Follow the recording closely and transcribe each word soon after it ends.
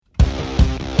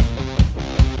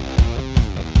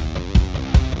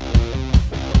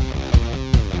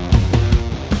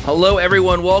Hello,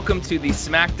 everyone. Welcome to the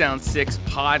Smackdown 6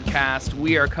 podcast.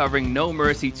 We are covering No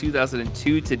Mercy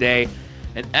 2002 today,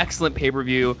 an excellent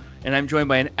pay-per-view, and I'm joined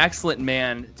by an excellent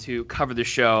man to cover the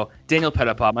show. Daniel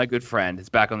Pettipas, my good friend, is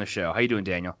back on the show. How you doing,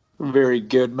 Daniel? Very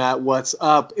good, Matt. What's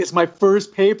up? It's my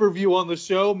first pay-per-view on the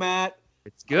show, Matt.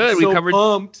 It's good. We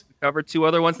covered two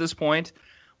other ones at this point.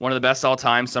 One of the best all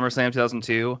time, SummerSlam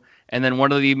 2002, and then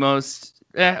one of the most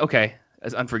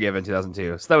as Unforgiven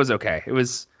 2002. So that was okay. It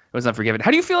was Unforgiven.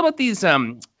 How do you feel about these?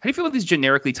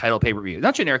 Generically titled pay-per-views?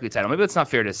 Not generically titled. Maybe that's not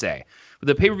fair to say. But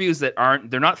the pay-per-views they're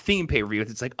not theme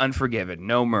pay-per-views. It's like Unforgiven,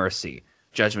 No Mercy,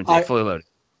 Judgment Day, Fully Loaded.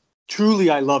 Truly,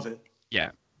 I love it.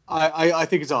 Yeah. I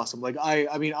think it's awesome. Like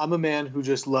I mean, I'm a man who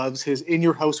just loves his In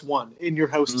Your House 1, In Your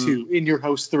House 2, In Your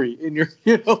House 3,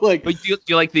 like. But do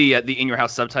you like the In Your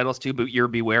House subtitles too? But you're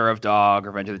Beware of Dog,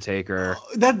 Revenge of the Taker.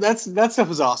 That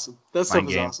stuff is awesome. That stuff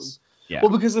is awesome. Yeah. Well,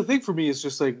 because the thing for me is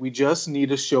just like we just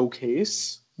need a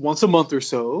showcase once a month or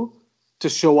so to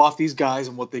show off these guys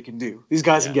and what they can do. These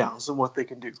guys and gals and what they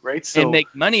can do, right? So, and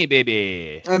make money,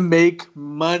 baby.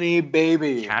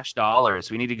 Cash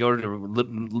dollars. We need to go to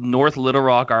North Little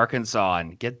Rock, Arkansas,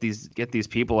 and get these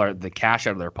people the cash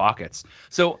out of their pockets.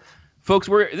 So, folks,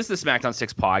 this is the Smackdown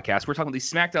 6 podcast. We're talking the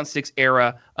Smackdown 6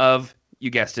 era of, you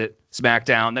guessed it,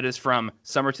 SmackDown. That is from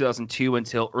summer 2002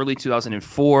 until early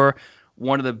 2004.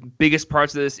 One of the biggest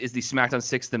parts of this is the SmackDown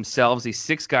 6 themselves, the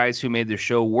 6 guys who made the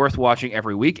show worth watching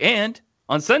every week. And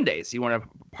on Sundays, you want to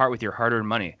part with your hard-earned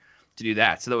money to do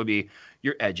that. So that would be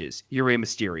your Edges, your Rey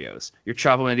Mysterios, your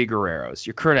Chavo and Eddie Guerreros,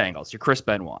 your Kurt Angles, your Chris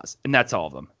Benoits. And that's all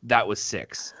of them. That was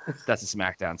 6. That's the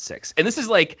SmackDown 6. And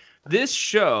this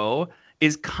show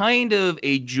is kind of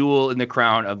a jewel in the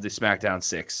crown of the SmackDown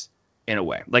 6 in a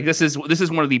way. Like this is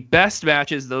one of the best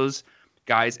matches those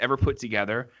guys ever put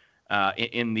together.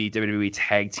 In the WWE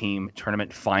Tag Team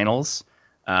Tournament Finals.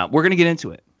 We're going to get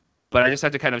into it, but I just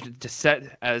have to kind of to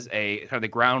set as a kind of the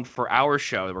ground for our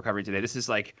show that we're covering today. This is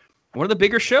like one of the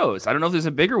bigger shows. I don't know if there's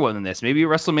a bigger one than this. Maybe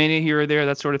WrestleMania here or there,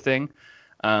 that sort of thing.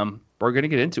 We're going to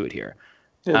get into it here.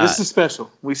 Yeah, this is special.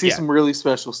 We see some really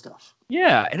special stuff.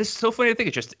 Yeah, and it's so funny to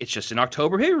think it's just an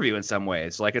October pay-per-view in some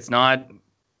ways. Like it's not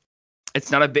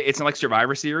like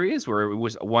Survivor Series where it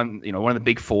was one of the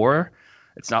big 4.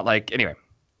 It's not like anyway.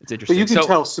 It's interesting. But you can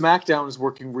tell SmackDown is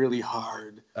working really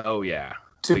hard. Oh yeah,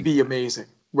 to be amazing,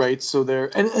 right? So and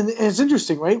it's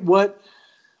interesting, right? What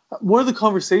are the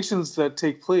conversations that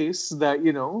take place that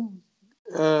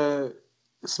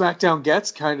SmackDown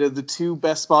gets kind of the 2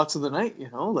 best spots of the night?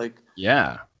 Like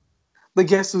I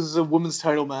guess there's a women's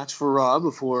title match for Raw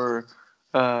before,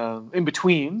 in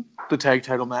between the tag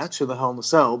title match and the Hell in a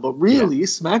Cell, but really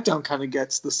SmackDown kind of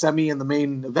gets the semi and the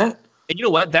main event. And you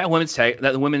know what? That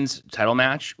women's title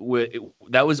match,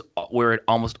 that was where it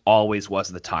almost always was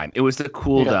at the time. It was the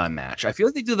cool down match. I feel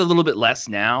like they do it a little bit less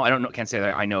now. I don't know. Can't say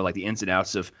that I know like the ins and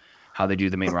outs of how they do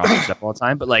the main roster stuff all the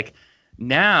time. But like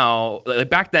now, like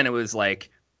back then, it was like,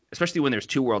 especially when there's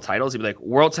 2 world titles, it'd be like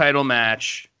world title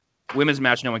match, women's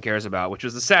match no one cares about, which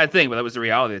was the sad thing, but that was the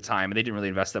reality at the time, and they didn't really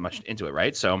invest that much into it,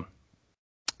 right? So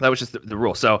that was just the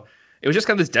rule. So it was just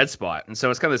kind of this dead spot, and so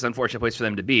it's kind of this unfortunate place for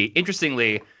them to be.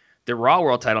 Interestingly, the Raw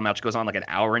World Title match goes on like an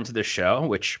hour into the show,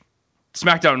 which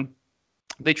SmackDown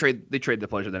they trade the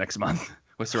pleasure the next month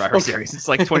with Survivor Series. It's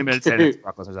like 20 minutes in, and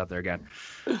Brock Lesnar's out there again.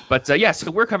 But so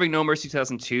we're covering No Mercy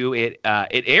 2002. It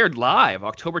aired live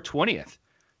October 20th,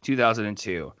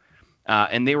 2002,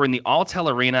 and they were in the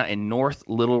Alltel Arena in North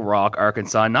Little Rock,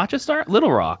 Arkansas. Not just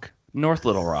Little Rock, North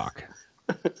Little Rock.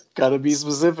 Gotta be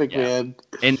specific, man.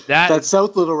 And that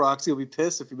South Little Rock's gonna be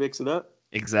pissed if you mix it up.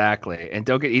 Exactly. And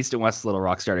don't get East and West Little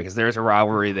Rock started because there's a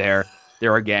rivalry there.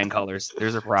 There are gang colors.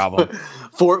 There's a problem.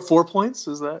 4 points?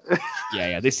 Is that?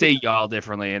 Yeah. They say y'all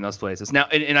differently in those places. Now,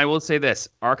 and I will say this.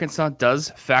 Arkansas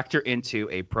does factor into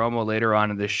a promo later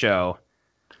on in this show.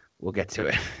 We'll get to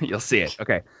it. You'll see it.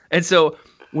 Okay. And so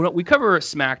when we cover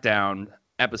SmackDown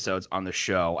episodes on the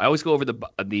show, I always go over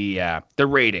the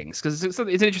ratings because it's an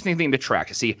interesting thing to track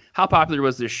to see how popular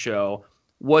was this show.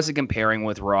 Was it comparing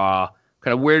with Raw?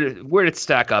 Kind of where did it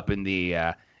stack up in the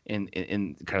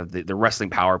in kind of the wrestling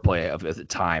power play of the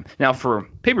time. Now for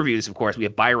pay-per-views, of course, we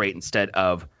have buy rate instead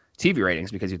of TV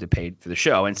ratings because you have to pay for the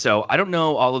show. And so I don't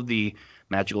know all of the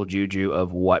magical juju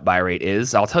of what buy rate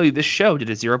is. I'll tell you this show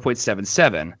did a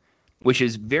 0.77, which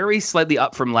is very slightly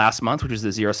up from last month, which was the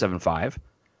 0.75.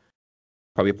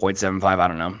 Probably a 0.75, I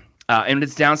don't know. And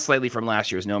it's down slightly from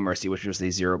last year's No Mercy, which was the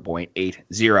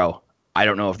 0.80. I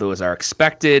don't know if those are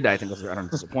expected. I think those are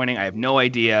disappointing. I have no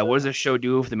idea. What does this show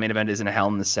do if the main event isn't a Hell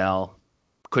in the Cell?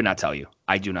 Could not tell you.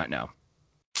 I do not know.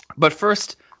 But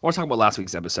first, I want to talk about last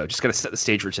week's episode. Just got to set the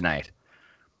stage for tonight.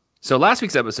 So last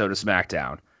week's episode of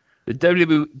SmackDown The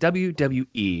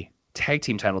WWE Tag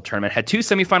Team Title Tournament had 2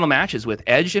 semifinal matches with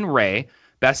Edge and Ray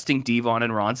besting Devon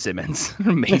and Ron Simmons.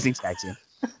 Amazing tag team.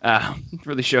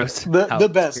 Really shows the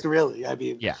best, really. I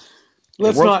mean, yeah.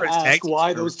 Let's not ask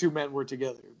why those 2 men were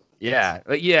together. Yeah,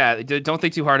 don't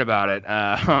think too hard about it,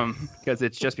 because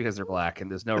it's just because they're black, and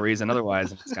there's no reason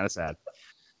otherwise. It's kind of sad.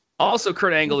 Also,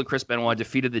 Kurt Angle and Chris Benoit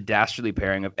defeated the dastardly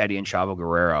pairing of Eddie and Chavo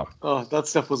Guerrero. Oh, that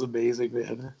stuff was amazing,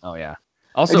 man. Oh yeah.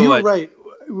 Also, and you were right.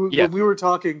 When we were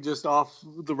talking just off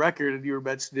the record, and you were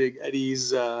mentioning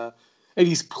Eddie's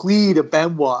plea to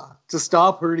Benoit to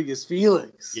stop hurting his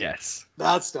feelings. Yes,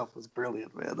 that stuff was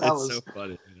brilliant, man. That was so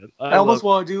funny. Man. I almost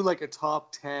want to do like a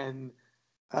top 10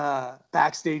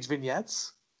 backstage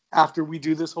vignettes after we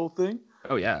do this whole thing.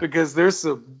 Oh yeah, because there's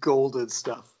some golden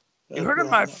stuff. You hurting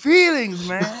my feelings,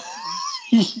 man.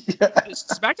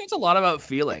 SmackDown's a lot about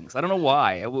feelings. I don't know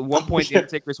why. At one point, The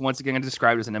Undertaker is once again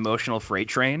described as an emotional freight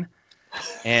train.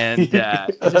 And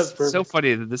it's so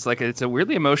funny that this it's a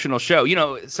weirdly emotional show. You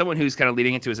know, someone who's kind of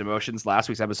leading into his emotions last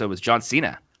week's episode was John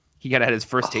Cena. He got had his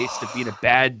first taste of being a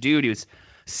bad dude. He was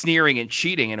sneering and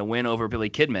cheating in a win over Billy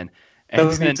Kidman. And that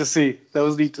was neat to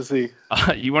see.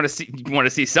 You want to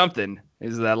see something?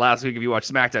 Is that last week if you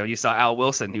watched SmackDown, you saw Al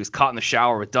Wilson. He was caught in the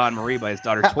shower with Dawn Marie by his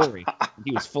daughter Tori.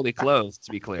 He was fully clothed,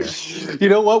 to be clear. You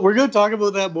know what? We're going to talk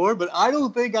about that more, but I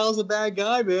don't think Al's a bad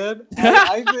guy, man.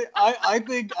 I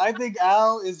think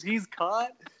Al he's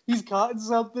caught in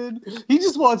something. He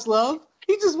just wants love.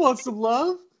 He just wants some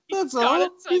love. That's all.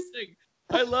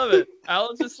 I love it.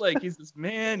 Al is just he's this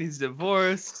man. He's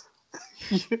divorced.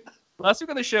 Last week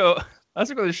on the show,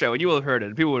 and you will have heard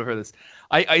it. People would have heard this.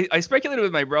 I speculated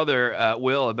with my brother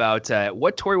Will about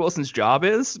what Tori Wilson's job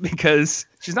is, because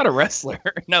she's not a wrestler.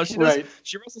 No, she does. Right.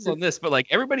 She wrestles on this, but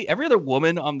every other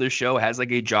woman on the show has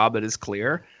a job that is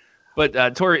clear.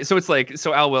 But Tori, so it's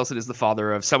Al Wilson is the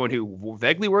father of someone who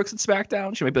vaguely works at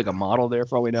SmackDown. She might be a model there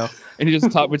for all we know. And he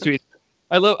just talk between.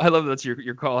 I love that's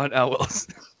your call on Al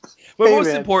Wilson. But most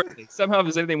importantly, somehow if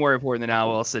there's anything more important than Al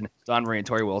Wilson, Dawn Marie, and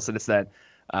Tori Wilson, it's that.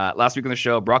 Last week on the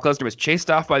show, Brock Lesnar was chased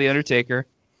off by The Undertaker,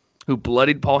 who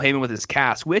bloodied Paul Heyman with his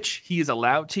cast, which he is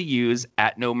allowed to use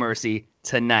at No Mercy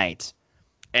tonight.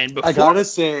 And I gotta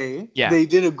say, they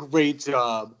did a great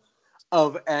job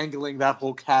of angling that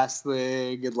whole cast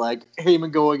thing, and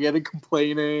Heyman going in and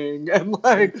complaining, and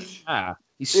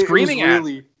he's screaming at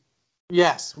him.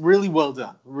 Yes, really well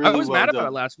done. Really I was mad about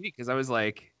it last week because I was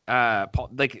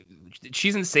Paul,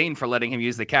 she's insane for letting him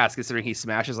use the cast, considering he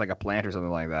smashes a plant or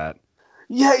something like that.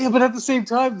 Yeah, but at the same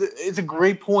time, it's a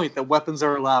great point that weapons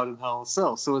are allowed in Hell in a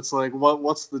Cell. So it's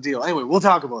what's the deal? Anyway, we'll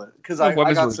talk about it because I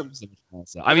got some.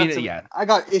 I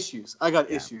got issues.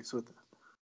 Issues with that.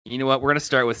 You know what? We're gonna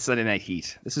start with Sunday Night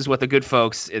Heat. This is what the good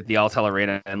folks at the Alltel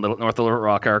Arena in North Little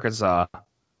Rock, Arkansas,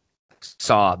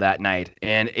 saw that night,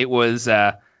 and it was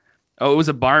it was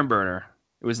a barn burner.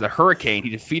 It was the Hurricane. He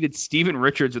defeated Steven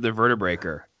Richards with the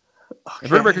Vertebreaker. Okay. The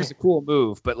Vertebreaker is a cool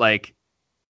move, but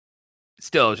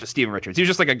still, it's just Steven Richards. He was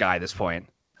just a guy at this point.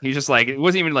 He was just it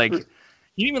wasn't even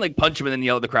he didn't even punch him and then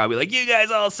yell at the crowd, be you guys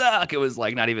all suck. It was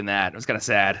not even that. It was kind of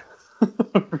sad.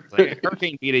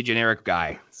 Hurricane beat a generic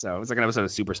guy. So it was an episode of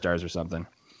Superstars or something.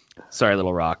 Sorry,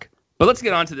 Little Rock. But let's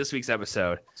get on to this week's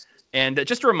episode. And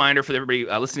just a reminder for everybody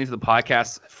listening to the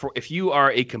podcast, if you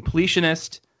are a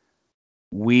completionist,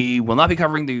 we will not be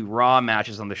covering the Raw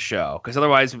matches on the show. Because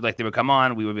otherwise, they would come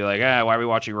on, we would be why are we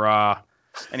watching Raw?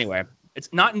 Anyway.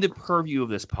 It's not in the purview of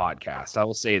this podcast. I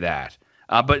will say that.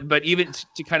 But even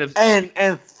to kind of and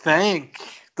thank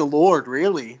the Lord,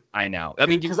 really. I know. I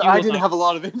mean, because I didn't have a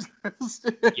lot of interest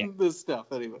in this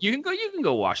stuff anyway. You can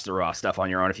go watch the Raw stuff on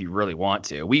your own if you really want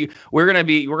to. We're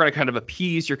gonna kind of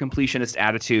appease your completionist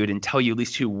attitude and tell you at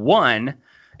least who won,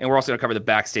 and we're also gonna cover the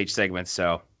backstage segments.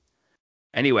 So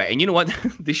anyway, and you know what?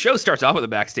 The show starts off with a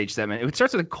backstage segment. It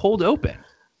starts with a cold open.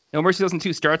 No Mercy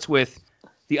 2002 starts with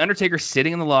The Undertaker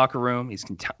sitting in the locker room. He's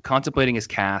contemplating his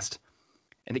cast.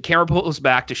 And the camera pulls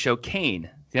back to show Kane,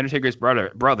 The Undertaker's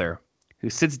brother, who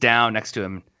sits down next to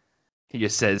him. He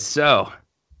just says, "So,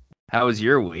 how was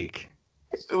your week?"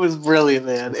 It was brilliant,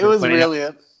 man. It was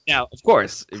brilliant. Now, of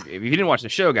course, if you didn't watch the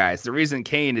show, guys, the reason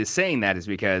Kane is saying that is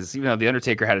because even though The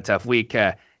Undertaker had a tough week,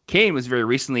 Kane was very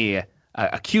recently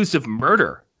accused of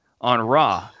murder on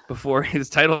Raw before his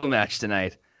title match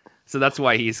tonight. So that's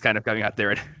why he's kind of coming out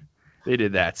there and they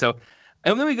did that. So,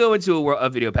 and then we go into a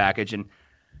video package, and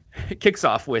it kicks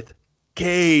off with,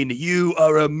 "Kane, you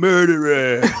are a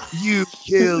murderer. You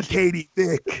killed Katie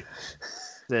Vick,"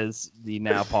 says the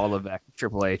now Paul Levesque,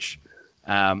 Triple H.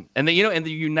 And then, and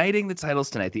they're uniting the titles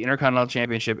tonight, the Intercontinental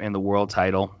Championship and the World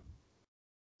title.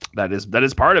 That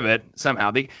is part of it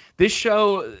somehow. This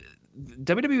show,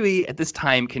 WWE at this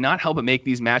time cannot help but make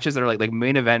these matches that are like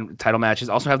main event title matches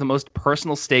also have the most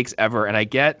personal stakes ever. And I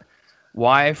get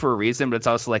why for a reason, but it's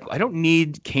also like, I don't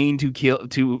need Kane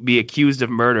to be accused of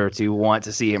murder to want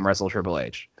to see him wrestle Triple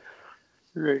H.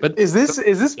 Right. But is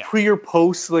this pre or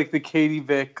post like the Katie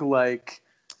Vick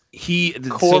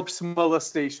corpse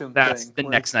molestation that's thing? The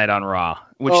next night on Raw,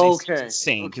 which is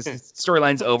insane because the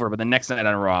storyline's over, but the next night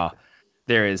on Raw,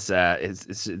 there is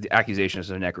the accusations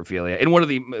of necrophilia in one of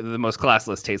the most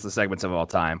classless, tasteless segments of all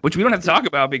time, which we don't have to talk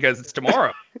about because it's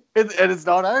tomorrow. and it's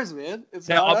not ours, man. It's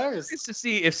not ours. Just to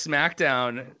see if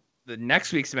SmackDown, the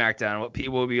next week's SmackDown, what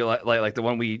people will be like the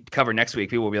one we cover next week,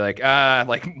 people will be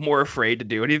like more afraid to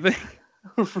do anything.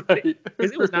 Right.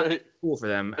 Because it was not cool for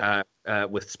them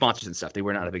with sponsors and stuff. They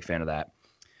were not a big fan of that.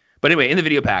 But anyway, in the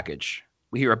video package,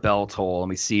 we hear a bell toll and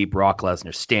we see Brock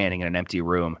Lesnar standing in an empty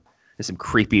room. There's some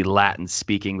creepy Latin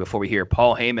speaking before we hear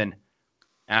Paul Heyman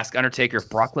ask Undertaker if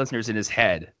Brock Lesnar's in his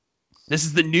head. This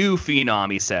is the new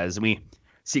Phenom, he says. And we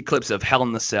see clips of Hell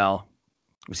in the Cell.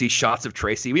 We see shots of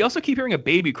Tracy. We also keep hearing a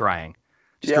baby crying.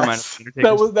 Yes,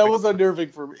 that was unnerving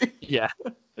for me. Yeah.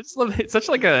 It's such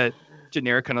like a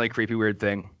generic kind of like creepy weird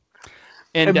thing.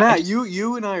 And Matt,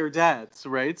 you and I are dads,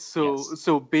 right?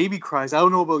 So baby cries. I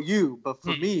don't know about you, but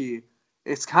for me,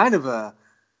 it's kind of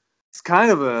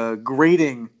a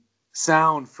grating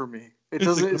sound for me. It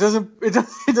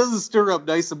doesn't stir up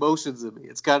nice emotions in me.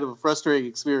 It's kind of a frustrating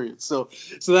experience. So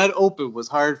that open was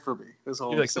hard for me.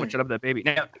 You're like, someone shut up that baby.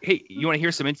 Now, hey, you want to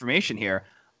hear some information here?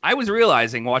 I was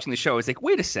realizing watching the show, I was like,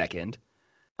 wait a second,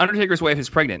 Undertaker's wife is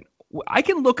pregnant. I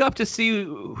can look up to see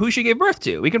who she gave birth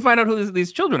to. We can find out who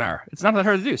these children are. It's not that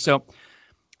hard to do. So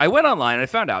I went online and I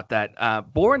found out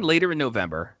that born later in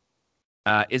November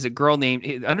is a girl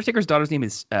named Undertaker's daughter's name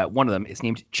is one of them is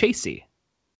named Tracy.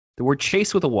 The word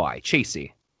chase with a Y,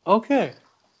 Tracy. Okay.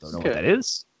 Don't know what that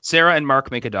is. Sarah and Mark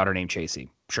make a daughter named Tracy.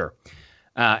 Sure.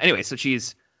 Anyway, so she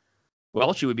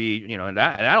would be an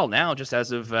adult now, just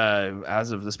as of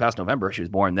this past November. She was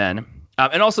born then.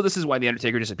 And also, this is why The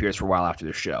Undertaker disappears for a while after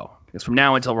the show. Because from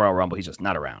now until Royal Rumble, he's just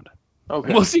not around.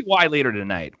 Okay. We'll see why later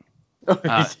tonight.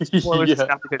 Spoilers,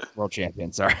 not because he's world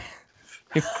champion, sorry.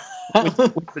 with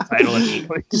the title.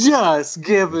 Just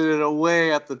giving it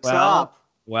away at the top.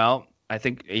 Well, I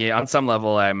think, on some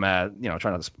level, I'm, trying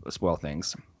not to spoil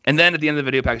things. And then at the end of the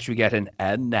video package, we get an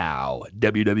 "And now,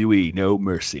 WWE No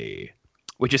Mercy,"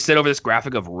 which is set over this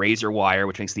graphic of razor wire,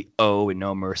 which makes the O in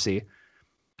No Mercy.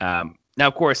 Now,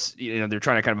 of course, they're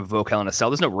trying to kind of evoke Hell in a Cell.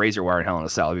 There's no razor wire in Hell in a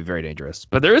Cell. It'd be very dangerous.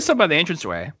 But there is some by the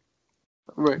entranceway.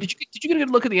 Right. Did you get a good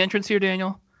look at the entrance here,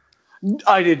 Daniel?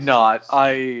 I did not.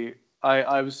 I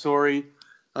was sorry.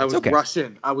 I was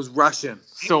rushing.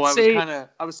 So I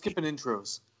was skipping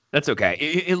intros. That's okay.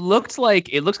 It looks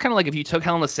kind of like if you took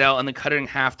Hell in a Cell and then cut it in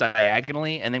half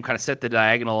diagonally and then kind of set the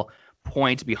diagonal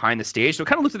point behind the stage. So it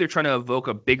kind of looks like they're trying to evoke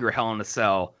a bigger Hell in a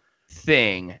Cell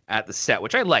thing at the set,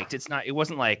 which I liked. It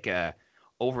wasn't like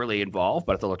overly involved,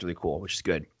 but I thought it looked really cool, which is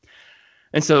good.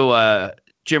 And so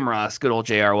Jim Ross, good old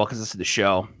JR, welcomes us to the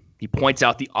show. He points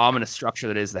out the ominous structure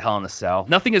that is the Hell in a Cell.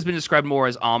 Nothing has been described more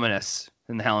as ominous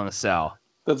than the Hell in a Cell.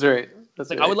 That's right.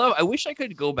 I wish I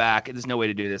could go back, and there's no way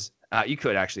to do this. You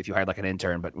could actually if you hired like an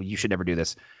intern, but you should never do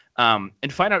this. And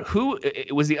find out who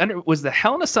was the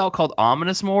Hell in a Cell called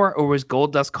Ominous More, or was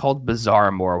Goldust called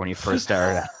Bizarre More when you first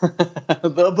started?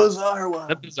 The Bizarre one.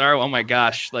 The Bizarre one. Oh my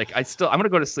gosh! I'm gonna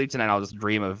go to sleep tonight. I'll just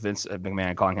dream of Vince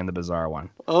McMahon calling him the Bizarre one.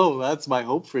 Oh, that's my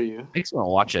hope for you. Makes me want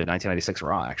to watch it. 1996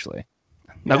 Raw, actually.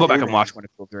 I'll go back and watch one. It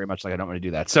feels very much like I don't want to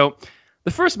do that. So,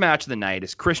 the first match of the night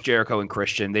is Chris Jericho and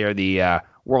Christian. They are the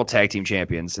World Tag Team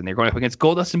Champions, and they're going up against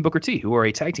Goldust and Booker T, who are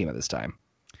a tag team at this time.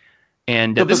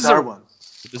 And the Bizarre one.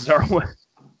 The Bizarre one.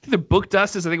 The Book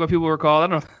Dust is, I think, what people were called. I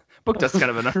don't know. Book Dust is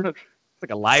kind of it's like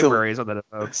a library, is what that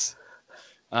evokes.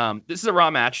 This is a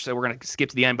Raw match, so we're going to skip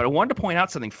to the end. But I wanted to point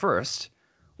out something first,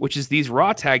 which is these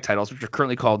Raw tag titles, which are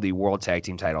currently called the World Tag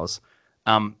Team titles.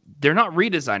 They're not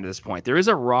redesigned at this point. There is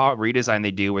a Raw redesign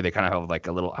they do where they kind of have like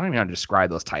a little, I don't even know how to describe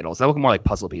those titles. They look more like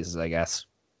puzzle pieces, I guess.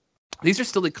 These are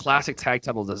still the classic tag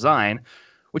title design,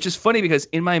 which is funny because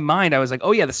in my mind, I was like,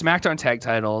 oh yeah, the SmackDown tag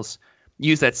titles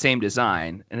use that same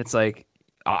design. And it's like,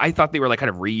 I thought they were like kind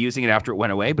of reusing it after it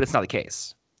went away, but it's not the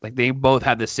case. Like they both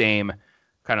had the same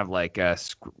kind of like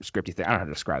scripty thing. I don't know how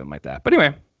to describe them like that. But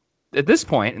anyway, at this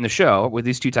point in the show with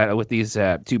these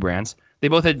two brands, they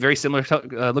both had very similar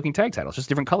looking tag titles, just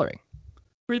different coloring.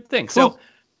 Weird thing. So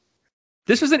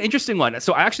this was an interesting one.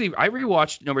 So I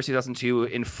rewatched No Mercy 2002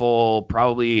 in full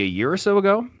probably a year or so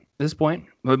ago at this point.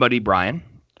 My buddy Brian,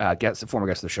 former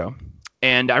guest of the show.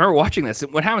 And I remember watching this.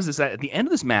 And what happens is that at the end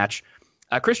of this match,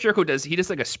 Chris Jericho does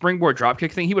like a springboard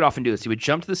dropkick thing. He would often do this. He would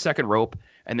jump to the second rope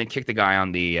and then kick the guy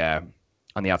on the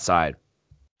outside.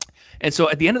 And so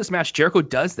at the end of this match, Jericho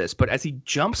does this, but as he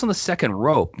jumps on the second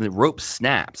rope, the rope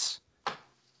snaps.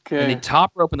 Okay. And the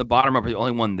top rope and the bottom rope are the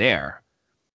only one there.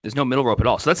 There's no middle rope at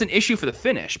all. So that's an issue for the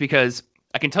finish, because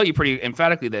I can tell you pretty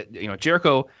emphatically that,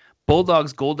 Jericho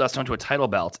bulldogs Goldust onto a title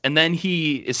belt, and then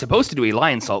he is supposed to do a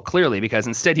lion salt, clearly, because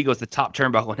instead he goes to the top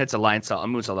turnbuckle and hits a lion salt, a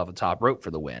moonsault off the top rope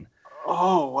for the win.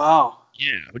 Oh, wow.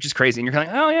 Yeah, which is crazy. And you're kind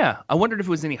of like, oh, yeah. I wondered if it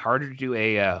was any harder to do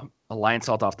a lion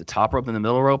salt off the top rope than the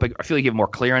middle rope. I feel like you have more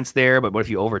clearance there, but what if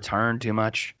you overturn too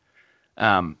much?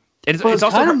 It's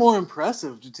also kind of more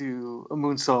impressive to do a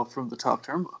moonsault from the top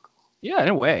turnbuckle. Yeah, in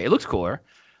a way. It looks cooler.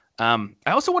 I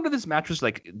also wonder if this match was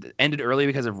ended early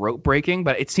because of rope breaking,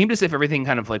 but it seemed as if everything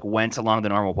kind of went along the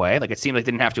normal way. It seemed like it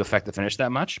didn't have to affect the finish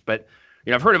that much. But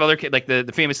I've heard of other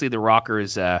the famously the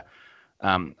Rockers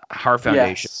Heart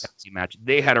Foundation match.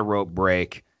 They had a rope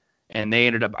break, and they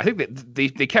ended up. I think that they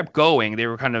kept going. They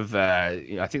were kind of.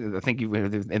 I think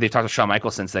they talked to Shawn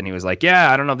Michaels since then. He was like,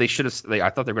 "Yeah, I don't know. They should have. I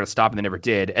thought they were going to stop, and they never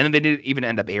did. And then they didn't even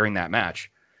end up airing that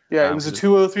match. Yeah, it was a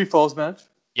 203 Falls match.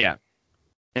 Yeah.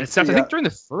 And it's I think during the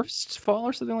first fall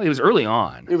or something. It was early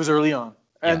on. It was early on,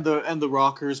 and the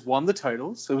Rockers won the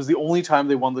titles. It was the only time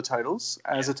they won the titles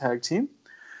as a tag team,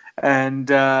 and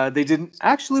they didn't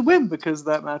actually win because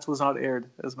that match was not aired,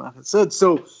 as Matt had said.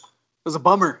 So it was a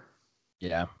bummer.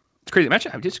 Yeah, it's crazy.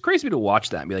 It's crazy to watch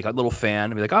that and be like a little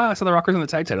fan and be like, I saw the Rockers won the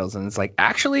tag titles, and it's like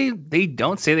actually they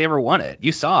don't say they ever won it.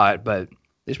 You saw it, but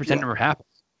they just pretend it never happened.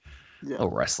 Yeah. Oh,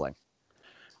 wrestling.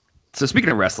 So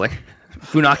speaking of wrestling.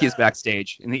 Funaki is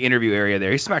backstage in the interview area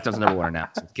there. He's SmackDown's number one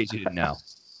announcer, in case you didn't know.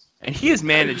 And he has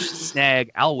managed to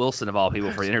snag Al Wilson, of all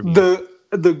people, for an interview.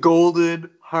 The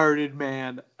golden-hearted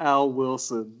man, Al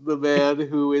Wilson. The man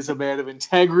who is a man of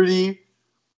integrity,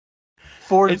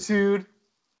 fortitude,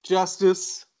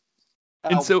 justice.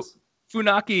 So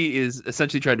Funaki is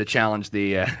essentially trying to challenge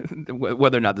the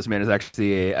whether or not this man is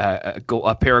actually a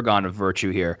paragon of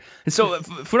virtue here. And so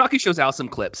Funaki shows Al some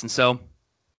clips. And so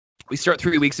we start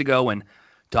 3 weeks ago when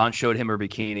Dawn showed him her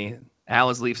bikini. Al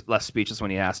is left speechless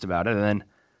when he asked about it. And then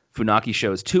Funaki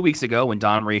shows 2 weeks ago when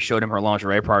Dawn Marie showed him her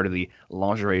lingerie part of the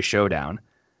lingerie showdown.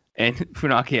 And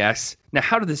Funaki asks, now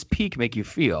how did this peak make you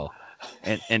feel?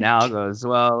 And Al goes,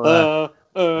 well...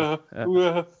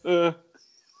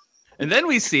 And then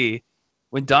we see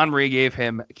when Dawn Marie gave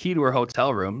him a key to her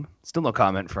hotel room. Still no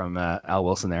comment from Al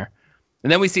Wilson there.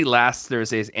 And then we see last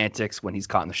Thursday's antics when he's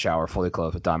caught in the shower, fully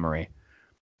clothed with Dawn Marie.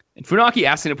 And Funaki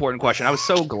asked an important question. I was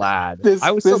so glad. This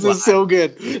is so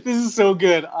good. This is so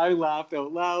good. I laughed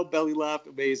out loud, belly laughed.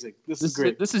 Amazing. This is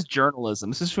great. This is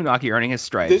journalism. This is Funaki earning his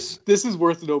stripes. This is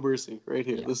worth no mercy right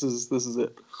here. Yeah. This is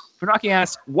it. Funaki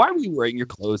asks, why were you wearing your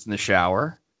clothes in the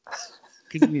shower?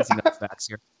 Because he needs to know facts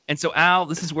here. And so, Al,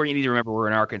 this is where you need to remember we're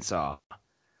in Arkansas.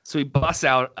 So he busts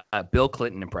out a Bill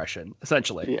Clinton impression,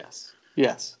 essentially.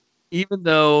 Yes. Even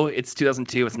though it's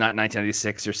 2002, it's not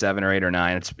 1996 or 7 or 8 or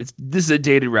 9. This is a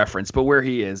dated reference, but where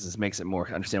he is makes it more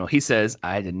understandable. He says,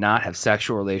 I did not have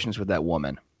sexual relations with that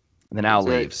woman. And then Al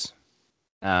leaves.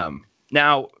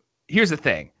 Now, here's the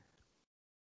thing.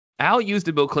 Al used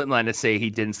a Bill Clinton line to say he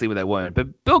didn't sleep with that woman,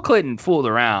 but Bill Clinton fooled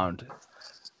around.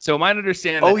 So my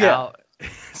understanding Al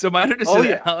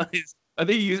is, I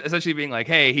think he's essentially being like,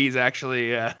 hey, he's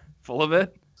actually full of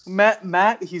it.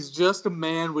 Matt, he's just a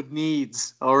man with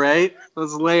needs. All right,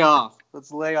 let's lay off. But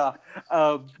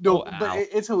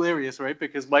it's hilarious, right?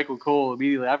 Because Michael Cole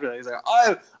immediately after that, he's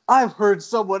like, I've heard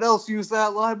someone else use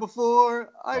that line before.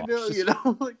 I know,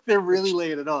 like they're really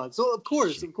laying it on. So of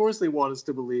course, they want us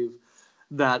to believe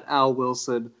that Al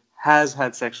Wilson has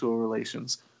had sexual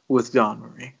relations with Dawn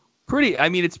Marie.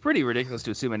 It's pretty ridiculous to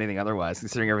assume anything otherwise,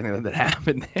 considering everything that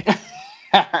happened there.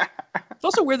 It's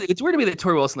also weird. It's weird to me that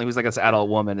Tori Wilson, who's like this adult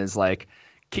woman, is like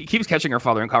keeps catching her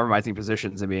father in compromising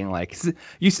positions and being like,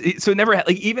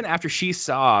 even after she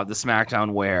saw the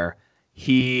SmackDown where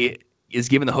he is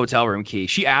given the hotel room key,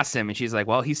 she asked him and she's like,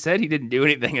 well, he said he didn't do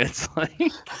anything. And it's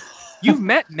like, you've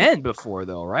met men before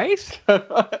though, right?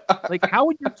 Like, how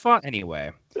would you thought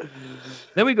anyway?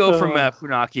 Then we go from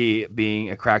Funaki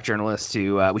being a crack journalist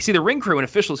to we see the ring crew and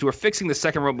officials who are fixing the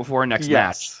second rope before our next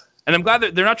match. And I'm glad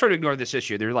that they're not trying to ignore this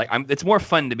issue. They're like, it's more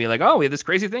fun to be like, oh, we had this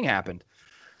crazy thing happened.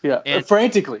 Yeah, and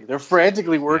they're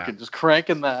frantically working, just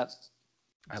cranking that.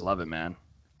 I love it, man.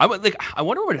 I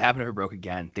wonder what would happen if it broke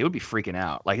again. They would be freaking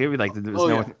out. Like, it would be like, there's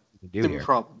nothing to do here.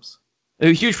 Problems.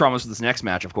 There are huge problems with this next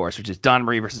match, of course, which is Dawn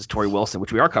Marie versus Tori Wilson,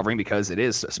 which we are covering because it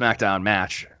is a SmackDown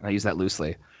match. I use that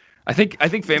loosely. I think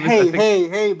famous.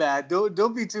 Hey, Matt,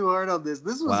 don't be too hard on this.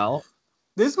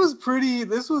 This was pretty.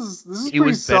 This was it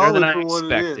was better than I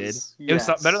expected. It was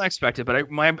better than I expected, but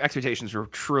my expectations were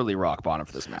truly rock bottom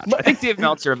for this match. I think Dave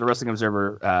Meltzer of the Wrestling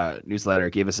Observer newsletter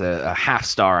gave us a half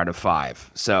star out of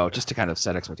 5. So just to kind of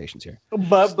set expectations here.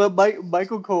 But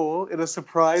Michael Cole, in a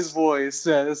surprised voice,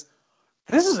 says,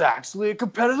 "This is actually a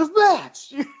competitive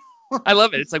match." I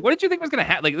love it. It's like, what did you think was going to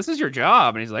happen? Like, this is your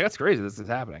job, and he's like, "That's crazy. This is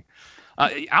happening."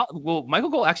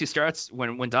 Michael Cole actually starts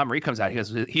when Don Marie comes out.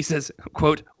 He says,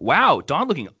 "quote Wow, Don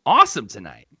looking awesome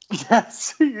tonight."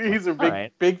 Yes, he's a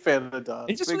big fan of Don.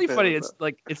 It's just really funny. It's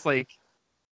like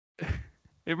it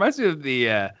reminds me of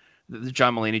the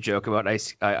John Mulaney joke about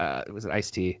Ice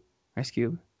Tea, Ice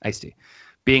Cube, Ice Tea,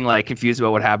 being like confused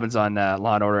about what happens on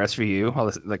Law and Order SVU,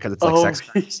 because it's like sex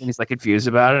crimes, and he's like confused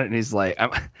about it, and he's like, I'm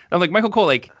like Michael Cole,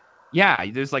 like. Yeah,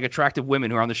 there's like attractive women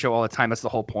who are on the show all the time. That's the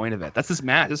whole point of it. That's this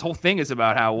match. This whole thing is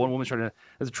about how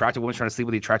this attractive woman's trying to sleep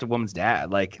with the attractive woman's dad.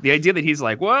 Like the idea that he's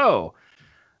like, whoa.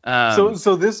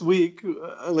 So this week,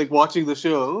 like watching the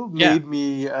show made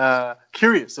me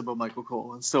curious about Michael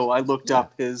Cole, and so I looked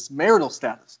up his marital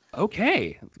status.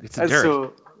 Okay, it's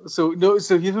so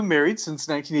he's been married since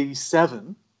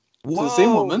 1987 to the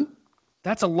same woman.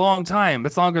 That's a long time.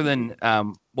 That's longer than at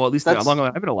least longer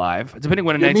than I've been alive. Depending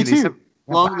when in 1987. Me too.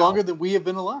 Longer than we have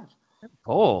been alive.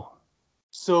 Oh.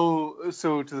 So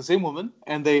to the same woman,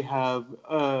 and they have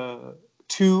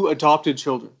 2 adopted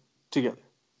children together.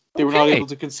 They were not able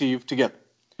to conceive together.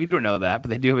 We don't know that, but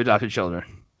they do have adopted children.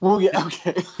 Well, yeah,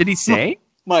 okay. Did he say?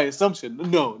 My assumption.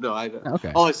 No, I don't.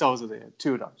 Okay. All I saw was that they had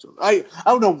 2 adopted children. I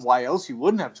don't know why else you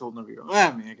wouldn't have children of your own.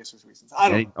 I mean, I guess there's reasons. I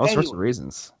don't know. All sorts of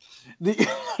reasons.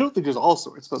 I don't think there's all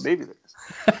sorts, but maybe there is.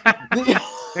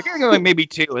 They're going to go like maybe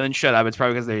 2 and then shut up. It's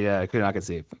probably because they could not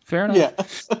conceive. Fair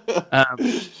enough. Yeah.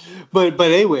 But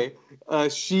anyway,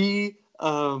 she's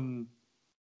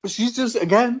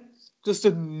just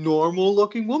a normal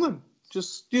looking woman.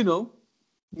 Just,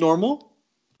 normal,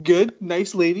 good,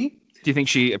 nice lady. Do you think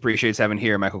she appreciates having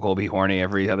Michael Cole be horny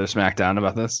every other SmackDown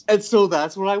about this? And so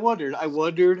that's what I wondered. I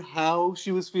wondered how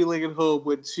she was feeling at home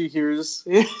when she hears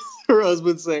her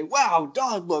husband say, "Wow,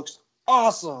 Don looks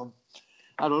awesome."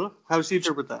 I don't know. How does she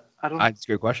interpret that? I don't know. That's a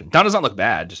good question. Don does not look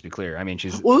bad, just to be clear. I mean,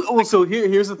 she's... Well, so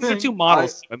here's the thing. There are 2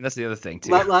 models. That's the other thing, too.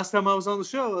 Last time I was on the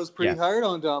show, I was pretty hard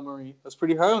on Don Marie.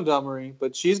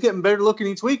 But she's getting better looking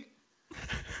each week.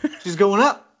 She's going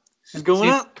up.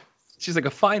 She's like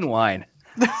a fine wine.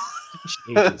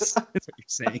 That's what you're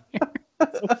saying.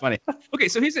 So funny. Okay,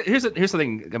 so here's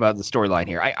something about the storyline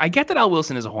here. I get that Al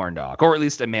Wilson is a horn dog, or at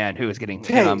least a man who is getting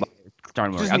hit on by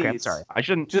Don Marie. Okay, I'm sorry. I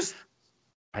shouldn't just...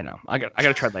 I know. I got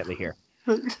to tread lightly here.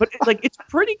 But it's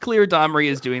pretty clear Don Marie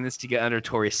is doing this to get under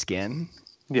Tori's skin.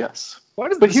 Yes.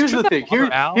 But here's the thing.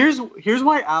 Here's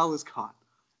why Al is caught.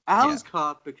 Al is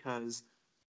caught because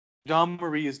Don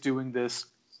Marie is doing this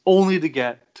only to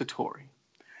get to Tori.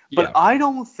 But I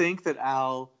don't think that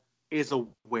Al is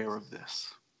aware of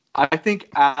this. I think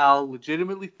Al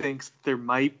legitimately thinks there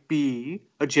might be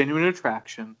a genuine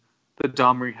attraction that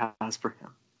Don Marie has for him.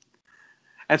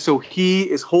 And so he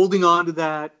is holding on to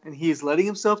that, and he is letting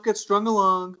himself get strung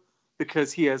along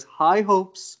because he has high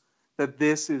hopes that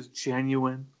this is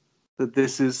genuine, that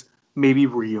this is maybe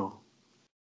real.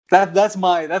 That's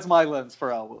my lens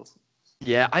for Al Wilson.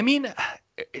 Yeah, I mean,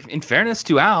 in fairness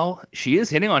to Al, she is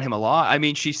hitting on him a lot. I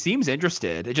mean, she seems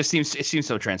interested. It seems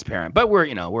so transparent. But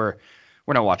we're not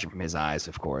watching from his eyes,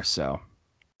 of course. So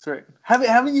that's right.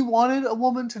 Haven't you wanted a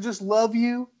woman to just love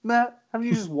you, Matt? Haven't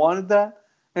you just wanted that?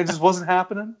 And it just wasn't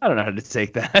happening? I don't know how to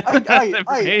take that.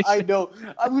 I know.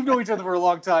 We've known each other for a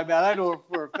long time, man. I know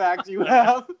for a fact you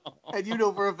have. And you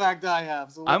know for a fact I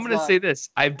have. So I'm going to say this.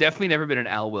 I've definitely never been in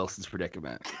Al Wilson's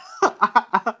predicament.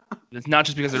 It's not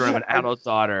just because I don't have an adult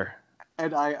daughter.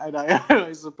 And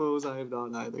I suppose I have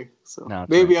not either. So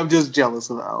maybe I'm just jealous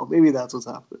of Al. Maybe that's what's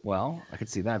happening. Well, I could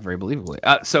see that very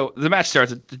believably. So the match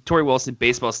starts. Tori Wilson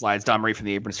baseball slides Don Marie from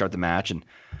the apron to start the match. And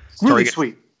really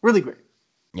sweet. Really great.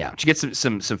 Yeah, she gets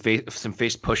some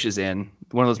face pushes in.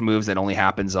 One of those moves that only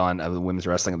happens on the women's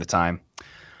wrestling at the time.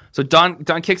 So Don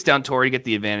kicks down Tori to get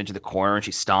the advantage of the corner, and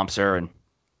she stomps her. And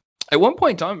at one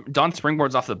point, Don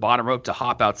springboards off the bottom rope to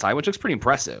hop outside, which looks pretty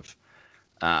impressive.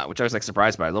 Which I was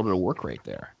surprised by. A little bit of work rate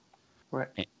there. Right.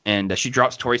 And she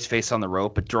drops Tori's face on the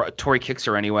rope, but Tori kicks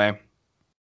her anyway.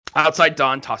 Outside,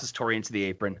 Don tosses Tori into the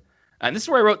apron. And this is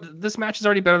where I wrote, this match is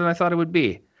already better than I thought it would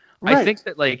be. Right. I think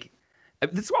that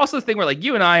this is also the thing where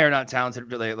you and I are not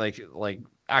talented, really like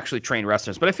actually trained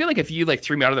wrestlers. But I feel like if you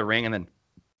threw me out of the ring and then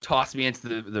tossed me into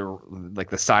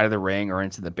the side of the ring or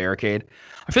into the barricade,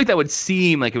 I feel like that would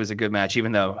seem like it was a good match,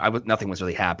 even though nothing was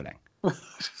really happening. Maybe.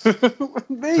 So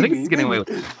I think it's getting away with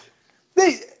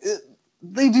it.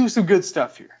 They do some good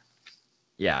stuff here.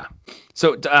 Yeah.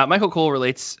 So Michael Cole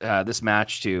relates this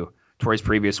match to Tori's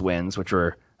previous wins, which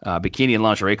were bikini and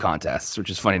lingerie contests, which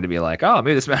is funny to be like, oh,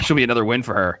 maybe this match will be another win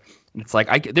for her. And it's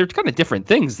like, they're kind of different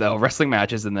things, though, wrestling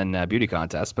matches and then beauty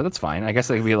contests, but that's fine. I guess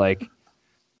they could be like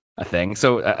a thing.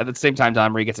 So at the same time,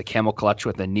 Dawn Marie gets a camel clutch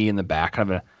with a knee in the back, kind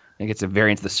of and gets a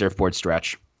variant to the surfboard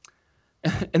stretch.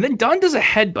 And then Dawn does a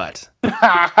headbutt.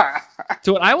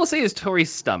 So what I will say is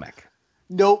Tori's stomach.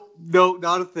 Nope,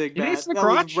 not a thing. It's the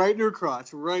crotch? Right in her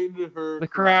crotch, right into her. The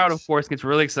crowd, of course, gets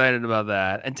really excited about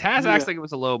that, and Taz acts like it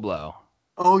was a low blow.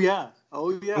 Oh yeah.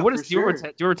 And what do you remember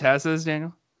Taz says,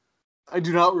 Daniel? I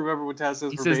do not remember what Taz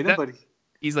says verbatim, but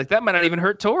he's like, that might not even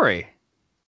hurt Tori.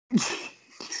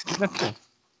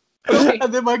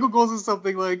 And then Michael Cole says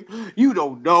something like, "You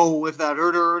don't know if that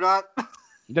hurt her or not."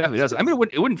 He definitely does. I mean,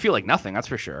 it wouldn't feel like nothing, that's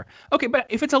for sure. Okay, but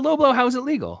if it's a low blow, how is it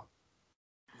legal?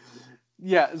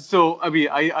 Yeah, so, I mean,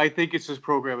 I think it's just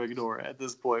program ignore at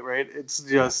this point, right? It's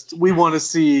just, we want to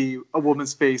see a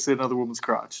woman's face in another woman's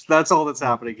crotch. That's all that's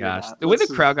happening here. The way the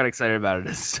crowd got excited about it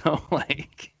is so,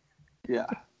 like... Yeah.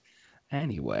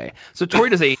 Anyway, so Tori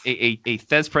does a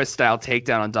Thez Press style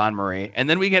takedown on Dawn Marie, and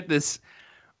then we get this...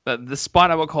 the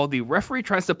spot I will call the referee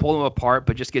tries to pull him apart,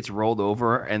 but just gets rolled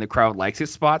over, and the crowd likes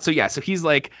his spot. So yeah, so he's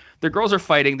like, the girls are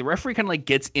fighting. The referee kind of like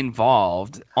gets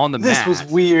involved on the mat. This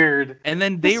was weird. And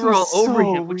then they roll over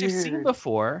him, which I've seen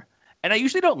before. And I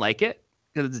usually don't like it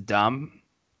because it's dumb.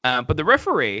 But the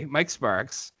referee, Mike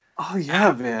Sparks. Oh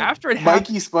yeah, man. After it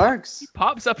Mikey Sparks. He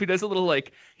pops up. He does a little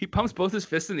he pumps both his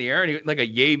fists in the air and like a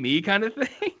yay me kind of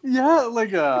thing. Yeah,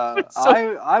 like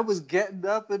I was getting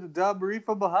up into Dawn Marie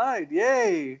from behind.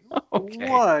 Yay! Okay.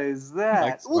 What is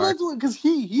that? Well, that's because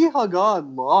he hung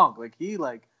on long.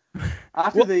 Like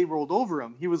after they rolled over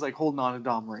him, he was like holding on to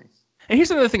Dawn Marie. And here's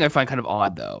another thing I find kind of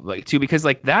odd though, like too, because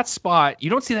like that spot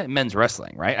you don't see that in men's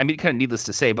wrestling, right? I mean, kind of needless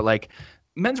to say, but like.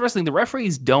 Men's wrestling, the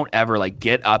referees don't ever like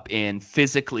get up in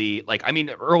physically. Like, I mean,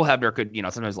 Earl Hebner could,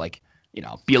 sometimes like,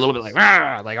 be a little bit like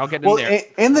I'll get in there.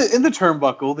 In the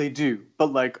turnbuckle, they do,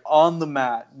 but like on the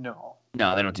mat, no.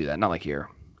 No, they don't do that. Not like here.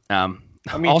 I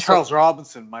mean, also, Charles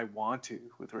Robinson might want to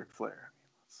with Ric Flair.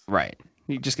 Right.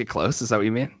 You just get close. Is that what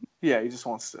you mean? Yeah, he just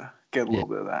wants to get a little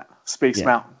bit of that Space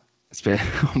Mountain.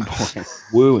 Oh boy,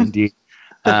 woo indeed.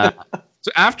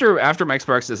 So after Mike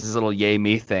Sparks does his little yay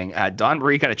me thing, Dawn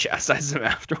Marie kind of chastises him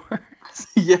afterwards.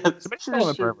 Yes,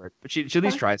 pervert, but she at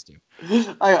least tries to.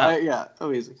 Yeah,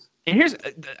 amazing. And here's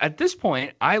at this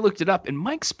point, I looked it up, and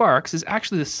Mike Sparks is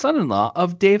actually the son-in-law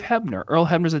of Dave Hebner, Earl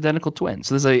Hebner's identical twin.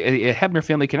 So there's a Hebner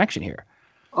family connection here.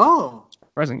 Oh,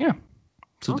 surprising, yeah.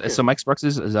 So Mike Sparks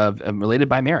is related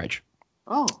by marriage.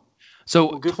 Oh,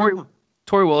 so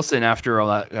Tori Wilson, after all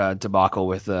that debacle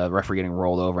with the referee getting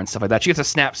rolled over and stuff like that, she gets a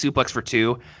snap suplex for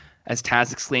 2 as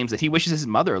Taz exclaims that he wishes his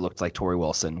mother looked like Tori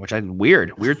Wilson, which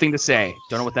weird thing to say.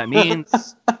 Don't know what that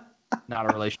means. Not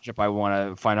a relationship I want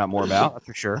to find out more about, that's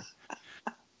for sure.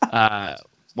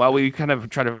 While we kind of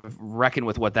try to reckon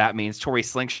with what that means, Tori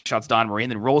slingshots Dawn Marie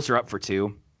and then rolls her up for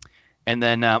 2. And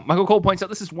then Michael Cole points out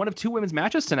this is one of 2 women's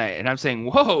matches tonight. And I'm saying,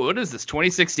 whoa, what is this,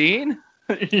 2016?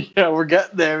 Yeah, we're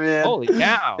getting there, man. Holy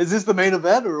cow. Is this the main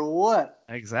event or what?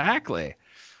 Exactly.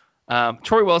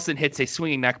 Tori Wilson hits a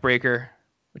swinging neck breaker,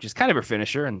 which is kind of her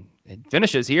finisher, and it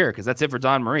finishes here because that's it for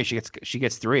Dawn Marie. She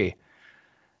gets 3.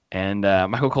 And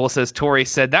Michael Cole says, Tori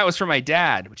said, that was for my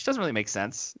dad, which doesn't really make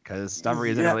sense because Dawn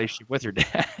Marie is in a relationship with her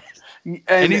dad.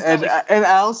 and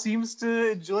Al seems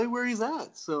to enjoy where he's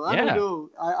at. So I don't know.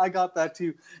 I got that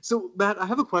too. So, Matt, I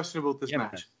have a question about this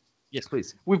match. Man. Yes,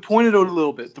 please. We pointed out a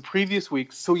little bit the previous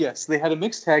week. So, yes, they had a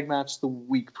mixed tag match the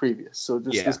week previous. So,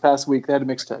 this past week, they had a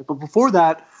mixed tag. But before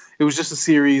that, it was just a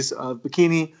series of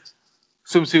bikini,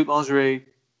 swimsuit, lingerie,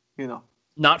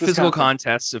 Not physical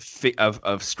contests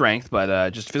of strength,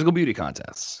 but just physical beauty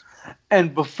contests.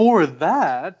 And before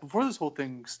this whole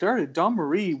thing started, Dawn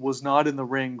Marie was not in the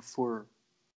ring for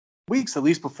weeks, at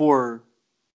least before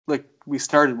we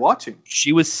started watching.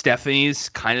 She was Stephanie's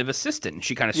kind of assistant, and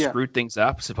she kind of screwed things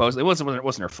up. Supposedly, it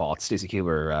wasn't her fault. Stacey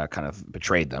Keebler kind of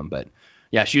betrayed them, but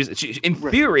yeah, she in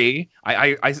theory.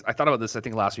 I thought about this. I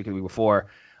think last week or the week before.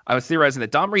 I was theorizing that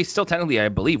Dawn Marie still technically, I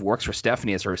believe, works for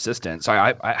Stephanie as her assistant. So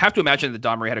I have to imagine that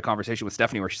Dawn Marie had a conversation with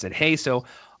Stephanie where she said, "Hey, so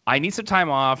I need some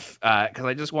time off because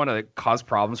I just want to cause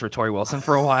problems for Tori Wilson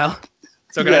for a while.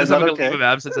 So can I just have a leave of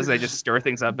absence as I just stir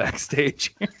things up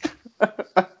backstage?"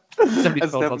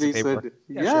 Stephanie said,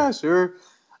 yeah, sure.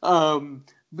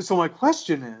 So my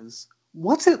question is,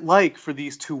 what's it like for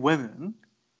these 2 women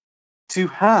to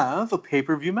have a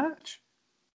pay-per-view match?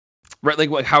 Right,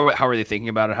 like how are they thinking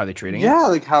about it? How are they treating it? Yeah,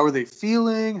 like how are they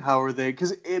feeling? How are they?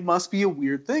 Because it must be a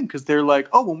weird thing. Because they're like,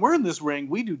 oh, when we're in this ring,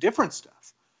 we do different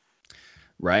stuff.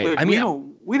 Right. Like, I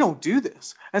mean, we don't do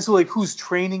this. And so, like, who's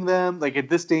training them? Like, at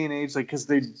this day and age, like, because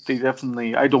they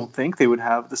definitely, I don't think they would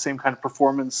have the same kind of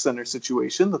performance center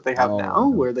situation that they have now,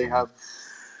 where they have.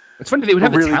 It's funny they would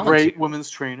have really a talent great women's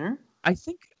trainer. I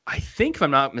think if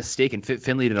I'm not mistaken,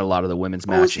 Finley did a lot of the women's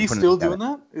matches. Is he still doing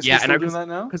that? Is he still doing that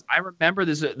now? Because I remember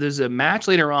there's a match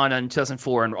later on in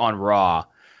 2004 on Raw.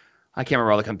 I can't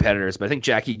remember all the competitors, but I think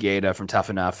Jackie Gaeta from Tough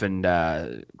Enough and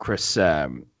Chris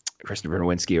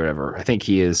Nowinski or whatever. I think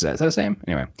he is. Is that his name?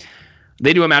 Anyway,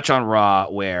 they do a match on Raw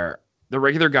where the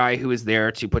regular guy who is there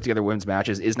to put together women's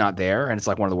matches is not there, and it's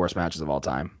like one of the worst matches of all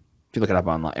time. If you look it up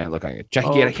online and look at it, Jackie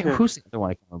Gaeta, I can't. Who's the other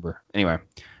one? I can't remember. Anyway,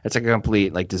 it's like a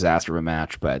complete like disaster of a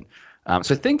match. But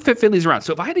so I think Finley's around.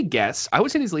 So if I had to guess, I would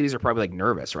say these ladies are probably like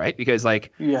nervous, right? Because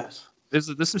like yes. There's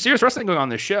some serious wrestling going on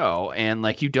this show, and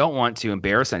like you don't want to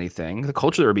embarrass anything. The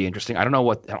culture would be interesting. I don't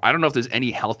know if there's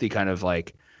any healthy kind of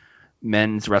like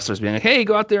men's wrestlers being like, hey,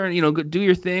 go out there and go do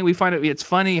your thing. We find it's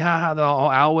funny, haha, the whole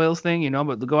Al Wales thing,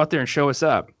 but go out there and show us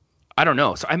up. I don't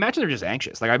know. So I imagine they're just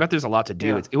anxious. Like I bet there's a lot to do.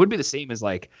 Yeah. It would be the same as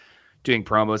like doing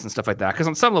promos and stuff like that. Because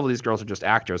on some level, these girls are just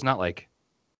actors, not like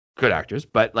good actors,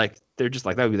 but like they're just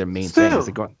like that would be their main thing. Is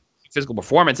like going physical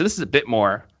performance, and this is a bit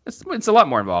more. It's a lot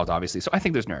more involved, obviously. So I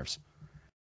think there's nerves.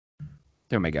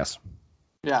 They're my guess.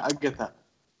 Yeah, I get that.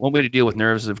 One way to deal with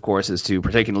nerves, of course, is to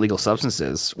partake in illegal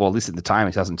substances. Well, at least at the time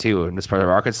in 2002 in this part of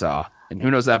Arkansas. And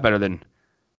who knows that better than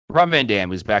Rob Van Dam,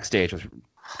 who's backstage with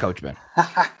Coachman.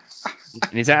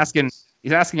 And he's asking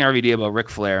RVD about Ric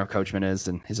Flair, Coachman is,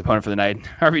 and his opponent for the night.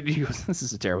 RVD goes, this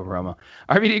is a terrible promo.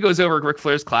 RVD goes over Ric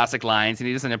Flair's classic lines, and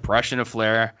he does an impression of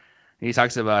Flair. And he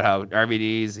talks about how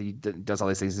he does all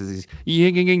these things. He's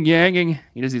yinging, yanging.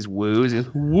 He does these woos. He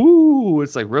goes, woo.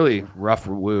 It's like really rough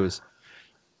woos.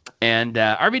 And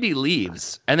RVD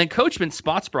leaves. And then Coachman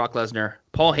spots Brock Lesnar,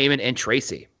 Paul Heyman, and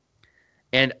Tracy.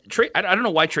 And I don't know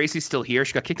why Tracy's still here.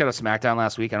 She got kicked out of SmackDown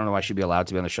last week. I don't know why she'd be allowed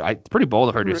to be on the show. It's pretty bold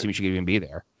of her to assume she could even be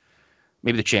there.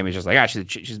 Maybe the champion's just like,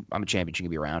 I'm a champion. She can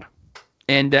be around.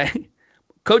 And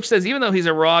Coach says even though he's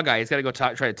a Raw guy, he's got to go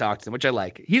try to talk to him, which I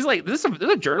like. He's like, there's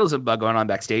a journalism bug going on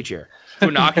backstage here.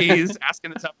 Funaki's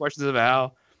asking the tough questions of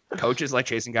Al. Coach is like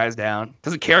chasing guys down.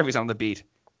 Doesn't care if he's on the beat.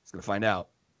 He's going to find out.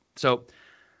 So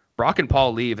Brock and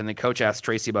Paul leave, and then Coach asks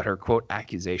Tracy about her, quote,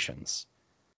 accusations.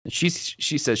 And she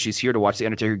says she's here to watch The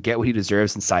Undertaker get what he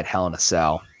deserves inside Hell in a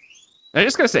Cell. And I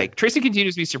just got to say, Tracy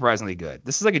continues to be surprisingly good.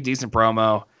 This is like a decent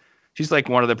promo. She's like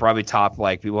one of the probably top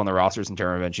like people on the rosters in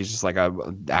terms of it. She's just like a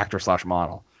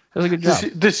actor/model. Does a good job.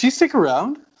 Does she stick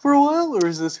around for a while, or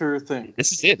is this her thing?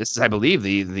 This is it. This is, I believe,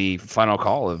 the final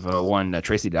call of one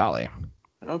Tracy Dolly.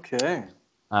 Okay.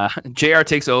 JR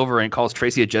takes over and calls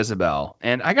Tracy a Jezebel,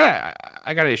 and I got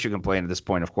an issue complaint at this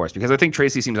point, of course, because I think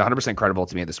Tracy seems 100% credible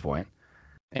to me at this point.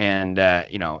 And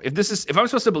if I'm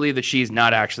supposed to believe that she's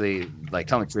not actually like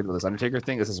telling the truth about this Undertaker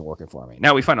thing, this isn't working for me.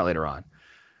 Now we find out later on,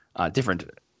 different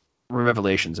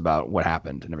revelations about what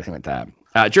happened and everything like that.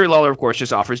 Jerry Lawler, of course,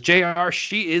 just offers JR.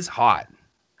 She is hot.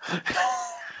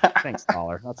 Thanks,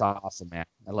 Lawler. That's awesome, man.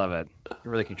 I love it.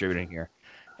 You're really contributing here.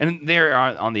 And they're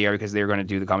on the air because they're going to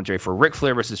do the commentary for Ric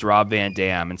Flair versus Rob Van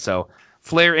Dam. And so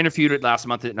Flair interviewed last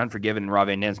month at Unforgiven in Rob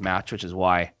Van Dam's match, which is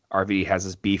why RVD has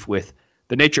this beef with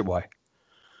the Nature Boy.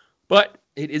 But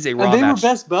it is a Raw match. And they were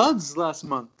best buds last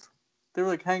month. They were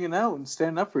like hanging out and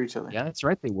standing up for each other. Yeah, that's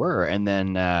right. They were. And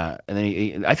then I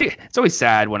think it's always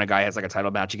sad when a guy has like a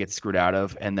title match he gets screwed out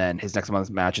of, and then his next month's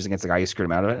match is against the guy who screwed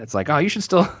him out of it. It's like, oh, you should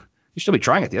still be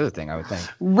trying at the other thing, I would think.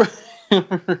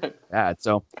 Right. Yeah.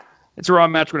 So it's a Raw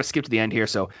match. We're gonna skip to the end here.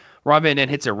 So Rob Van Dam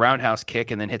hits a roundhouse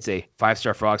kick and then hits a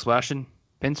 5-star frog splash and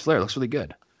pins Flair. Looks really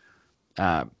good.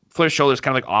 Flair's shoulder's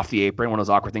kind of like off the apron, one of those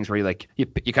awkward things where you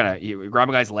grab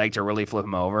a guy's leg to really flip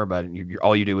him over, but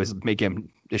all you do is make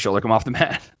his shoulder come off the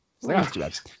mat. It's like, oh,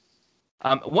 that's too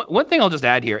bad. One thing I'll just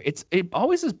add here, it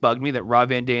always has bugged me that Rob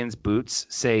Van Dam's boots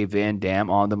say Van Dam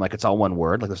on them, like it's all one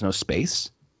word, like there's no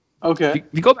space. Okay. If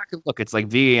you go back and look, it's like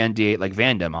VAND, like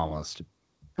Van Dam almost,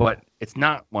 but it's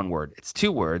not one word. It's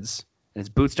two words, and his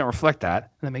boots don't reflect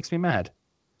that, and that makes me mad.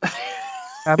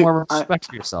 Have more respect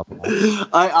for yourself.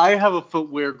 I have a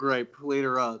footwear gripe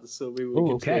later on, so maybe we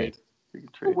can trade.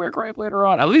 Footwear gripe later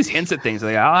on. At least hints at things.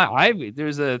 Like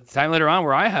there's a time later on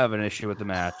where I have an issue with the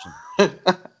match.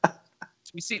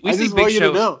 we see Big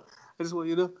Show. I just want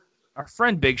you to know. Our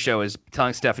friend Big Show is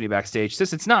telling Stephanie backstage,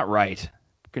 "Sis, it's not right."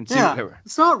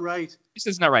 It's not right. He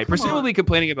says it's not right. Presumably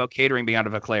complaining about catering being out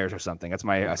of Eclairs or something. That's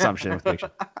my assumption with Big Show.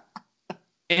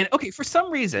 And okay, for some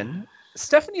reason,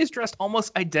 Stephanie is dressed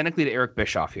almost identically to Eric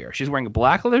Bischoff here. She's wearing a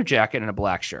black leather jacket and a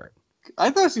black shirt. I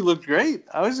thought she looked great.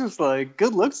 I was just like,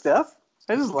 good look, Steph.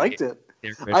 I just liked it.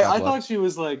 I thought she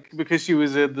was like, because she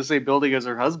was in the same building as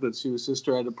her husband, she was just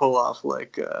trying to pull off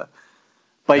like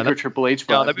biker Triple H.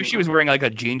 No, that she was wearing like a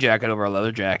jean jacket over a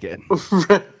leather jacket.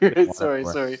 Right.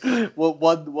 Sorry. Well,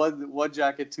 one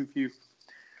jacket too few.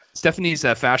 Stephanie's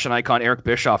fashion icon Eric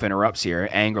Bischoff interrupts here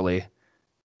angrily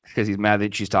because he's mad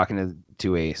that she's talking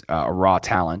to a Raw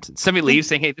talent. Stephanie leaves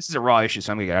saying, "Hey, this is a Raw issue,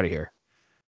 so I'm gonna get out of here."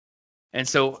 And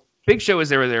so Big Show is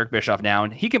there with Eric Bischoff now,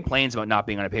 and he complains about not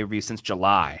being on a pay-per-view since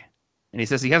July. And he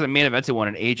says he hasn't main evented one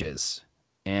in ages.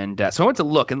 And so I went to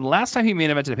look, and the last time he main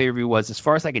evented a pay-per-view was, as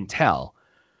far as I can tell,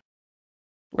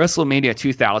 WrestleMania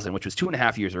 2000, which was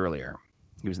 2.5 years earlier.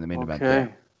 He was in the main event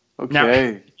there. Okay. Now,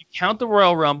 if you count the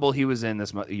Royal Rumble, he was in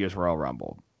this year's Royal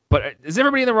Rumble. But is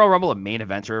everybody in the Royal Rumble a main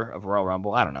eventer of Royal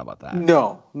Rumble? I don't know about that.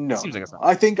 No. Seems like it's not.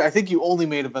 I think you only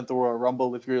main event the Royal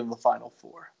Rumble if you're in the Final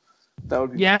Four. That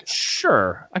would be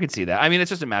sure. I could see that. I mean, it's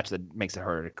just a match that makes it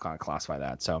harder to kind of classify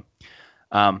that. So,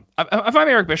 if I'm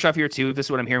Eric Bischoff here too, if this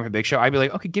is what I'm hearing from Big Show, I'd be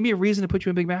like, okay, give me a reason to put you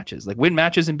in big matches, like win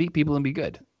matches and beat people and be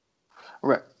good.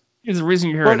 Right. There's a reason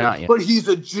you're here or not. But he's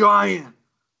a giant.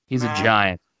 He's a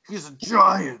giant. He's a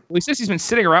giant. Well, he says he's been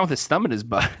sitting around with his thumb in his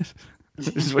butt.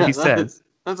 This is what he says.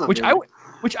 That's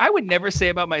which I would never say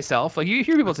about myself. Like you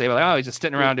hear people say, like, "Oh, he's just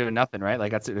sitting around doing nothing," right?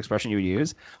 Like that's an expression you would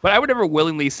use. But I would never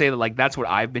willingly say that, like that's what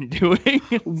I've been doing.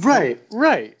 Right.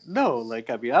 No,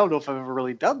 like I mean, I don't know if I've ever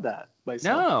really done that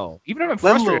myself. No, even if I'm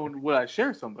frustrated. Let alone would I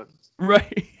share somebody.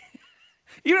 Right.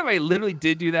 Even if I literally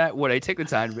did do that, would I take the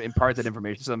time to impart that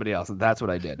information to somebody else? And that's what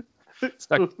I did.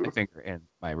 Stuck my finger in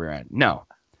my rear end. No,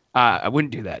 I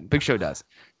wouldn't do that. Big Show does.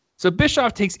 So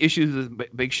Bischoff takes issues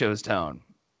with Big Show's tone.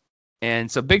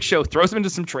 And so Big Show throws him into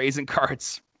some trays and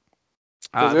carts.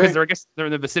 Because they're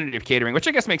in the vicinity of catering, which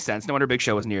I guess makes sense. No wonder Big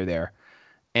Show was near there.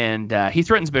 And he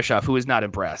threatens Bischoff, who is not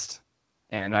impressed.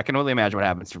 And I can only imagine what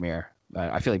happens from here.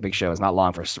 I feel like Big Show is not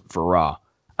long for Raw.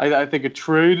 I think a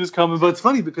trade is coming, but it's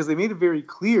funny because they made it very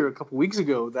clear a couple weeks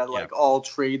ago that like all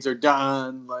trades are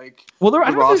done. Like, well, I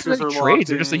don't know if there's like trades.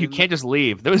 They're just like you can't just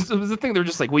leave. There was the thing. They're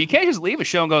just like, well, you can't just leave a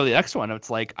show and go to the next one.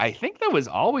 It's like I think that was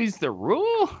always the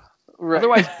rule. Right.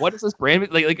 Otherwise, what is this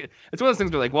brand like? It's one of those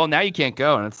things where like, well, now you can't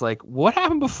go, and it's like, what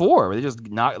happened before? Were they just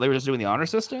not? They were just doing the honor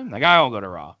system. Like, I won't go to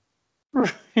Raw.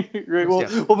 Right.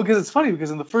 Well, because it's funny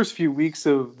because in the first few weeks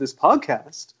of this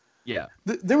podcast,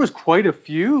 there was quite a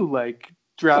few like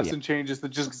drafts and changes that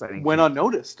just went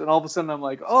unnoticed, and all of a sudden I'm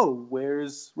like, oh,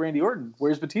 where's Randy Orton?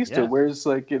 Where's Batista? Where's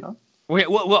like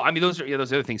Well, I mean, those are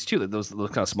other things too. That those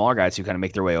kind of smaller guys who kind of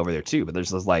make their way over there too. But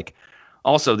there's those like.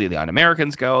 Also, the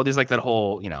Un-Americans go. There's like that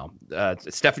whole,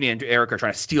 Stephanie and Eric are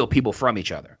trying to steal people from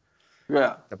each other.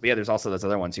 Yeah. But yeah, there's also those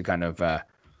other ones who kind of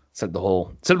said the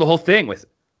whole thing with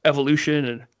evolution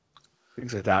and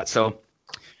things like that. So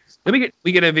then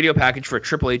we get a video package for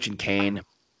Triple H and Kane,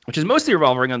 which is mostly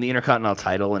revolving on the Intercontinental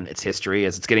title and its history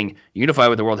as it's getting unified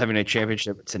with the World Heavyweight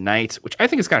Championship tonight, which I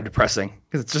think is kind of depressing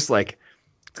because it's just like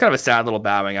it's kind of a sad little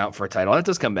bowing out for a title. And it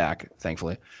does come back,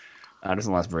 thankfully. It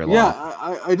doesn't last very long.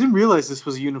 Yeah, I didn't realize this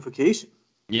was a unification.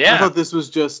 Yeah. I thought this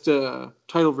was just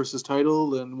title versus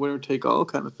title and winner take all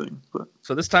kind of thing. But.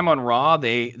 So this time on Raw,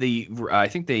 I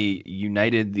think they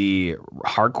united the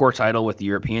hardcore title with the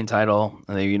European title,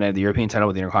 and they united the European title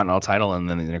with the Intercontinental title, and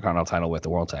then the Intercontinental title with the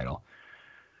World title.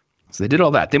 So they did all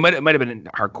that. It might have been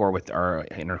hardcore with our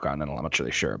Intercontinental. I'm not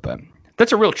really sure, but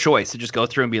that's a real choice to just go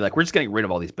through and be like, we're just getting rid of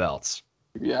all these belts.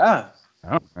 Yeah.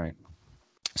 All right.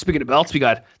 Speaking of belts, we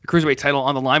got the Cruiserweight title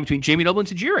on the line between Jamie Noble and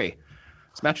Tajiri.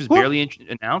 This match was barely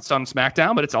announced on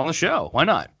SmackDown, but it's on the show. Why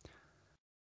not?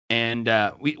 And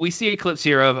we see a clips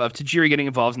here of Tajiri getting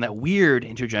involved in that weird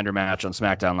intergender match on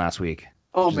SmackDown last week.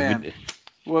 Oh, man.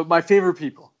 Well, my favorite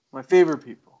people.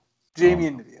 Jamie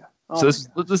and Nydia. So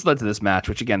this led to this match,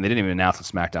 which, again, they didn't even announce on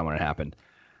SmackDown when it happened.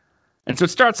 And so it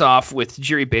starts off with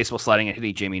Tajiri baseball sliding and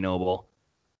hitting Jamie Noble.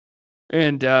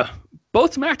 And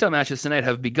both SmackDown matches tonight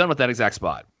have begun with that exact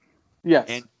spot. Yes.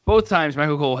 And both times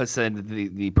Michael Cole has said that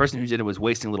the person who did it was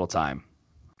wasting a little time.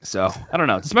 So I don't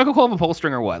know. Does Michael Cole have a pull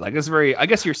string or what? Like it's very. I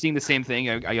guess you're seeing the same thing.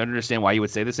 I understand why you would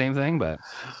say the same thing, but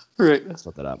right. Let's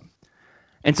look that up.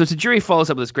 And so Tajiri follows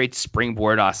up with this great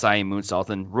springboard Asai moonsault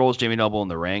and rolls Jamie Noble in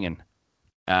the ring,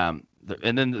 and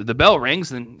then the bell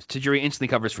rings and Tajiri instantly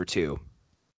covers for 2.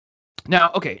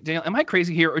 Now, okay, Daniel, am I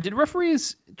crazy here, or did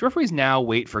referees now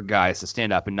wait for guys to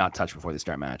stand up and not touch before they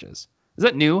start matches? Is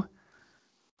that new?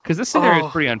 Because this scenario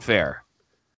is pretty unfair.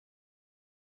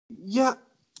 Yeah,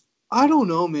 I don't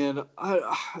know, man.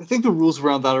 I think the rules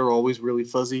around that are always really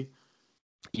fuzzy.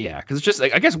 Yeah, because it's just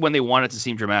like I guess when they want it to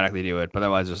seem dramatic, they do it, but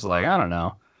otherwise, just like I don't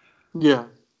know. Yeah.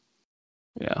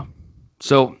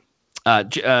 So,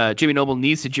 Jamie Noble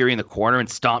knees Tajiri in the corner and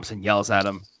stomps and yells at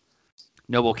him.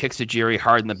 Noble kicks Tajiri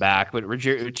hard in the back, but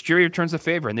Tajiri returns the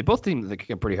favor, and they both seem they kick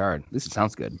him pretty hard. At least it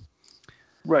sounds good.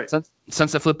 Right.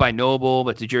 Sunset flip by Noble,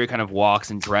 but Tajiri kind of walks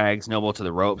and drags Noble to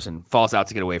the ropes and falls out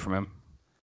to get away from him.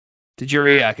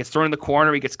 Tajiri gets thrown in the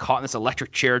corner. He gets caught in this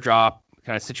electric chair drop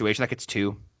kind of situation. That gets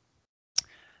 2.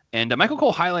 And Michael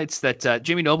Cole highlights that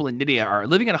Jamie Noble and Nydia are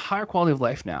living in a higher quality of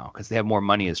life now because they have more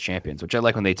money as champions, which I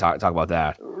like when they talk about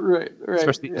that. Right.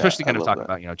 Especially kind of talking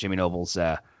about Jamie Noble's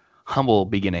humble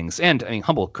beginnings and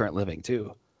humble current living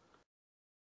too.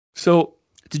 So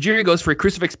Tajiri goes for a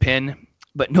crucifix pin,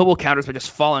 but Noble counters by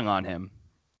just falling on him.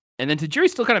 And then Tajiri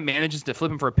still kind of manages to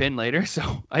flip him for a pin later.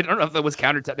 So I don't know if that was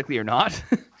countered technically or not.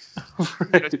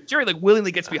 Right. Tajiri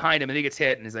willingly gets behind him and he gets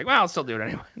hit and he's like, well, I'll still do it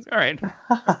anyway. All right.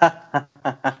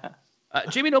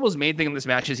 Jamie Noble's main thing in this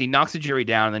match is he knocks Tajiri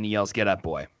down and then he yells, "Get up,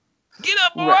 boy. Get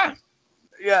up, boy." Right.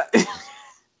 Yeah.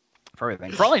 For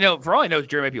everything. For all I know,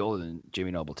 Jerry might be older than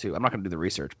Jamie Noble too. I'm not going to do the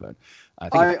research, but I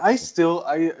think I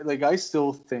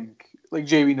still think like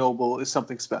Jamie Noble is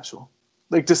something special.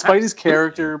 Like despite his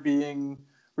character being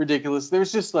ridiculous,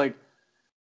 there's just like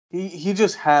he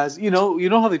just has you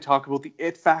know how they talk about the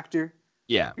it factor.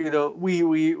 Yeah.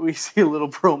 We see a little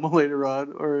promo later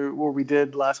on, or what we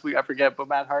did last week, I forget, but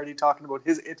Matt Hardy talking about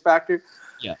his it factor.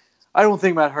 Yeah. I don't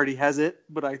think Matt Hardy has it,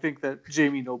 but I think that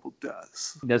Jamie Noble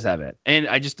does. He does have it. And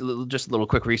I just a little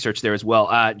quick research there as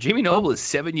well. Jamie Noble is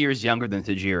 7 years younger than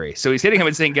Tajiri. So he's hitting him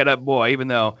and saying, "Get up, boy," even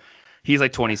though he's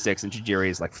like 26 and Tajiri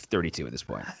is like 32 at this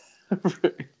point.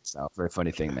 Right. So very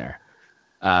funny thing there.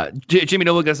 Jamie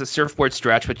Noble does a surfboard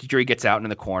stretch, but Tajiri gets out in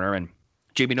the corner and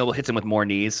Jamie Noble hits him with more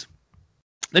knees.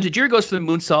 Then Tajiri goes for the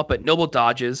moonsault, but Noble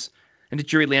dodges, and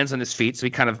Tajiri lands on his feet. So he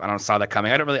kind of, saw that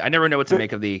coming. I never know what to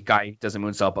make of the guy who does a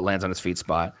moonsault but lands on his feet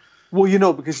spot.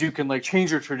 Well, because you can like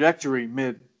change your trajectory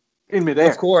in midair.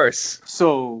 Of course.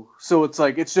 So it's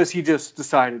like he just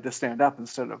decided to stand up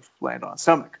instead of land on his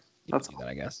stomach. That's that,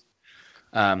 I guess.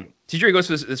 Tajiri goes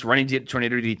for this running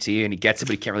tornado DT, and he gets it,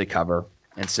 but he can't really cover.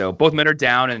 And so both men are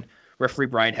down, and referee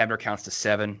Brian Hebner counts to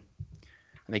 7. And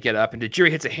they get up, and Tajiri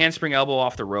hits a handspring elbow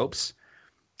off the ropes.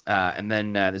 And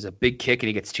then there's a big kick, and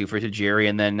he gets 2 for Tajiri.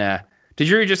 And then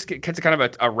Tajiri just gets a kind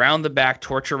of a round-the-back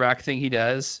torture rack thing he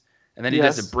does. And then he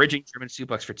does a bridging German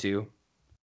suplex for 2.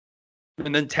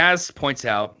 And then Taz points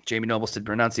out Jamie Noble's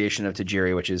pronunciation of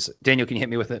Tajiri, which is, Daniel, can you hit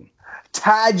me with it?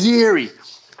 Tajiri.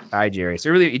 Tajiri. So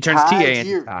really, he turns T-A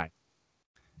into Ty.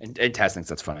 And Taz thinks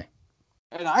that's funny.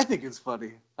 And I think it's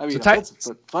funny. I mean,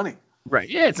 it's funny. Right.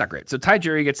 Yeah, it's not great. So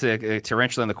Tajiri gets a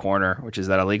tarantula in the corner, which is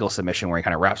that illegal submission where he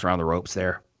kind of wraps around the ropes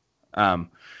there. There's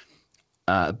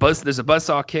a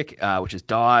buzzsaw kick, which is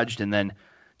dodged, and then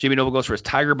Jamie Noble goes for his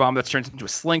tiger bomb that turns into a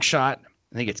slingshot,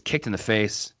 and he gets kicked in the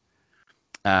face.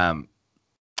 And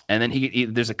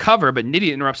then there's a cover, but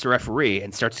Nydia interrupts the referee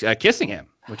and starts kissing him,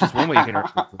 which is one way you can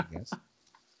interrupt him, I guess.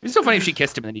 It's so funny if she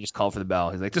kissed him and then he just called for the bell.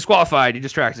 He's like, disqualified. He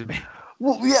distracted me.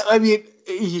 Well, yeah, I mean,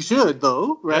 he should,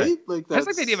 though, right? Yeah. Like that's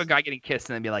like the idea of a guy getting kissed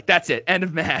and then be like, that's it, end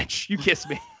of match. You kiss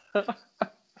me. Are you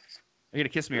going to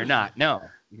kiss me or not? No.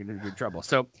 You're going to be in trouble.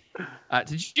 So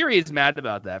Tajiri is mad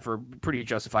about that for pretty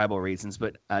justifiable reasons,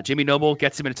 but Jamie Noble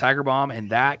gets him in a tiger bomb, and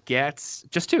that gets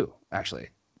just 2, actually,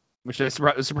 which I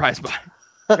was surprised by.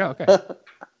 Oh, okay.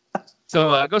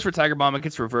 So goes for tiger bomb. It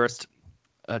gets reversed.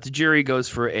 Tajiri goes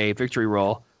for a victory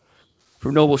roll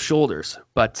from Noble's shoulders,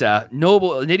 but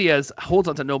Nydia holds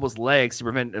onto Noble's legs to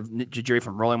prevent Tajiri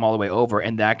from rolling him all the way over,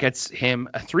 and that gets him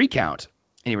a 3 count,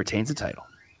 and he retains the title.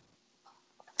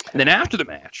 And then after the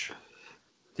match,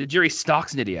 Tajiri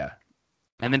stalks Nydia,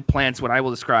 and then plants what I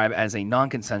will describe as a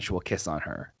non-consensual kiss on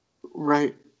her.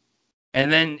 Right.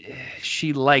 And then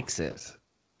she likes it.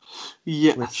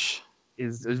 Yes. Which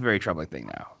is a very troubling thing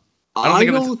now. I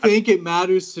don't think it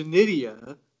matters to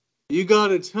Nydia. You got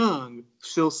a tongue,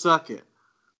 she'll suck it.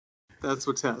 That's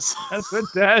what Tess. That's what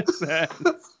Tess said.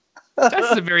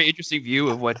 That's a very interesting view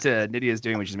of what Nydia is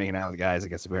doing when she's making out with guys, I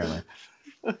guess, apparently.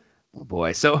 Oh,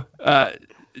 boy. So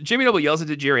Jamie Noble yells at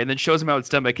Tajiri and then shows him how it's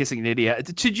done by kissing Nydia.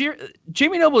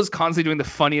 Jamie Noble is constantly doing the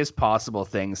funniest possible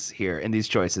things here in these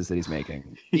choices that he's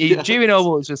making. Yes. Jamie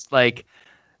Noble is just like,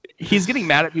 he's getting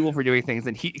mad at people for doing things,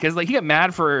 and he got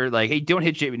mad for like, hey, don't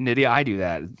hit Nydia. I do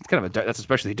that. It's kind of that's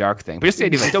especially dark thing. But just the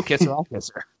idea, like, don't kiss her, I'll kiss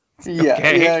her. Yeah,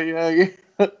 okay?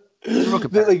 yeah.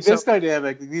 Like this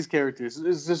dynamic, like, these characters,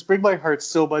 just bring my heart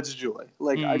so much joy.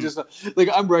 Like I just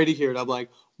I'm writing here and I'm like,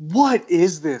 what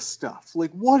is this stuff? Like,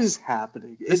 what is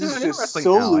happening? It is just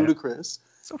so ludicrous,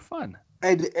 so fun,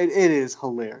 and it is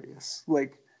hilarious.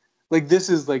 Like this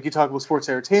is like, you talk about sports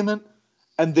entertainment,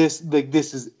 and this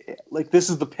is it. Like,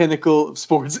 this is the pinnacle of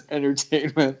sports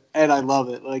entertainment, and I love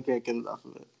it. I can't get enough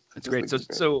of it. That's great.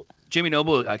 So Jamie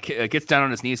Noble gets down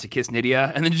on his knees to kiss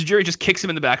Nydia, and then Tajiri just kicks him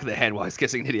in the back of the head while he's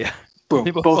kissing Nydia. Boom.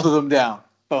 Both of them down.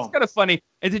 Boom. It's kind of funny.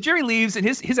 And Tajiri leaves, and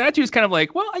his attitude is kind of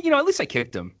like, well, at least I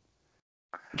kicked him,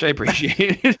 which I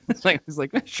appreciate. He's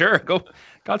like, sure, go,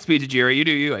 Godspeed, Tajiri. You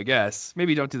do you, I guess.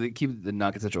 Maybe don't keep the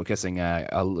non-consensual kissing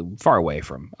far away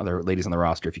from other ladies on the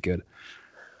roster if you could.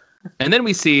 And then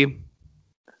we see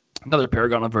another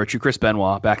paragon of virtue, Chris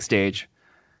Benoit, backstage.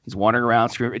 He's wandering around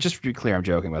screaming. Just to be clear, I'm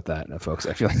joking about that, folks.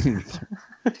 I feel like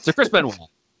so Chris Benoit,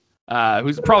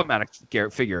 who's a problematic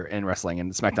figure in wrestling in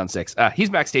SmackDown 6.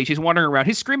 He's backstage. He's wandering around.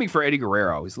 He's screaming for Eddie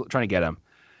Guerrero. He's trying to get him.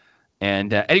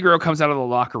 And Eddie Guerrero comes out of the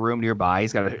locker room nearby.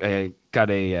 He's got a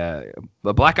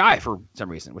black eye for some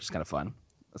reason, which is kind of fun.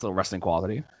 That's a little wrestling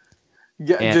quality.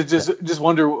 Yeah, and, just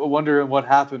wondering what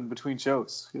happened between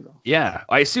shows. Yeah,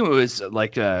 I assume it was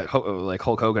like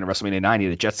Hulk Hogan at WrestleMania 90,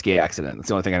 the jet ski accident. That's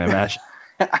the only thing I imagine.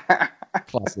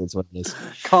 Classic, that's what it is.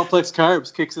 Complex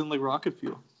carbs kicks in like rocket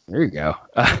fuel. There you go.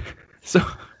 So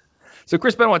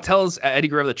Chris Benoit tells Eddie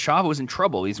Guerrero that Chavo's in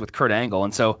trouble. He's with Kurt Angle,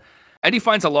 and so Eddie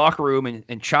finds a locker room,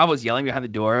 and Chavo's yelling behind the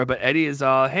door. But Eddie is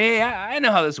all, "Hey, I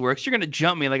know how this works. You're gonna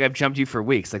jump me like I've jumped you for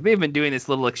weeks." Like they've been doing this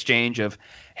little exchange of,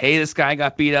 "Hey, this guy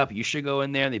got beat up. You should go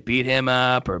in there." And they beat him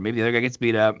up, or maybe the other guy gets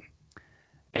beat up,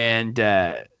 and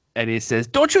Eddie says,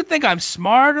 "Don't you think I'm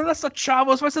smart? That's not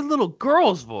Chavo's voice. It's a little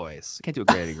girl's voice." I can't do a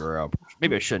great Eddie Guerrero.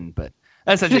 Maybe I shouldn't, but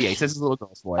that's actually, he says his little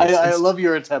girl's voice. I love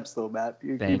your attempts, though, Matt.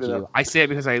 Thank you. I say it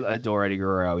because I adore Eddie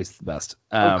Guerrero. He's the best.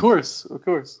 Of course.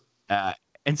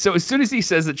 And so as soon as he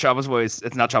says that Chavo's voice,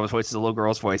 it's not Chavo's voice, it's a little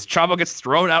girl's voice, Chavo gets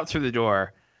thrown out through the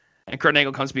door, and Kurt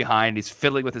Angle comes behind. He's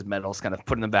fiddling with his medals, kind of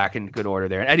putting them back in good order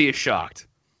there, and Eddie is shocked.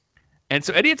 And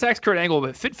so Eddie attacks Kurt Angle,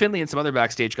 but Fit Finlay and some other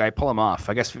backstage guy pull him off.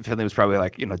 I guess Fit Finlay was probably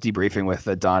debriefing with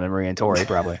Don and Marie and Tori,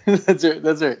 probably. That's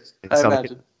right. I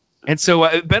imagine. And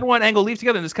so Benoit and Angle leave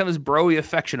together in this kind of this broy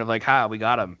affection of like, we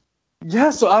got him.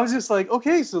 Yeah, so I was just like,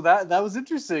 okay, so that was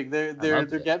interesting. They're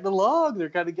getting along. They're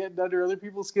kind of getting under other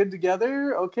people's skin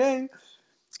together. Okay.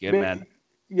 It's good, man.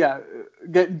 Yeah,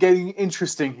 getting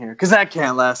interesting here because that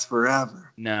can't last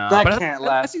forever. No, that can't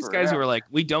last. That's these guys who are like,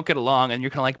 we don't get along, and you're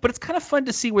kind of like, but it's kind of fun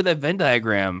to see where that Venn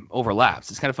diagram overlaps.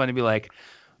 It's kind of fun to be like,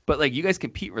 but like you guys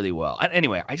compete really well.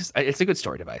 Anyway, it's a good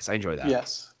story device. I enjoy that.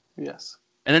 Yes.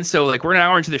 And then so like we're an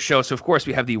hour into the show, so of course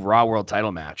we have the Raw World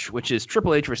Title match, which is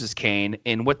Triple H versus Kane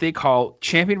in what they call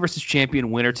champion versus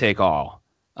champion, winner take all.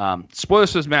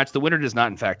 Spoilers for this match: the winner does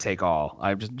not in fact take all.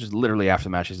 I just literally after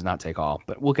the match does not take all,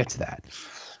 but we'll get to that.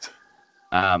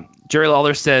 Jerry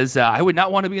Lawler says, "I would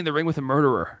not want to be in the ring with a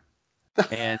murderer."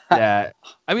 And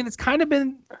it's kind of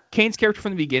been Kane's character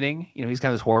from the beginning. He's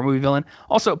kind of this horror movie villain.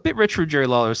 Also, a bit rich for Jerry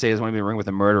Lawler to say he doesn't want to be in the ring with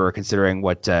a murderer, considering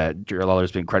what Jerry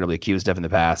Lawler's been incredibly accused of in the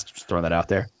past. Just throwing that out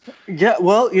there. Yeah,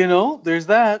 well, there's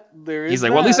that. He's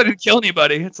like, well, at least I didn't kill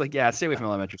anybody. It's like, yeah, stay away from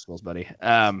elementary schools, buddy.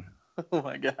 Oh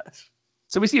my gosh.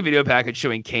 So we see a video package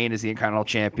showing Kane as the Intercontinental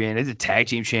Champion. He's a tag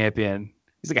team champion.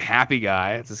 He's like a happy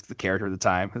guy. It's just the character at the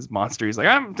time. His monster. He's like,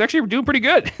 I'm actually doing pretty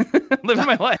good. Living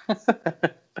my life.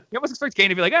 You almost expect Kane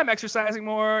to be like, I'm exercising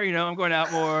more. I'm going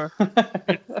out more.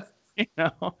 I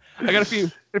got a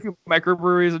few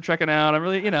microbreweries I'm checking out. I'm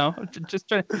really, just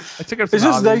trying. I took it. It's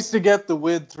just nice to get the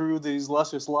wind through these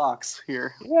luscious locks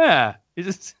here. Yeah,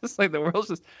 it's just like the world's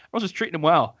just treating him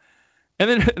well. And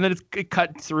then it's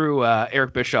cut through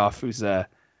Eric Bischoff, who's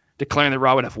declaring that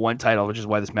Raw would have one title, which is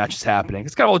why this match is happening.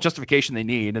 It's got all the justification they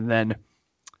need. And then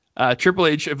Triple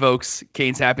H evokes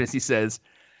Kane's happiness. He says,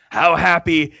 "How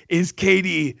happy is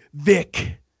Katie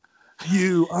Vick?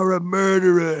 You are a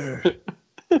murderer."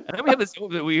 And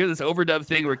then we hear this overdub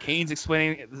thing where Kane's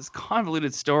explaining this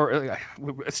convoluted story.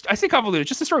 I say convoluted,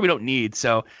 just a story we don't need.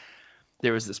 So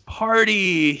there was this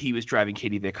party. He was driving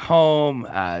Katie Vick home.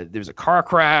 There was a car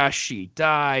crash. She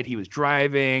died. He was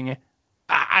driving.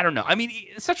 I don't know.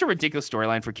 It's such a ridiculous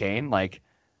storyline for Kane. Like,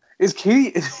 is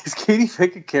Katie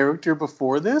Vick a character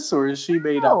before this, or is she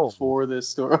made up for this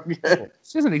story?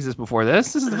 She doesn't exist before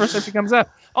this. This is the first time she comes up.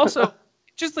 Also,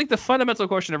 just like the fundamental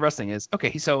question of wrestling is,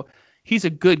 okay, so he's a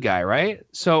good guy, right?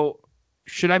 So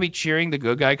should I be cheering the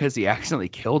good guy because he accidentally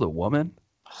killed a woman?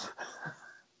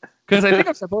 Because I think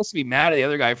I'm supposed to be mad at the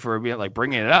other guy for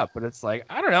bringing it up, but it's like,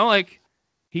 I don't know, like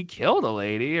he killed a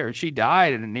lady or she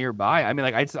died in a nearby. I'm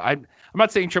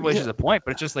not saying Triple H is a point,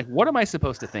 but it's just like, what am I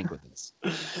supposed to think with this?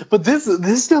 But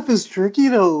this stuff is tricky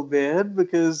though, man,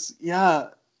 because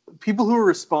people who are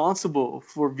responsible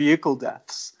for vehicle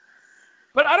deaths.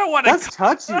 But I don't want to. That's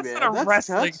touchy, man. That's not a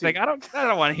wrestling thing. I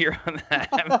don't want to hear on that.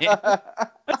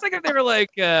 That's like if they were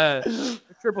like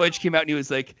Triple H came out and he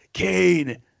was like,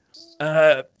 Kane,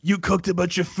 you cooked a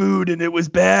bunch of food and it was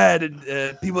bad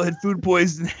and people had food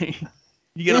poisoning.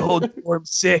 You get a whole dorm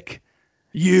sick.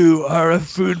 You are a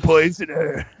food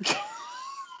poisoner.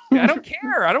 I don't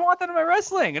care. I don't want that in my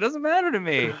wrestling. It doesn't matter to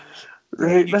me.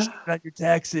 Right. You should not your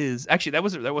taxes. Actually, that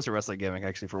was a wrestling gimmick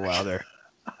actually for a while there.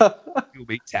 People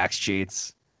make tax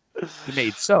cheats. They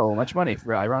made so much money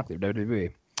for ironically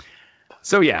WWE.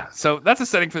 So that's a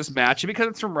setting for this match. And because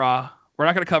it's from Raw, we're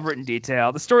not going to cover it in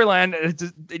detail. The storyline,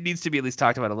 it needs to be at least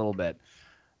talked about a little bit.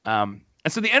 And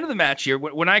so the end of the match here,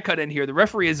 when I cut in here, the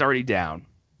referee is already down.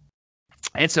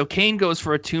 And so Kane goes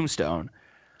for a tombstone.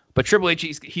 But Triple H,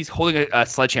 he's holding a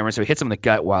sledgehammer, so he hits him in the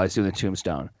gut while he's doing the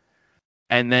tombstone.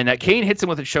 And then Kane hits him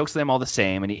with a chokeslam all the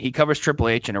same, and he covers Triple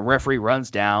H, and a referee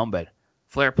runs down, but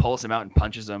Flair pulls him out and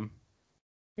punches him.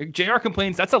 JR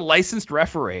complains that's a licensed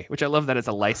referee, which I love that it's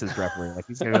a licensed referee. Like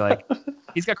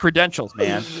he's got credentials,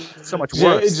 man. It's so much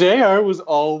worse. JR was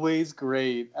always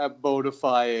great at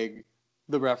bodifying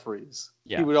the referees.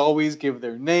 Yeah. He would always give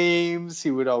their names. He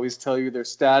would always tell you their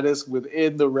status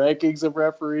within the rankings of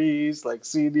referees, like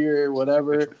senior,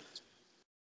 whatever.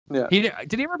 Yeah.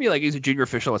 Did he ever be like he's a junior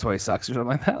official, that's why he sucks or something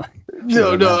like that?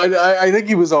 No. I think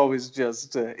he was always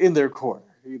just in their corner.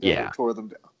 He tore them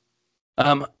down.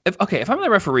 If I'm the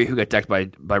referee who got decked by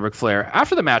Ric Flair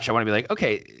after the match, I want to be like,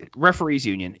 okay, referees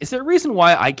union. Is there a reason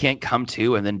why I can't come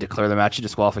to and then declare the match a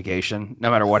disqualification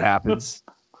no matter what happens?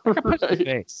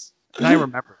 Face. And I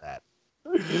remember that.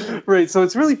 Right. So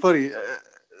it's really funny.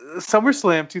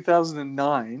 SummerSlam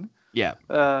 2009. Yeah.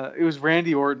 It was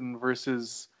Randy Orton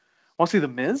versus, I want to say The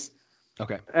Miz.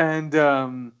 Okay.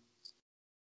 And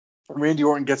Randy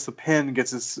Orton gets the pin,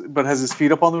 but has his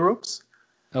feet up on the ropes.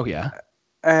 Oh yeah.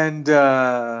 And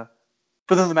but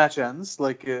then the match ends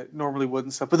like it normally would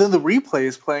and stuff. But then the replay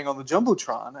is playing on the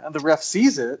Jumbotron, and the ref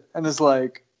sees it and is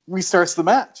like restarts the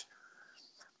match.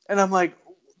 And I'm like,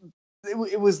 it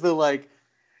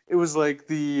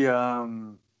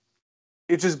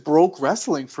just broke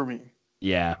wrestling for me.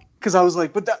 Yeah. Because I was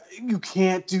like, but you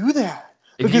can't do that.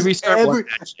 If because you restart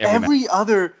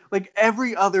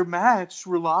every other match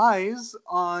relies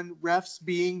on refs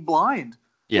being blind.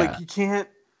 Yeah. Like you can't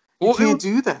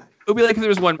do that. It would be like if there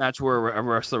was one match where a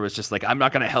wrestler was just like, I'm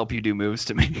not going to help you do moves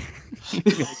to me.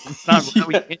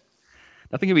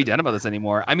 Nothing can be done about this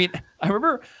anymore. I mean,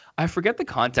 I forget the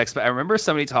context, but I remember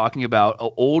somebody talking about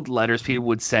old letters people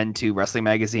would send to wrestling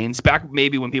magazines back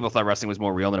maybe when people thought wrestling was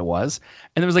more real than it was.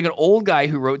 And there was like an old guy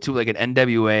who wrote to like an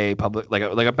NWA public, like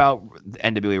about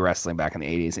NWA wrestling back in the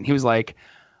 80s. And he was like,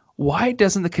 why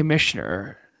doesn't the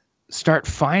commissioner start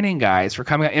fining guys for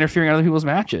coming out interfering in other people's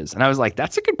matches? And I was like,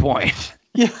 that's a good point.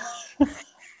 Yeah.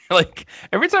 Like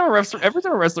every time a wrestler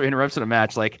interrupts in a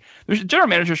match, like the general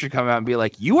manager should come out and be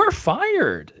like, "You are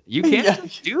fired. You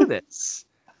can't do this."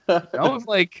 If Rob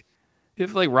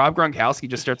Gronkowski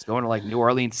just starts going to like New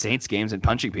Orleans Saints games and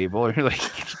punching people, and you're like,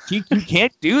 you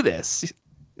can't do this. It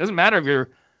doesn't matter if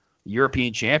you're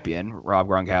European champion, Rob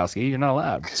Gronkowski, you're not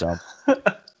allowed. So.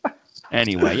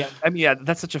 Anyway,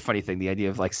 that's such a funny thing. The idea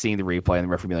of like seeing the replay and the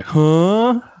referee being like,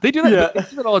 "Huh?" They do that. Yeah. They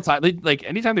do that all the time. Like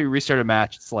anytime they restart a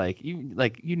match, it's like you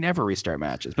never restart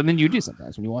matches, but then you do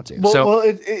sometimes when you want to.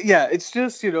 It's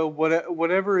just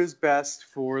whatever is best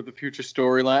for the future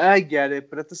storyline. I get it,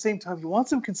 but at the same time, you want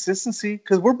some consistency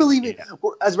because we're believing.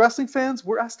 As wrestling fans,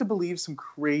 we're asked to believe some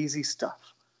crazy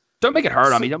stuff. Don't make it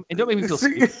hard on me. Don't make me feel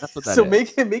stupid. That's what that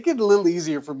is. Make it a little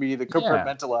easier for me to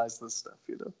compartmentalize this stuff.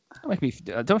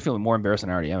 Don't feel more embarrassed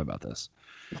than I already am about this.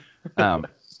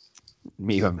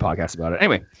 Me having a podcast about it.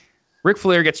 Anyway, Ric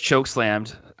Flair gets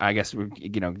chokeslammed. I guess we're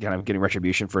kind of getting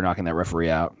retribution for knocking that referee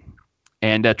out.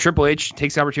 And Triple H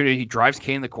takes the opportunity. He drives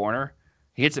Kane in the corner.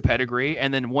 He hits a pedigree,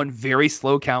 and then one very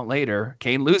slow count later,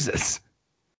 Kane loses.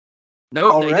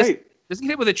 Doesn't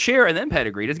get hit with a chair and then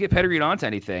pedigree. He doesn't get pedigreed onto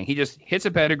anything. He just hits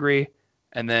a pedigree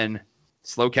and then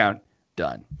slow count,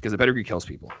 done. Because the pedigree kills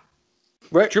people.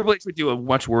 Right. Triple H would do a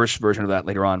much worse version of that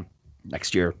later on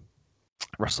next year,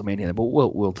 WrestleMania. But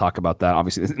we'll talk about that,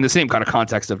 obviously, in the same kind of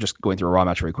context of just going through a Raw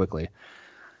match very quickly.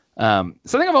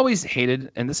 Something I've always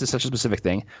hated, and this is such a specific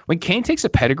thing, when Kane takes a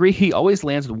pedigree, he always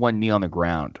lands with one knee on the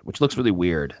ground, which looks really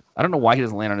weird. I don't know why he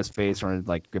doesn't land on his face or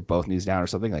like get both knees down or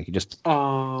something. Like he just.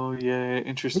 Oh yeah,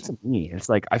 interesting. It's a knee. It's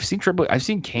like I've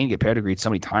seen Kane get pedigreed so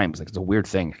many times. Like it's a weird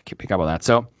thing. I can't pick up on that.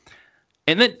 So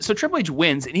Triple H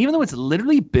wins, and even though it's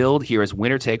literally billed here as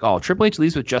winner take all, Triple H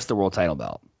leaves with just the world title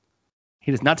belt.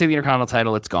 He does not take the Intercontinental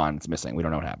title. It's gone. It's missing. We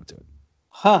don't know what happened to it.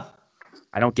 Huh.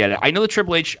 I don't get it. I know that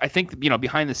Triple H, I think,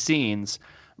 behind the scenes,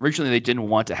 originally they didn't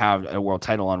want to have a world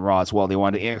title on Raw as well. They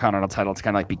wanted the Intercontinental title to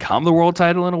kind of like become the world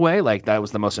title in a way. Like that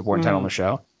was the most important title on the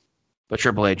show. But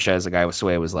Triple H, as the guy with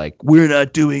Sway, was like, we're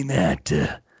not doing that.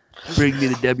 Bring me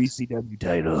the WCW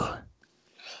title.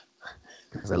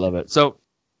 Because I love it. So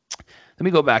Then we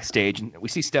go backstage, and we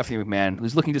see Stephanie McMahon,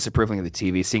 who's looking disapprovingly at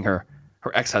the TV, seeing her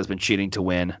ex-husband cheating to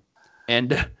win.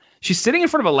 And she's sitting in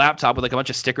front of a laptop with like a bunch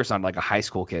of stickers on, like a high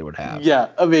school kid would have. Yeah,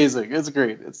 amazing. It's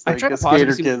great. It's like a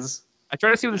skater kids. I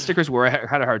tried to see what the stickers were. I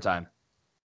had a hard time.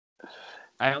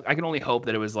 I can only hope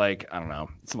that it was like, I don't know,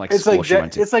 some like it's school like she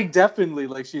went to. It's like definitely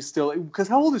like she's still, because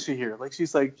how old is she here? Like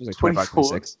she's like 25,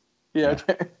 26. Yeah.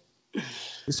 Okay.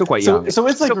 She's still quite young. So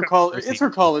it's like her college. It's her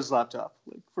college laptop,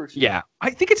 like for sure. Yeah, I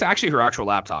think it's actually her actual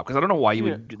laptop because I don't know why you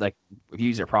would like if you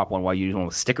use your prop one, why you use one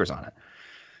with stickers on it.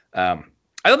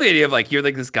 I love the idea of like you're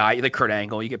like this guy, you're like Kurt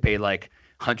Angle, you get paid like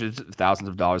hundreds of thousands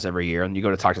of dollars every year, and you go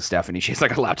to talk to Stephanie, she has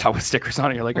like a laptop with stickers on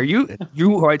it. You're like, are you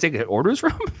who I take orders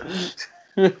from?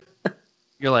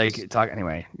 You're like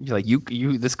anyway. You're like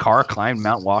you this car climbed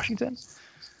Mount Washington.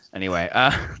 Anyway,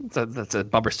 that's a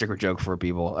bumper sticker joke for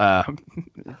people,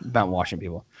 Mount Washington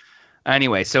people.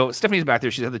 Anyway, so Stephanie's back there.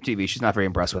 She's at the TV. She's not very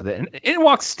impressed with it. And in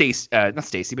walks Stacy, not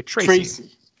Stacy, but Tracy.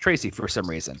 Tracy for some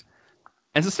reason.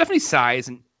 And so Stephanie sighs,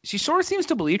 and she sort of seems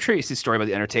to believe Tracy's story about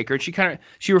the Undertaker. And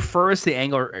she refers the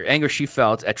anger she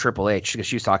felt at Triple H because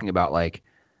she was talking about like,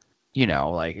 you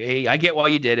know, like, hey, I get why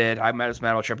you did it. I'm mad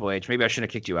about Triple H. Maybe I shouldn't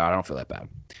have kicked you out. I don't feel that bad.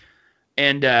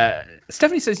 And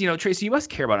Stephanie says, you know, Tracy, you must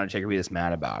care about Undertaker, be this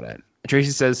mad about it. And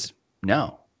Tracy says,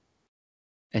 no.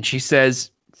 And she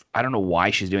says, I don't know why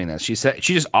she's doing this. She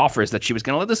just offers that she was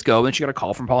going to let this go, and then she got a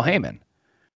call from Paul Heyman.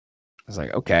 I was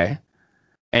like, okay.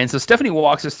 And so Stephanie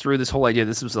walks us through this whole idea.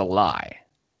 This was a lie,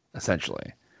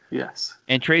 essentially. Yes.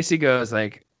 And Tracy goes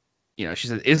like, you know, she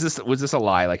says, was this a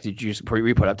lie? Like, did you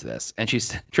put up to this? And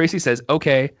Tracy says,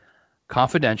 okay,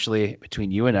 confidentially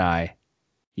between you and I,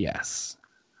 yes.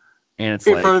 And it's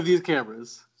in like, front of these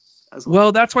cameras.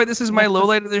 Well, that's why this is my low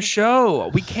light of the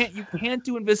show. You can't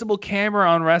do invisible camera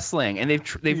on wrestling, and they've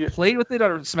played with it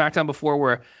on SmackDown before,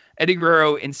 where Eddie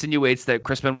Guerrero insinuates that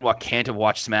Chris Benoit can't have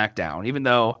watched SmackDown, even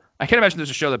though I can't imagine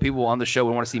there's a show that people on the show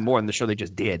would want to see more than the show they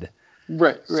just did.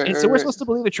 Right. And so we're supposed to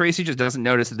believe that Tracy just doesn't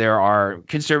notice that there are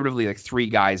conservatively like 3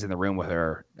 guys in the room with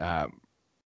her,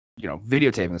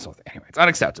 videotaping this whole thing. Anyway, it's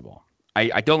unacceptable.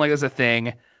 I don't like this as a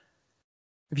thing.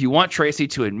 If you want Tracy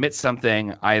to admit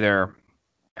something, either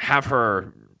have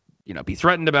her, be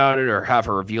threatened about it, or have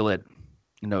her reveal it,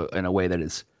 in a way that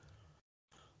is,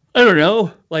 I don't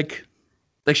know, like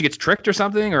she gets tricked or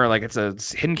something, or like it's a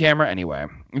hidden camera. Anyway,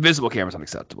 invisible camera is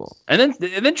unacceptable. And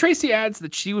then Tracy adds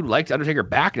that she would like Undertaker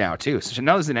back now too. So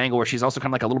now there's an angle where she's also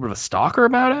kind of like a little bit of a stalker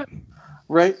about it,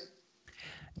 right?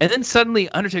 And then suddenly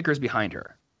Undertaker is behind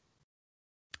her,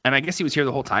 and I guess he was here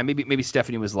the whole time. Maybe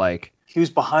Stephanie was like, he was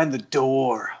behind the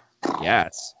door.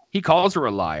 Yes, he calls her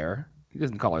a liar. He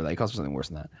doesn't call her that. He calls her something worse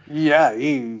than that. Yeah.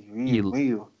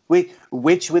 Wait,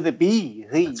 which would it be?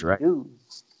 That's right.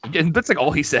 That's like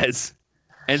all he says.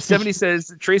 And Stephanie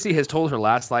says Tracy has told her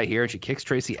last lie here, and she kicks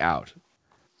Tracy out.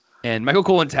 And Michael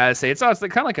Cole and Taz say it's like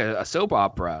kind of like a soap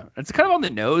opera. It's kind of on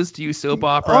the nose to use soap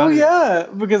opera. Oh yeah,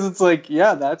 because it's like,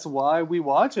 yeah, that's why we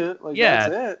watch it. Like,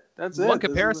 yeah, that's it. What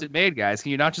comparison made, guys?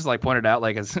 Can you not just like point it out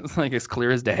like as clear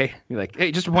as day? You're like,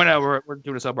 hey, just to point out we're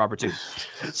doing a soap opera too.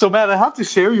 So Matt, I have to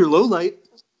share your low light.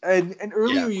 And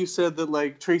earlier you said that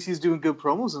like Tracy's doing good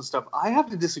promos and stuff. I have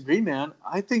to disagree, man.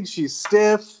 I think she's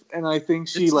stiff, and I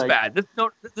think this is bad.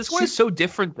 This one is so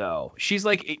different though. She's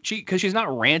like because she's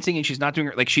not ranting and she's not doing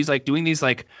like she's like doing these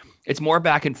like it's more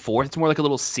back and forth. It's more like a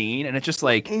little scene, and it's just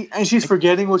like and she's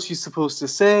forgetting what she's supposed to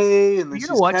say, and then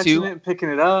she's catching it and picking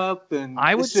it up. And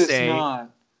I would say,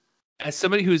 as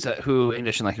somebody who in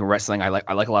addition like in wrestling, I like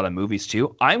a lot of movies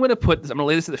too. I'm gonna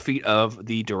lay this at the feet of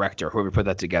the director, whoever put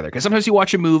that together. Because sometimes you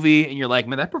watch a movie and you're like,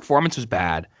 man, that performance was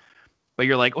bad, but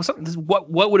you're like, well,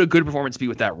 what would a good performance be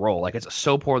with that role? Like it's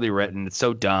so poorly written, it's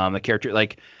so dumb. The character,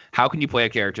 like, how can you play a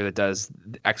character that does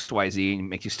X, Y, Z and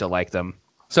make you still like them?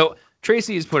 So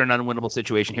Tracy has put an unwinnable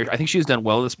situation here. I think she's done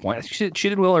well at this point. I think she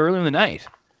did well earlier in the night.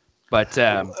 But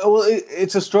well,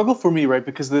 it's a struggle for me, right?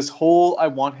 Because this whole "I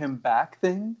want him back"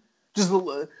 thing. Just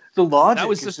the logic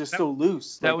is just so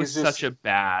loose. That was such a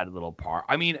bad little part.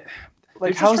 I mean,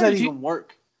 like, how does that even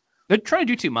work? They're trying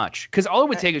to do too much. Because all it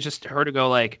would take is just her to go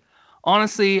like,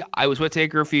 honestly, I was with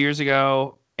Taker a few years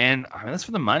ago, and I mean, that's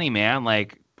for the money, man.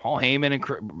 Like, Paul Heyman and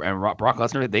Brock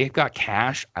Lesnar, they've got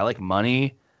cash. I like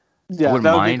money. Yeah,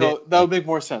 that would make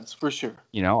more sense, for sure.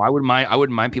 I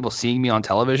wouldn't mind people seeing me on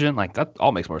television. Like, that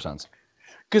all makes more sense.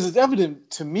 Because it's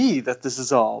evident to me that this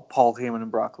is all Paul Heyman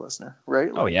and Brock Lesnar,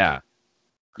 right? Like, oh yeah.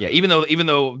 Even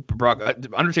though Brock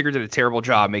Undertaker did a terrible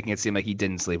job making it seem like he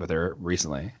didn't sleep with her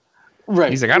recently. Right.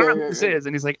 He's like, I don't know who this is,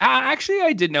 and he's like, actually,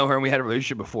 I did know her, and we had a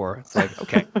relationship before. It's like,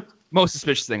 okay, most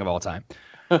suspicious thing of all time.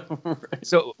 Right.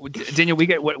 So Daniel, we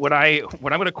get what I'm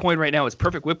going to coin right now is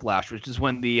perfect whiplash, which is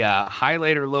when the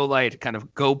highlight or low light kind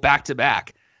of go back to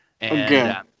back.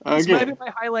 And this might be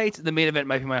my highlight. The main event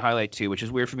might be my highlight too, which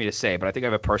is weird for me to say, but I think I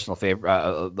have a personal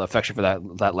affection for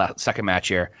that second match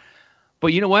here.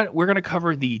 But you know what? We're going to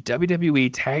cover the WWE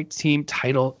Tag Team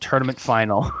Title Tournament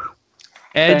Final.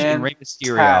 Edge and Rey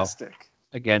Mysterio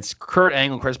against Kurt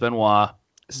Angle and Chris Benoit.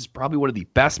 This is probably one of the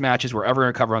best matches we're ever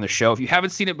going to cover on the show. If you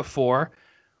haven't seen it before,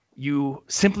 you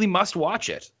simply must watch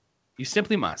it. You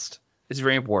simply must. It's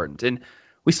very important. And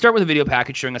we start with a video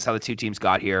package showing us how the two teams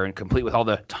got here, and complete with all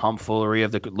the tomfoolery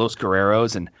of the Los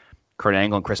Guerreros and Kurt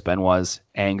Angle and Chris Benoit's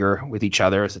anger with each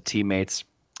other as the teammates.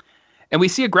 And we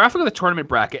see a graphic of the tournament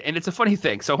bracket, and it's a funny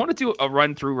thing. So I want to do a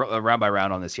run through round by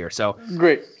round on this here. So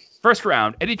great. First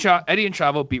round, Eddie and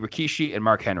Chavo beat Rikishi and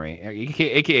Mark Henry,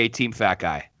 a.k.a. Team Fat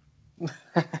Guy.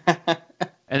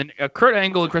 And then Kurt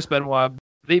Angle and Chris Benoit,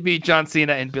 they beat John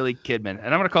Cena and Billy Kidman. And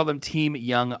I'm going to call them Team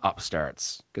Young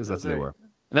Upstarts, because that's what they were.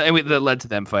 And that led to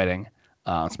them fighting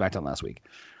on SmackDown last week.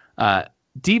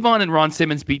 Devon and Ron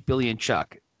Simmons beat Billy and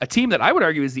Chuck, a team that I would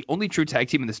argue is the only true tag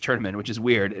team in this tournament, which is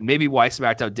weird, and maybe why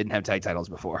SmackDown didn't have tag titles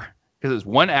before. Because there's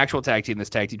one actual tag team in this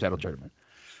tag team title tournament.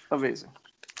 Amazing.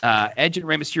 Edge and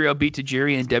Rey Mysterio beat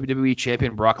Tajiri and WWE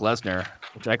Champion Brock Lesnar,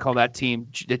 which I call that team,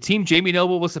 the team Jamie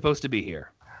Noble was supposed to be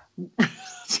here.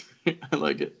 I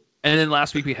like it. And then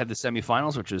last week we had the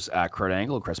semifinals, which was Kurt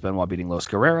Angle and Chris Benoit beating Los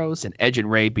Guerreros, and Edge and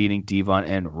Rey beating Devon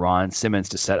and Ron Simmons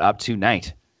to set up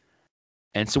tonight.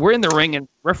 And so we're in the ring, and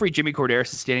referee Jimmy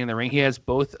Corderas is standing in the ring. He has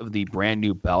both of the brand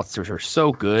new belts, which are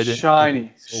so good.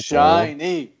 Shiny.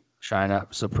 Shine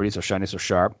up, so pretty, so shiny, so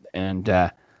sharp.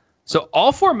 And so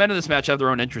all four men in this match have their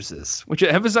own entrances, which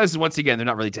emphasizes once again they're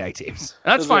not really tag teams.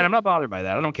 And that's fine. I'm not bothered by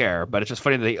that. I don't care. But it's just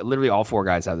funny that they literally all four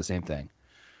guys have the same thing.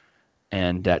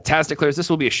 And Taz declares this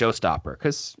will be a showstopper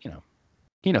because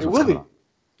he knows what's up.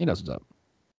 He knows what's up.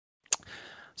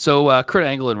 So Kurt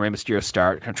Angle and Rey Mysterio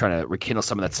start, kind of trying to rekindle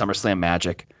some of that SummerSlam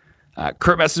magic.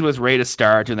 Kurt messes with Rey to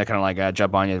start, doing that kind of like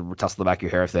jump on you, tussle the back of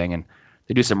your hair thing, and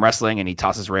they do some wrestling, and he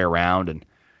tosses Rey around, and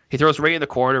he throws Rey in the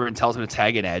corner and tells him to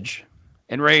tag an Edge.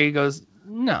 And Rey goes,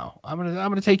 "No, I'm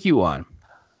gonna take you on."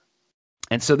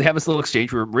 And so they have this little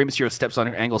exchange where Rey Mysterio steps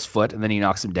on Angle's foot, and then he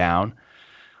knocks him down.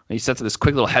 And he sets this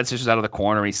quick little head scissors out of the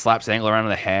corner, and he slaps Angle around in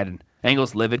the head. And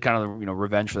Angle's livid, kind of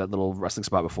revenge for that little wrestling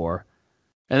spot before.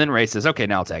 And then Rey says, "Okay,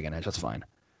 now I'll tag an Edge. That's fine."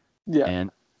 Yeah.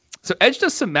 And so Edge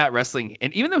does some mat wrestling,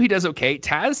 and even though he does okay,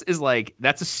 Taz is like,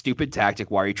 "That's a stupid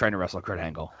tactic. Why are you trying to wrestle Kurt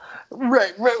Angle?"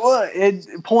 Right. Well,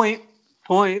 point.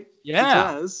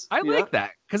 Yeah, I like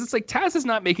that because it's like Taz is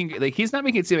not making he's not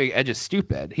making it seem like Edge is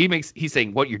stupid. He's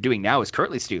saying what you're doing now is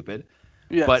currently stupid.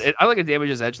 Yes. But I like it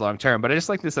damages Edge long term. But I just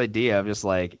like this idea of just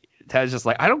like Taz just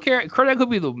like, I don't care. Kurt Angle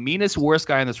could be the meanest, worst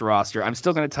guy on this roster. I'm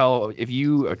still going to tell if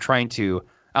you are trying to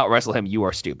out wrestle him, you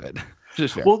are stupid.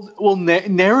 Just fair. Well,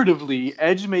 narratively,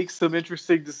 Edge makes some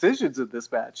interesting decisions in this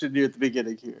match near the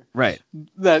beginning here. Right.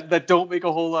 That don't make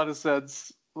a whole lot of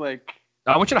sense. Like,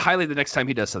 I want you to highlight the next time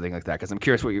he does something like that because I'm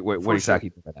curious what exactly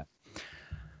you think about that.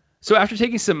 So after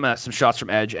taking some shots from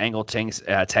Edge, Angle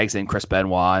tags in Chris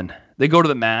Benoit, and they go to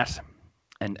the mat,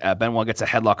 and Benoit gets a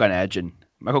headlock on Edge, and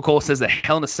Michael Cole says that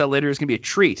Hell in a Cell later is going to be a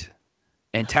treat,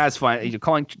 and Taz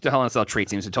calling the Hell in a Cell treat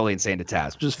seems totally insane to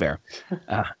Taz, which is fair.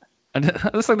 And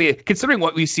that's like considering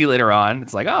what we see later on,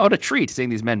 it's like, oh, what a treat seeing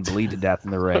these men bleed to death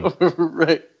in the ring.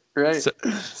 Right.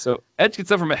 So Edge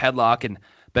gets up from a headlock, and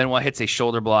Benoit hits a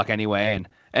shoulder block anyway, and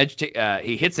Edge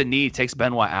he hits a knee, takes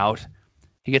Benoit out.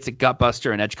 He gets a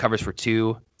gutbuster, and Edge covers for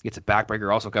 2. He gets a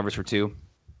backbreaker, also covers for 2.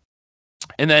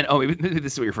 And then, maybe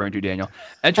this is what you're referring to, Daniel.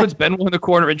 Edge puts Benoit in the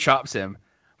corner and chops him.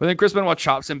 But then Chris Benoit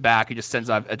chops him back. He just sends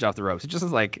Edge off the ropes. It just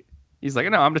is like, he's like,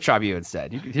 no, I'm going to chop you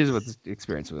instead. Here's what the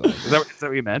experience was like. Is that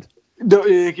what you meant? No,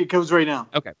 it comes right now.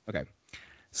 Okay.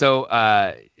 So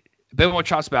Benoit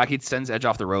chops back. He sends Edge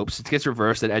off the ropes. It gets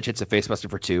reversed, and Edge hits a facebuster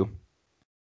for 2.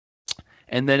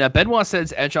 And then Benoit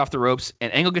sends Edge off the ropes,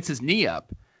 and Angle gets his knee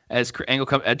up as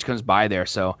Edge comes by there.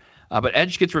 So, but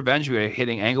Edge gets revenge by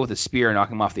hitting Angle with a spear and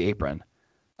knocking him off the apron.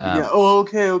 Yeah. Oh,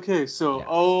 okay. So,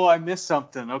 yeah. I missed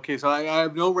something. Okay, so I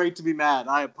have no right to be mad.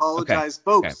 I apologize,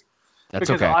 folks. Okay. That's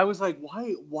because okay. I was like,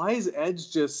 why is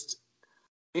Edge just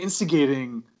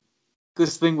instigating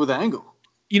this thing with Angle?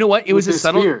 You know what? It was a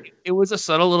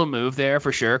subtle little move there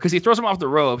for sure because he throws him off the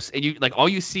ropes, and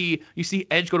you see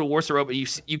Edge go towards the rope,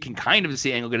 and you can kind of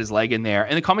see Angle get his leg in there,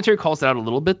 and the commentary calls it out a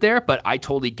little bit there, but I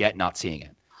totally get not seeing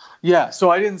it. Yeah, so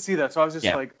I didn't see that, so I was just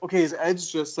like, okay, is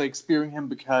Edge just like spearing him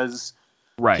because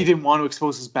he didn't want to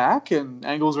expose his back, and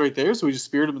Angle's right there, so he just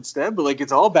speared him instead? But like,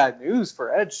 it's all bad news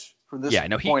for Edge from this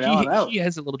point on out. He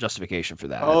has a little justification for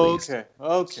that. Okay.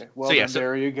 Well, so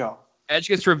there you go. Edge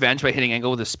gets revenge by hitting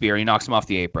Angle with a spear. He knocks him off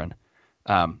the apron.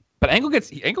 But Angle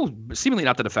seemingly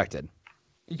not that affected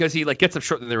because he gets up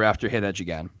shortly thereafter, hit Edge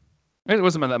again. It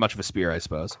wasn't that much of a spear, I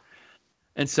suppose.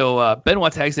 And so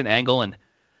Benoit tags in Angle and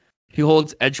he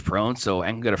holds Edge prone, so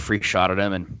Angle got a free shot at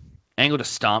him, and Angle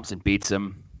just stomps and beats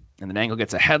him. And then Angle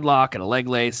gets a headlock and a leg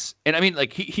lace. And I mean,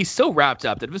 he's so wrapped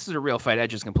up that if this is a real fight,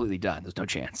 Edge is completely done. There's no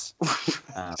chance.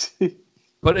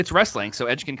 But it's wrestling, so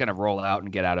Edge can kind of roll out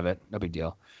and get out of it. No big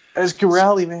deal. Edge can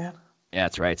rally, man. Yeah,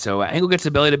 that's right. So Angle gets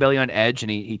a belly-to-belly on Edge, and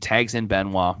he tags in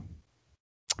Benoit.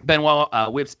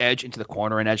 Benoit whips Edge into the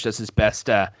corner, and Edge does his best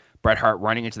Bret Hart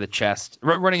running into the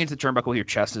turnbuckle with your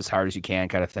chest as hard as you can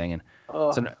kind of thing. And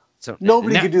so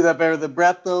nobody can do that better than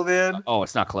Bret, though, man. Oh,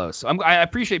 it's not close. So I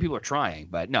appreciate people are trying,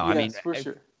 but no, yes, I mean, for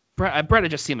sure. Bret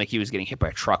just seemed like he was getting hit by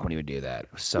a truck when he would do that. It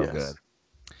was so good.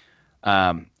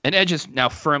 And Edge is now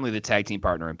firmly the tag team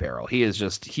partner in peril. He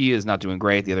is not doing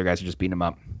great. The other guys are just beating him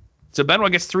up. So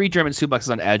Benoit gets 3 German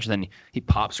suplexes on Edge, then he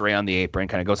pops Ray on the apron,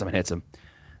 kind of goes up and hits him.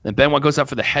 Then Benoit goes up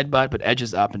for the headbutt, but Edge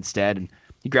is up instead, and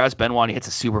he grabs Benoit and he hits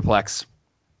a superplex.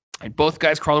 And both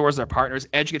guys crawl towards their partners.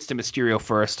 Edge gets to Mysterio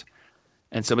first.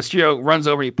 And so Mysterio runs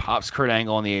over, he pops Kurt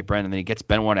Angle on the apron, and then he gets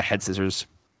Benoit a head scissors.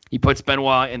 He puts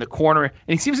Benoit in the corner, and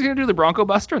he seems going to do the Bronco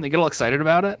Buster, and they get all excited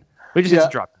about it. But he just hits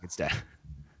a drop kick instead.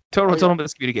 Total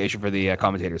miscommunication for the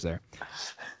commentators there.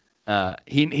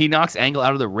 He knocks Angle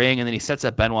out of the ring, and then he sets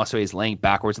up Benoit so he's laying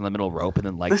backwards in the middle rope, and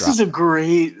then This is a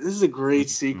great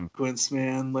sequence,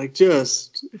 man.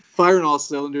 Just firing all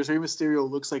cylinders. Rey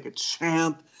Mysterio looks like a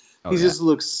champ. He just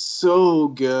looks so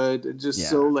good.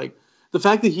 So the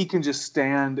fact that he can just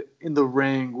stand in the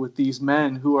ring with these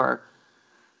men who are,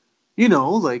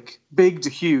 big to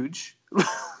huge.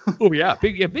 Oh yeah,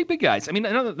 big guys. I mean,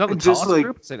 not the just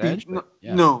group, Edge,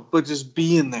 no, but just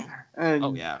being there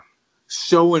and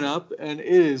showing up, and it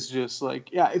is just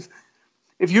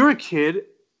if you're a kid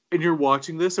and you're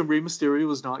watching this and Rey Mysterio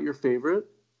was not your favorite,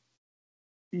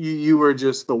 you are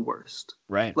just the worst.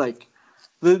 Right.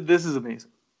 This is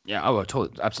amazing. Yeah,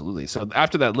 totally, absolutely. So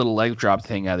after that little leg drop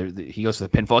thing, he goes for the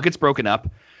pinfall. It gets broken up,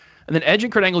 and then Edge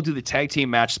and Kurt Angle do the tag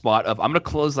team match spot of I'm going to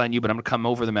clothesline you, but I'm going to come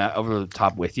over the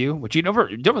top with you, which you don't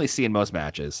really see in most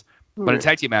matches. Right. But in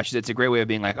tag team matches, it's a great way of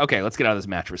being like, okay, let's get out of this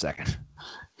match for a second.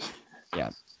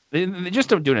 Yeah, they just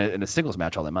don't do it in a singles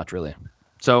match all that much, really.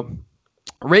 So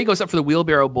Ray goes up for the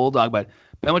wheelbarrow bulldog, but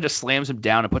Benoit just slams him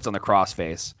down and puts on the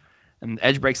crossface, and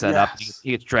Edge breaks that up.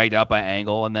 He gets dragged out by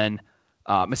Angle, and then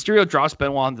Mysterio drops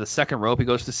Benoit on the second rope. He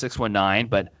goes to 619,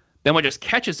 but Benoit just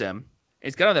catches him.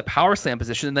 He's got on the power slam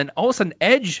position, and then all of a sudden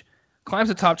Edge climbs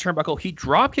the top turnbuckle. He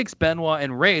drop kicks Benoit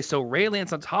and Ray, so Ray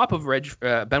lands on top of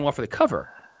Benoit for the cover.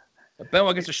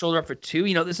 Benoit gets a shoulder up for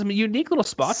 2. There's some unique little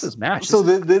spots in this match. So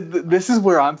this is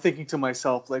where I'm thinking to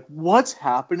myself, what's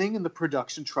happening in the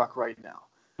production truck right now?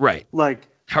 Right.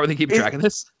 How are they keeping track of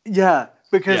this? Yeah,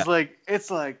 because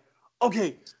it's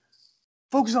okay,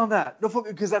 focus on that. No,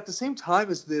 because at the same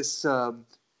time as this,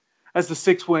 as the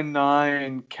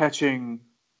 619 catching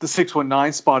the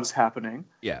 619 spot is happening,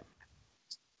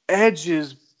 Edge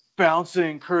is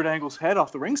bouncing Kurt Angle's head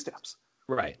off the ring steps.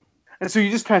 Right. And so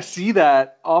you just kind of see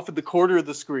that off at the corner of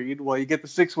the screen while you get the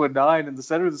 619 in the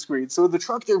center of the screen. So in the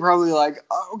truck, they're probably like,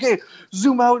 okay,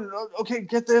 zoom out. Okay,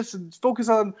 get this and focus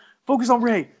on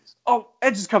Ray. Oh,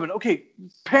 Edge is coming. Okay,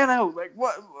 pan out.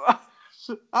 What?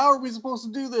 How are we supposed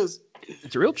to do this?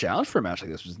 It's a real challenge for a match like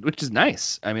this, which is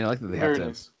nice. I mean, I like that they have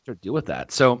to sort of deal with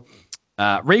that. So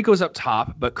Ray goes up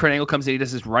top, but Kurt Angle comes in. He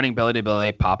does his running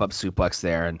belly-to-belly pop-up suplex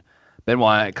there, and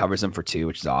Benoit covers him for 2,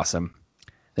 which is awesome.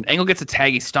 Then Angle gets a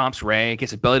tag. He stomps Ray,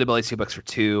 gets a belly-to-belly suplex for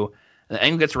 2. And then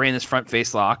Angle gets Ray in this front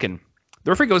face lock, and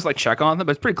the referee goes check on them,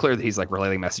 but it's pretty clear that he's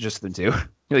relaying messages to them too.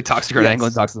 He talks to Kurt Angle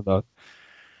and talks to them both.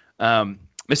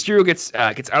 Mysterio gets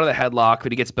out of the headlock,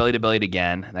 but he gets belly-to-bellied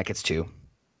again. And that gets 2.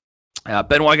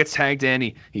 Benoit gets tagged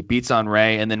in. He beats on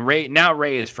Ray, and then Ray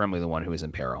is firmly the one who is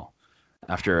in peril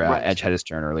after Edge had his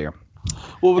turn earlier.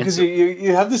 Well, because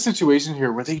you have this situation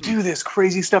here where they do this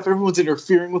crazy stuff. Everyone's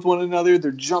interfering with one another. They're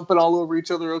jumping all over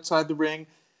each other outside the ring.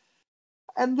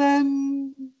 And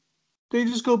then they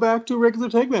just go back to a regular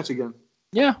tag match again.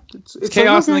 Yeah. It's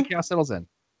chaos, and then chaos settles in.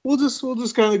 We'll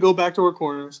just kind of go back to our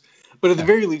corners. But at the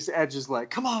very least, Edge is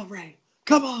like, come on, Ray.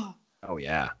 Come on. Oh,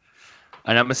 yeah.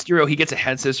 And Mysterio, he gets a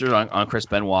head scissors on Chris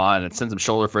Benoit, and it sends him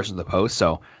shoulder first into the post.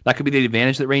 So that could be the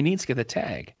advantage that Ray needs to get the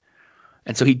tag.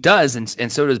 And so he does,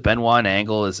 and so does Benoit, and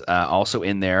Angle is also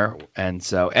in there. And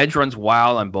so Edge runs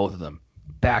wild on both of them.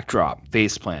 Backdrop,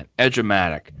 face plant,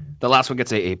 Edge-o-matic. The last one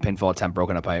gets a pinfall attempt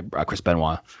broken up by Chris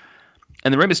Benoit.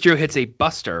 And then Rey Mysterio hits a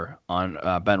buster on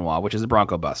Benoit, which is a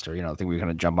Bronco buster. You know, I think we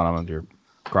kind of jump on him with your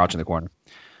crouch in the corner.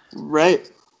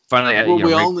 Right. Finally, what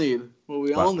we all need. What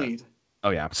we all need. Oh,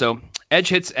 yeah. So Edge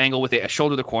hits Angle with a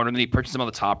shoulder to the corner, and then he perches him on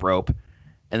the top rope.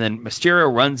 And then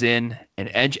Mysterio runs in, and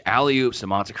Edge alley-oops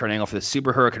him onto Kurt Angle for the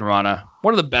Super Hurricane Rana.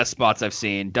 One of the best spots I've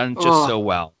seen, done just so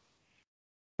well.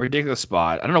 Ridiculous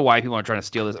spot. I don't know why people are trying to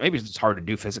steal this. Maybe it's just hard to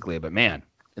do physically, but man,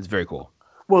 it's very cool.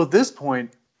 Well, at this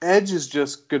point, Edge is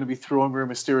just going to be throwing Rey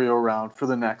Mysterio around for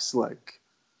the next,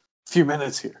 few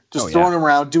minutes here. Just throwing him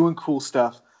around, doing cool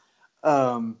stuff.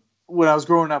 When I was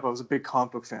growing up, I was a big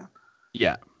comic book fan.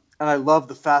 Yeah. And I loved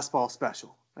the fastball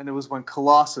special. And it was when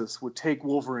Colossus would take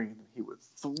Wolverine, and he would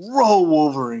throw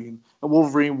Wolverine, and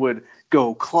Wolverine would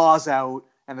go claws out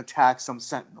and attack some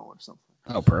Sentinel or something.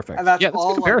 Oh, perfect. And that's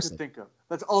all I could think of.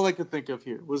 That's all I could think of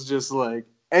here was just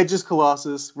Edge's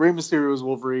Colossus, Rey Mysterio's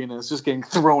Wolverine, and it's just getting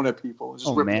thrown at people, and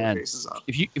just ripping their faces off.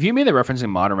 If you made that reference in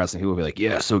modern wrestling, people would be like,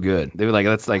 "Yeah, so good." They were like,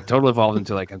 "That's totally evolved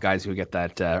into guys who get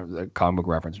that comic book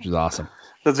reference, which is awesome."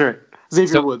 That's right.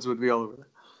 Xavier Woods would be all over that.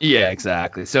 Yeah,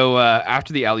 exactly. So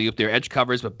after the alley-oop there, Edge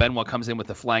covers, but Benoit comes in with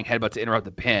the flying headbutt to interrupt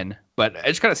the pin. But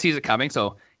Edge kind of sees it coming,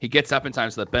 so he gets up in time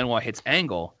so that Benoit hits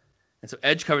Angle. And so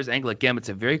Edge covers Angle again, but it's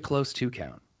a very close 2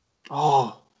 count.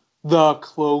 Oh, the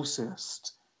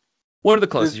closest. One of the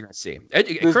closest you're going to see.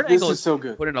 Kurt Angle is so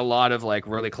good. Put in a lot of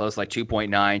really close, 2.9,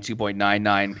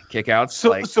 2.99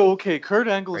 kickouts. So okay, Kurt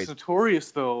Angle is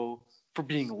notorious, though, for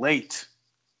being late.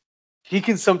 He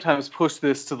can sometimes push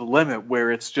this to the limit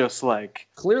where it's just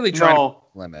clearly trying to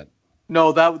limit.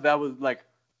 No, that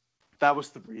was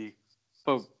 3,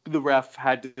 but the ref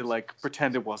had to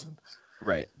pretend it wasn't.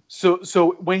 Right.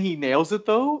 So when he nails it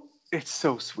though, it's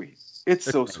so sweet. It's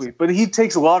so sweet, but he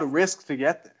takes a lot of risk to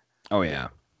get there. Oh yeah.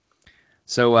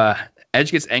 So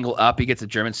Edge gets Angle up. He gets a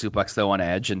German suplex though on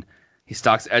Edge, and he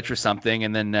stalks Edge for something,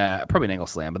 and then probably an Angle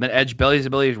slam. But then Edge bellies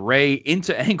Rey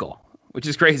into Angle, which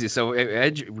is crazy. So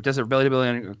Edge does a belly to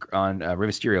belly on Rey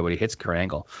Mysterio, but he hits Kurt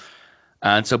Angle.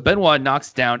 And so Benoit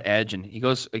knocks down Edge, and he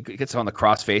gets him on the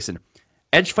cross face, and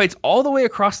Edge fights all the way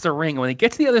across the ring. And when they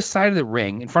get to the other side of the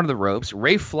ring, in front of the ropes,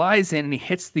 Rey flies in and he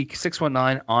hits the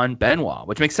 619 on Benoit,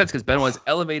 which makes sense because Benoit is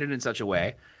elevated in such a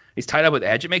way. He's tied up with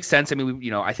Edge. It makes sense. I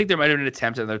mean, I think there might have been an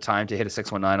attempt at another time to hit a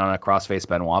 619 on a crossface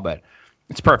Benoit, but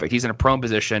it's perfect. He's in a prone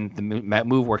position. The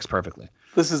move works perfectly.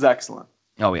 This is excellent.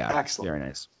 Oh, yeah. Excellent. Very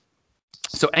nice.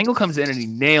 So Angle comes in and he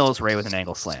nails Rey with an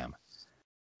Angle slam.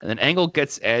 And then Angle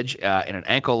gets Edge in an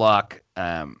ankle lock,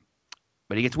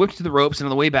 but he gets whipped to the ropes, and on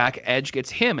the way back, Edge gets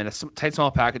him in a tight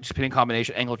small package pinning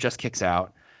combination. Angle just kicks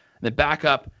out. And then back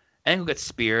up, Angle gets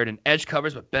speared, and Edge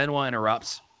covers, but Benoit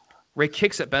interrupts. Rey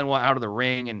kicks at Benoit out of the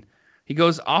ring, and he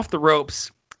goes off the ropes,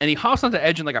 and he hops onto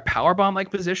Edge in a powerbomb-like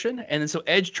position, and then so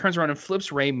Edge turns around and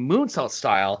flips Rey moonsault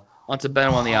style onto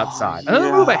Benoit on the outside.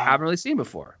 Another move I haven't really seen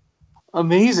before.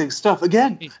 Amazing stuff.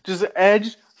 Again, just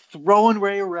Edge throwing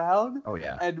Rey around. Oh,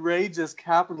 yeah. And Rey just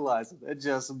capitalizing and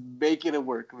just making it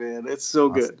work, man. It's so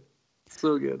good.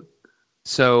 So good.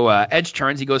 So Edge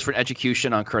turns. He goes for an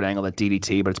execution on Kurt Angle, that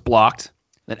DDT, but it's blocked.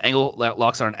 Then Angle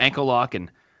locks on an ankle lock,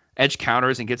 and Edge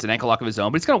counters and gets an ankle lock of his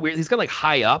own. But it's kind of weird. He's got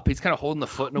high up. He's kind of holding the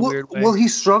foot in a weird way. Well, he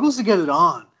struggles to get it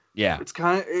on. Yeah. It's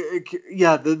kind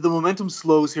of, the momentum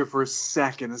slows here for a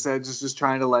second as Edge is just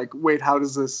trying to wait, how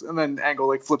does this? And then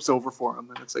Angle flips over for him.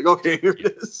 And it's okay, here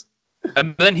it is.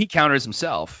 And then he counters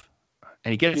himself,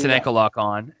 and he gets an ankle lock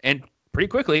on, and pretty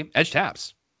quickly, Edge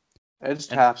taps. Edge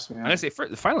taps, man. I'm gonna say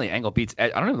finally, Angle beats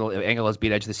Edge. I don't know if Angle has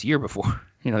beat Edge this year before.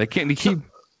 They keep.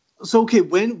 So okay,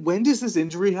 when does this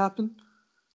injury happen?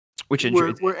 Which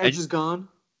injury? Where Edge is gone?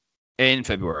 In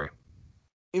February.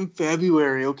 In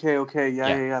February, okay,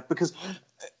 yeah. Because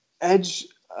Edge,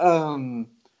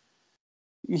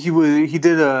 he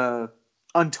did a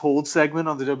Untold segment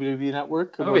on the WWE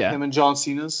Network about him and John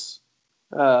Cena's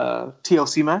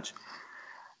TLC match,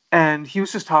 and he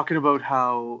was just talking about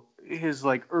how his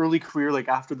early career,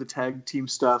 after the tag team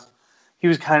stuff, he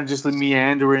was kind of just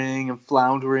meandering and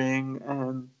floundering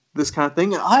and this kind of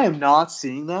thing. And I am not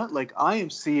seeing that. I am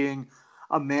seeing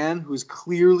a man who's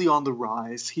clearly on the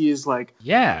rise. He is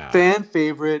fan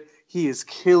favorite. He is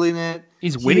killing it.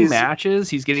 He's winning matches.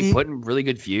 He's getting put in really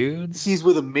good feuds. He's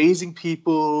with amazing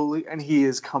people, and he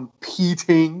is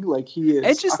competing. He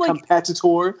is a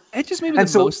competitor. Edge just maybe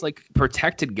the most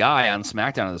protected guy on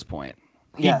SmackDown at this point.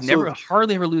 He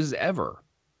hardly ever loses ever.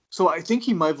 So I think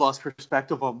he might have lost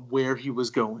perspective on where he was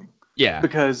going. Yeah.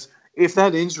 Because if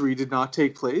that injury did not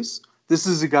take place, this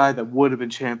is a guy that would have been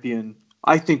champion,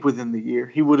 I think, within the year.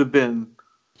 He would have been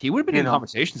in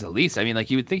conversations at least. You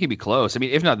would think he'd be close.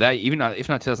 If not that, if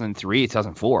not 2003,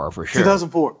 2004 for sure.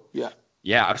 2004, yeah.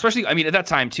 Yeah, especially, I mean, at that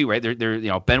time too, right? They're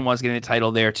Benoit's getting the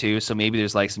title there too, so maybe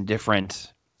there's like some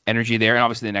different energy there. And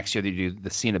obviously the next year they do the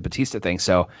Cena Batista thing.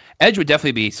 So Edge would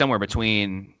definitely be somewhere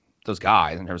between those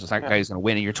guys in terms of the guy who's going to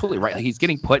win. And you're totally right. Like, he's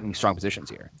getting put in strong positions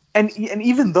here. And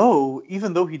even though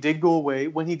he did go away,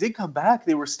 when he did come back,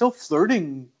 they were still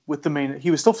flirting with the main.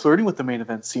 He was still flirting with the main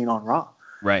event scene on Raw.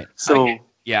 Right. So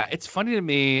yeah, it's funny to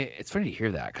me. It's funny to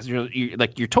hear that because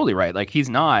you're totally right. Like, he's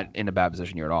not in a bad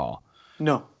position here at all.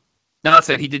 No. Now that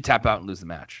said, he did tap out and lose the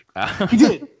match. He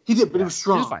did, but it was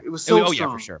strong. It was so strong. Oh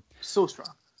yeah, for sure. So strong.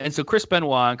 And so Chris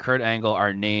Benoit and Kurt Angle are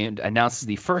announced as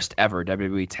the first ever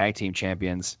WWE Tag Team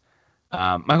Champions.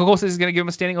 Michael Cole says he's going to give him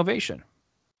a standing ovation.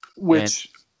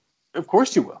 Which, of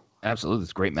course you will. Absolutely.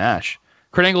 It's a great match.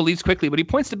 Kurt Angle leaves quickly, but he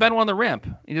points to Benoit on the ramp.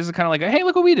 He does kind of like, hey,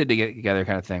 look what we did to get together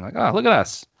kind of thing. Like, oh, look at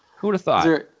us. Who would have thought?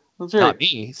 That's right. Not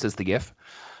me, says the GIF.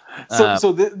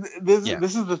 So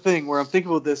this is the thing where I'm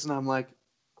thinking about this and I'm like,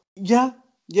 yeah,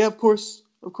 of course,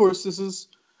 this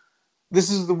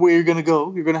is the way you're gonna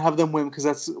go. You're gonna have them win because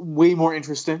that's way more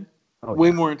interesting.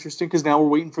 More interesting because now we're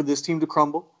waiting for this team to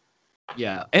crumble.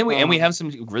 Yeah, and we have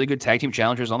some really good tag team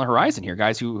challengers on the horizon here,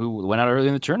 guys who went out early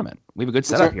in the tournament. We have a good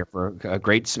setup here for a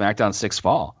great SmackDown 6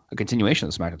 fall, a continuation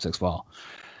of the SmackDown 6 fall.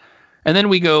 And then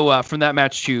we go from that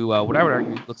match to what I would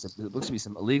argue looks to be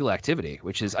some illegal activity,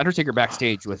 which is Undertaker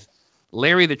backstage with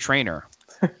Larry the Trainer,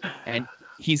 and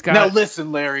he's got. Now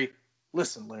listen, Larry.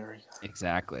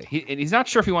 Exactly. He's not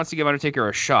sure if he wants to give Undertaker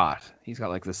a shot. He's got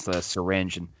like this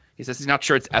syringe, and he says he's not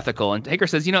sure it's ethical. And Taker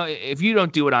says, if you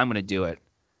don't do it, I'm going to do it.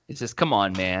 He says, come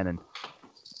on, man. And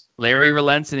Larry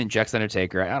relents and injects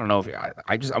Undertaker. I don't know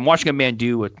if I'm watching a man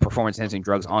do with performance-enhancing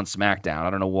drugs on SmackDown. I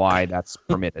don't know why that's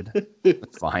permitted.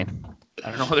 That's fine. I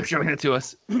don't know why they're showing it to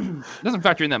us. It doesn't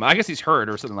factor in them. I guess he's hurt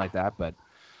or something like that, but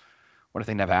what a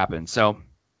thing to have happened. So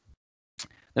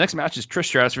the next match is Trish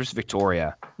Stratus versus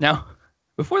Victoria. Now,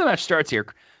 before the match starts here,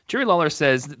 Jerry Lawler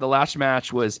says that the last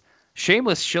match was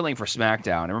shameless shilling for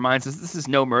SmackDown. It reminds us this is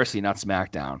No Mercy, not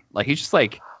SmackDown. Like, he's just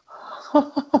like,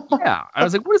 yeah. I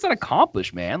was like, what does that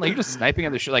accomplish, man? Like, you're just sniping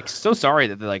at the show. Like, so sorry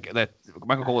that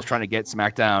Michael Cole was trying to get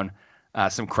SmackDown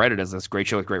some credit as this great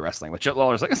show with great wrestling. But Jerry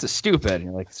Lawler's like, this is stupid. And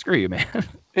you're like, screw you, man.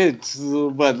 It's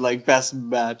like best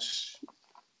match.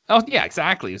 Oh yeah,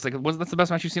 exactly. It's like that's the best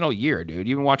match you've seen all year, dude.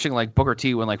 You've been watching like Booker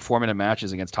T win like 4-minute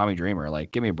matches against Tommy Dreamer.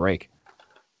 Like, give me a break.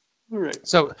 Right.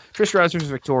 So Trish Stratus versus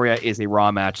Victoria is a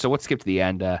Raw match. So let's skip to the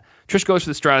end. Trish goes for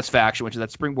the Stratus faction, which is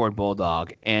that springboard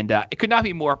bulldog, and it could not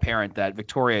be more apparent that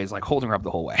Victoria is like holding her up the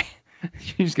whole way.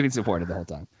 She's getting supported the whole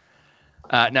time.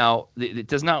 Now it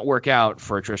does not work out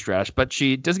for Trish Stratus, but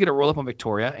she does get a roll up on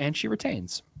Victoria, and she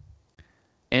retains.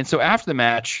 And so after the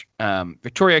match,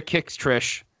 Victoria kicks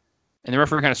Trish, and the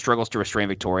referee kind of struggles to restrain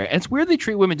Victoria. And it's weird they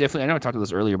treat women differently. I know I talked about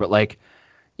this earlier, but like,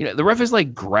 the ref is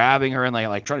like grabbing her and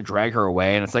like trying to drag her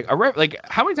away, and it's like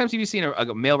how many times have you seen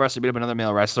a male wrestler beat up another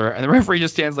male wrestler, and the referee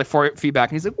just stands like 4 feet back,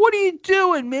 and he's like, "What are you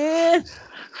doing, man?"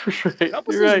 Right.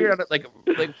 You're right. Like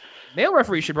male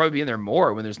referees should probably be in there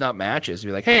more when there's not matches.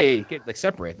 Be like, hey,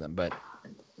 separate them. But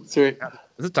that's right.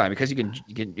 This time because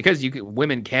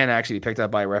women can actually be picked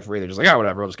up by a referee. They're just like, oh,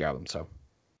 whatever, we'll just grab them. So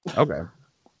okay.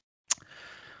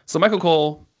 So Michael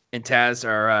Cole and Taz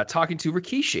are talking to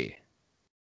Rikishi.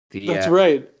 That's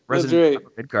right. Resident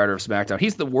mid-carder of SmackDown.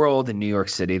 He's the World in New York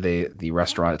City, the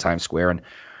restaurant at Times Square, and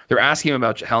they're asking him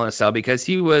about Hell in a Cell because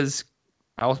he was,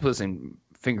 I will put this in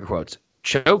finger quotes,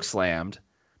 choke slammed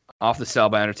off the cell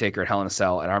by Undertaker at Hell in a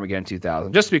Cell at Armageddon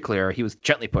 2000. Just to be clear, he was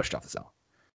gently pushed off the cell.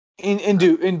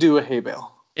 Into a hay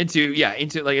bale. Into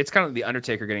like it's kind of the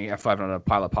Undertaker getting F5 on a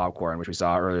pile of popcorn, which we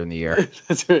saw earlier in the year.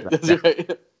 That's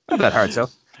right. Not that hard, so.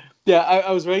 Yeah,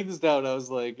 I was writing this down. I was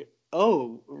like,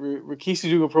 oh, Rikishi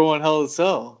doing a pro on Hell in a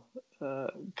Cell.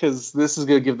 Because this is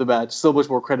going to give the match so much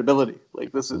more credibility.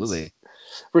 Like, this is...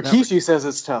 Rikishi says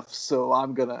it's tough, so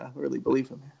I'm going to really believe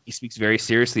him. He speaks very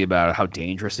seriously about how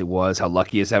dangerous it was, how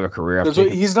lucky he is to have a career.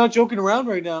 He's not joking around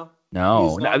right now.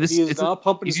 No. He is not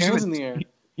pumping his hands in the air.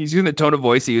 He's using the tone of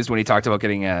voice he used when he talked about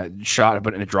getting a shot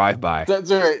but in a drive-by. That's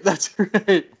right.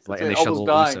 Like, and they almost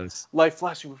dying. Life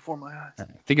flashing before my eyes.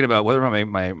 Thinking about whether or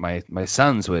not my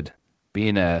sons would be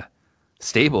in a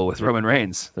stable with Roman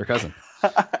Reigns, their cousin.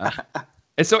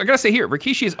 And so I gotta say here,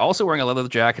 Rikishi is also wearing a leather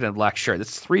jacket and a black shirt.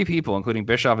 That's 3 people, including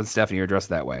Bischoff and Stephanie, who are dressed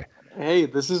that way. Hey,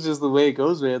 this is just the way it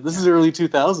goes, man. This is early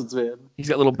 2000s, man. He's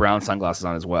got little brown sunglasses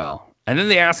on as well. And then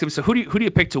they ask him, so who do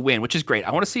you pick to win? Which is great.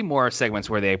 I want to see more segments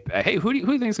where they, hey, who do you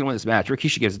think is going to win this match?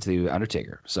 Rikishi gives it to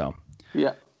Undertaker. So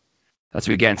yeah, that's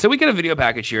what we get. So we get a video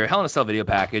package here, Hell in a Cell video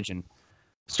package, and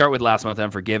start with Last Month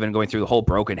Unforgiven, going through the whole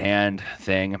broken hand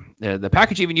thing. The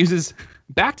package even uses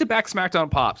back-to-back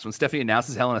SmackDown pops when Stephanie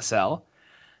announces Hell in a Cell.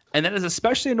 And that is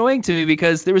especially annoying to me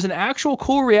because there was an actual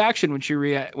cool reaction when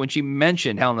she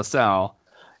mentioned Hell in a Cell.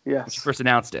 Yes. When she first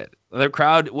announced it. The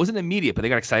crowd wasn't immediate, but they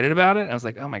got excited about it. I was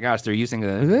like, oh my gosh, they're using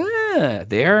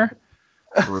there.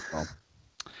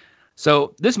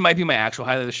 So this might be my actual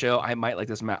highlight of the show. I might like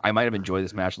this match. I might have enjoyed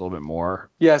this match a little bit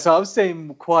more. Yeah, so I was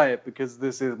staying quiet because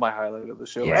this is my highlight of the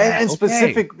show. Yeah, and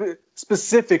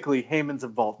specifically Heyman's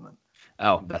involvement.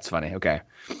 Oh, that's funny. Okay.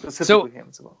 So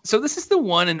this is the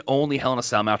one and only Hell in a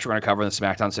Cell match we're going to cover in the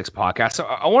Smackdown 6 podcast. So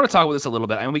I want to talk about this a little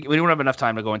bit. I mean, we don't have enough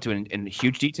time to go into it in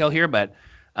huge detail here, but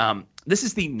this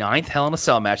is the 9th Hell in a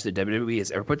Cell match that WWE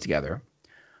has ever put together.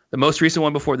 The most recent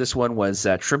one before this one was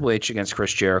Triple H against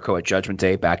Chris Jericho at Judgment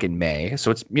Day back in May.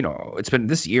 So it's been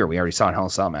this year. We already saw a Hell in a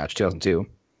Cell match, 2002.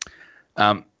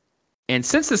 And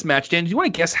since this match, Dan, do you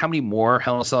want to guess how many more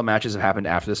Hell in a Cell matches have happened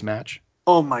after this match?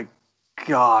 Oh my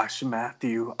gosh,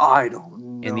 Matthew, I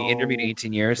don't know. In the intervening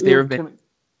 18 years, there have been.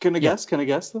 Can I guess? Can I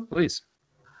guess them? Please.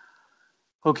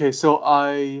 Okay, so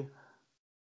I'm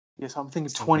thinking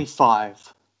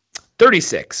 25.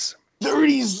 36.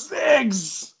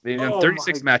 36. They've done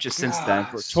 36 matches since then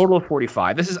for a total of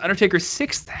 45. This is Undertaker's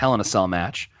 6th Hell in a Cell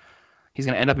match. He's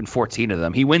going to end up in 14 of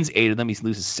them. He wins 8 of them. He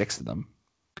loses 6 of them.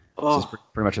 Oh. So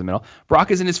pretty much in the middle.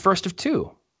 Brock is in his first of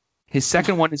 2. His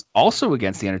second one is also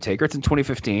against The Undertaker. It's in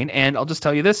 2015. And I'll just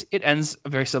tell you this. It ends a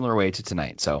very similar way to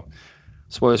tonight. So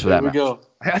spoilers for that match. Go.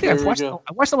 I think I watched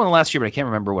the one last year, but I can't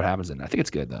remember what happens in it. I think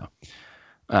it's good, though.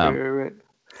 Right.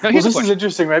 Well, this is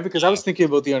interesting, right? Because I was thinking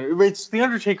about The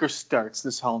Undertaker starts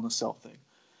this Hell in a Cell thing.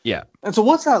 Yeah. And so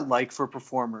what's that like for a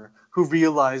performer who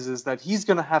realizes that he's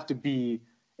going to have to be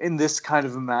in this kind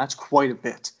of a match quite a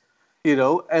bit? You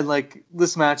know? And, like,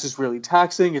 this match is really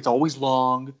taxing. It's always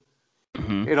long.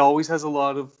 Mm-hmm. It always has a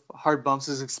lot of hard bumps.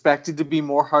 It's expected to be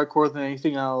more hardcore than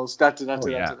anything else.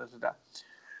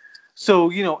 So,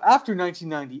 you know, after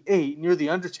 1998, near The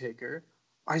Undertaker,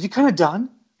 are you kind of done?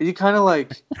 Are you kind of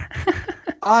like...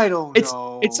 I don't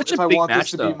know. It's such a big match, I want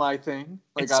this to be my thing.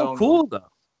 Like, it's so cool, though.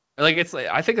 Like,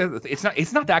 I think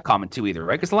it's not that common too either,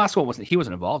 right? Because the last one he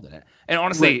wasn't involved in it. And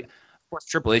honestly, of course,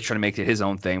 Triple H trying to make it his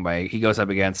own thing he goes up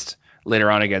later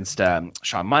on against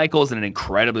Shawn Michaels in an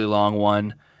incredibly long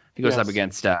one. He goes up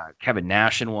against Kevin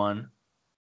Nash in one.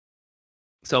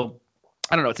 So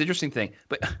I don't know. It's an interesting thing,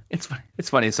 but it's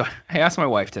funny. So I asked my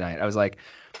wife tonight. I was like,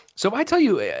 so if I tell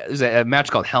you there's a match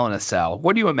called Hell in a Cell,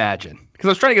 what do you imagine? Because I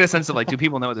was trying to get a sense of, like, do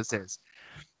people know what this is?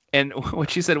 And what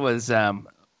she said was,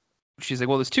 she's like,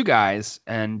 well, there's 2 guys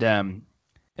and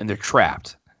they're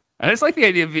trapped. And I just like the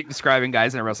idea of describing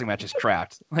guys in a wrestling match as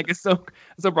trapped. Like, it's so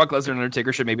Brock Lesnar and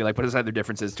Undertaker should maybe, like, put aside their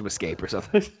differences to escape or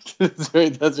something. That's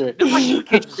right.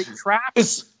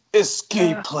 Trapped.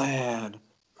 Escape plan.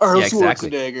 Arnold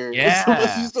Schwarzenegger. Yeah.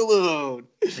 Sylvester Stallone.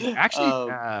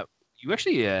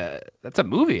 Actually, that's a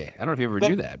movie. I don't know if you ever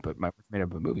do that, but my wife made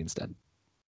up a movie instead.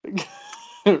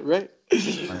 Right.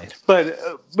 But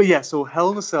yeah, so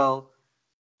Hell in a Cell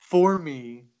for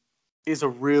me is a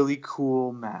really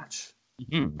cool match.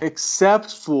 Mm-hmm.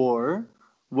 Except for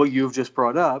what you've just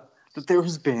brought up, that there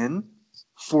has been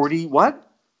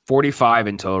 45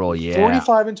 in total, yeah.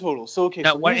 45 in total. So okay.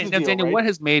 Now, so Daniel, right?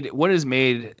 what has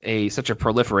made such a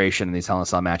proliferation in these Hell in a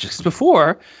Cell matches? Because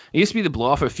before, it used to be the blow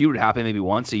off a feud would happen maybe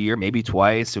once a year, maybe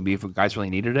twice. It would be if guys really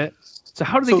needed it. So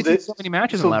how did they get so many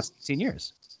matches in the last 16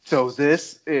 years? So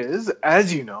this is,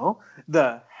 as you know,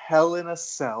 the Hell in a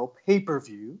Cell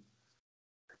pay-per-view.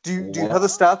 Do you have the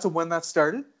stats of when that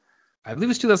started? I believe it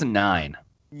was 2009.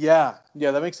 Yeah,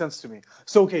 that makes sense to me.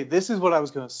 So okay, this is what I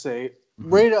was going to say.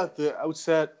 Right at the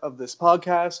outset of this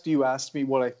podcast, you asked me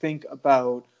what I think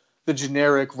about the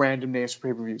generic random names for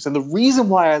pay-per-views. And the reason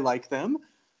why I like them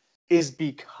is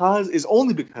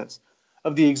only because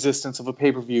of the existence of a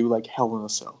pay-per-view like Hell in a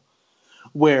Cell,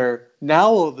 where now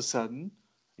all of a sudden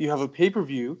you have a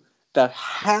pay-per-view that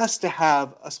has to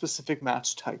have a specific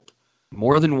match type.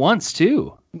 More than once,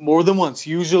 too. More than once.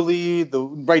 Usually,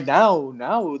 right now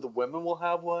the women will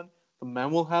have one. The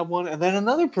men will have one, and then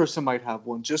another person might have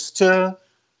one. There's 2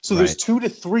 to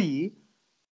 3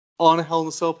 on a Hell in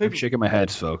a Cell pay-per-view. I'm shaking my head,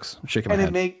 folks. I'm shaking my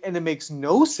head. And it makes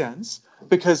no sense,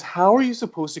 because how are you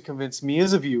supposed to convince me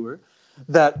as a viewer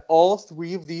that all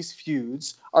 3 of these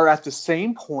feuds are at the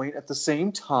same point, at the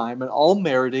same time, and all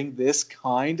meriting this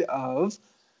kind of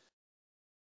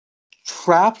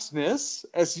trappedness,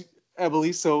 as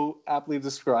Emily so aptly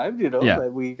described,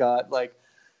 that we got, like,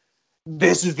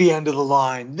 this is the end of the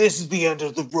line. This is the end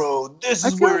of the road. This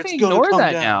is where it's going to come down. I ignore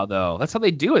that now, though. That's how they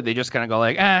do it. They just kind of go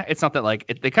like, it's not that,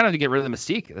 like, they kind of get rid of the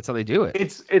mystique. That's how they do it.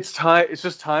 It's time. It's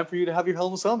just time for you to have your Hell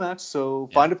in a Cell match.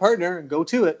 So find a partner and go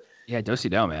to it. Yeah,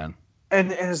 do-si-do, man.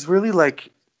 And it's really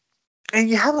like, And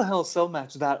you have a Hell in a Cell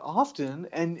match that often,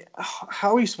 and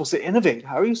how are you supposed to innovate?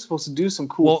 How are you supposed to do some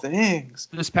cool things?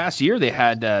 This past year, they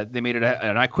made it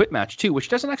an I Quit match too, which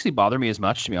doesn't actually bother me as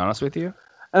much, to be honest with you.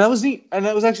 And that was neat, and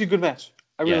that was actually a good match.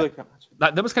 I really like that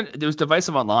match. That was it was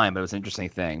divisive online, but it was an interesting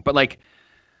thing. But like,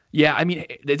 yeah, I mean,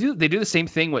 they do the same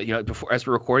thing with, before, as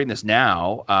we're recording this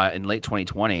now in late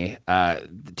 2020,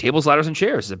 the Tables, Ladders, and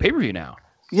Chairs is a pay-per-view now.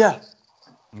 Yeah.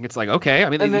 It's like, okay, I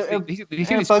mean, these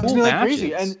cool matches.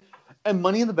 Crazy. And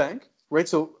Money in the Bank, right?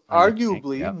 So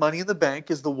arguably, Money in the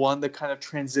Bank is the one that kind of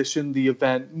transitioned the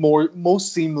event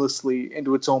most seamlessly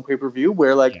into its own pay-per-view,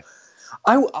 where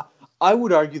I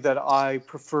would argue that I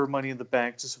prefer Money in the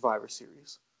Bank to Survivor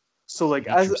Series. So like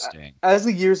as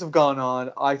the years have gone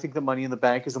on, I think that Money in the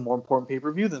Bank is a more important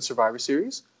pay-per-view than Survivor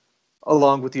Series,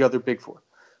 along with the other big four.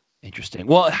 Interesting.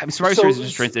 Well, I mean, Survivor Series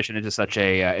is just transitioned into such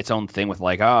a its own thing with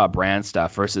like brand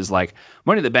stuff versus like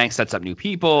Money in the Bank sets up new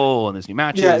people and there's new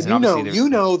matches. Yeah, and you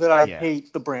know that I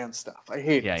hate the brand stuff. I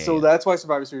hate it. So that's why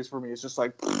Survivor Series for me is just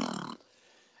like,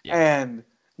 and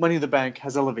Money in the Bank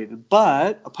has elevated.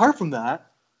 But apart from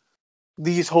that,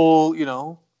 these whole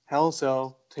Hell in a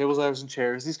Cell, Tables, Ladders, and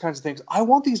Chairs, these kinds of things, I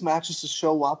want these matches to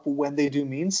show up when they do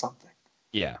mean something.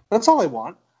 Yeah, that's all I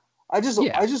want. I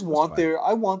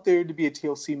want there to be a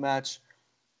TLC match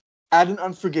at an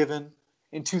Unforgiven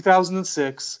in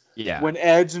 2006 when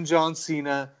Edge and John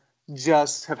Cena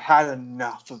just have had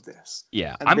enough of this.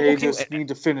 Yeah. And they need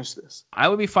to finish this. I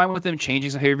would be fine with them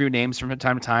changing some pay-per-view names from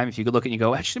time to time. If you could look and you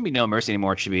go, it shouldn't be No Mercy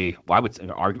anymore. It should be, I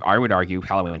would argue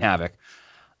Halloween Havoc.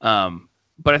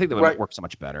 But I think that would work so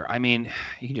much better. I mean,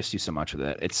 you can just do so much with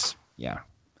it.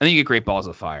 And then you get Great Balls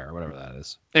of Fire, or whatever that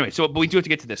is. Anyway, but we do have to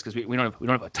get to this because we don't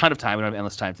have a ton of time. We don't have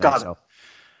endless time tonight.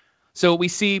 So we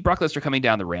see Brock Lesnar coming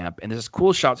down the ramp, and there's this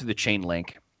cool shot through the chain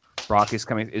link. Brock is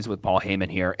with Paul Heyman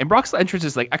here, and Brock's entrance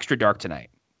is like extra dark tonight.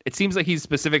 It seems like he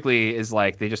specifically is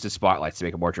like they just did spotlights to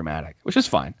make it more dramatic, which is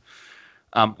fine.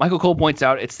 Michael Cole points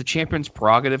out it's the champion's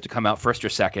prerogative to come out first or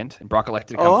second, and Brock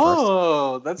elected to come first.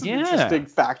 Oh, that's an interesting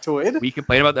factoid. We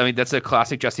complain about that. I mean, that's a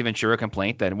classic Jesse Ventura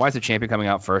complaint. Then why is the champion coming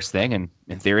out first thing? And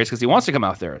in theory, it's because he wants to come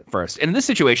out there first. And in this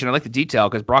situation, I like the detail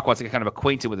because Brock wants to get kind of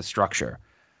acquainted with the structure.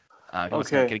 He wants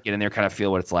to get in there, kind of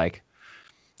feel what it's like.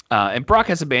 And Brock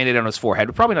has a Band-Aid on his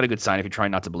forehead. Probably not a good sign if you're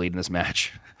trying not to bleed in this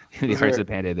match. He hides the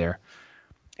Band-Aid there.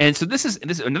 And so this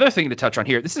is another thing to touch on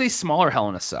here. This is a smaller Hell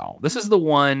in a Cell. This is the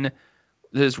one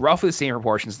that is roughly the same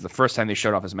proportions as the first time they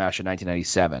showed off his match in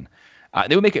 1997.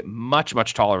 They would make it much,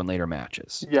 much taller in later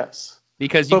matches. Yes.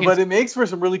 But it makes for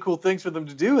some really cool things for them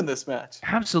to do in this match.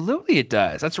 Absolutely it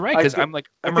does. That's right. Because I'm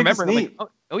remembering,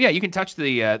 oh yeah, you can touch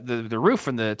the roof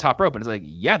from the top rope. And it's like,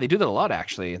 yeah, they do that a lot,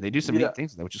 actually. And they do some neat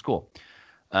things, which is cool.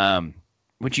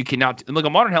 Which you cannot, like a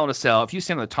modern Hell in a Cell, if you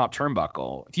stand on the top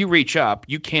turnbuckle, if you reach up,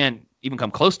 you can't even come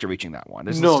close to reaching that one.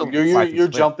 You're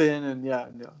jumping and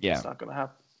it's not going to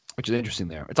happen. Which is interesting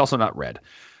there. It's also not red.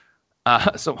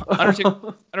 So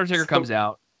Undertaker comes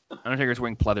out. Undertaker's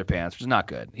wearing pleather pants, which is not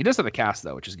good. He does have a cast,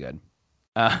 though, which is good.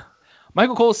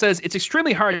 Michael Cole says it's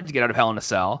extremely hard to get out of Hell in a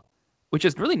Cell, which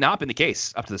has really not been the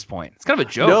case up to this point. It's kind of a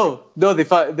joke. No, they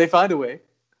find a way.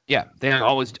 Yeah, they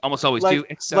almost always do.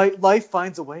 Except life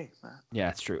finds a way, man. Yeah,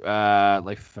 it's true.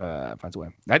 Life finds a way.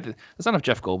 That's not enough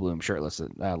Jeff Goldblum shirtless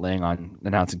laying on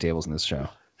announcing tables in this show.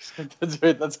 That's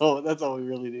right. That's all we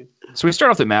really need. So we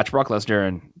start off the match. Brock Lesnar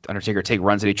and Undertaker take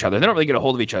runs at each other. They don't really get a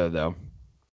hold of each other, though.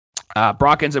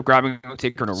 Brock ends up grabbing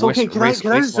Undertaker in a wrist.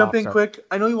 Can I just jump in quick?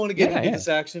 I know you want to get into this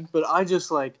action, but I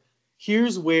just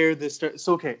here's where this starts.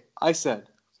 So, I said,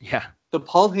 the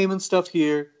Paul Heyman stuff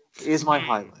here is my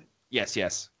highlight.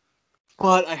 Yes.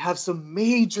 But I have some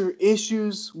major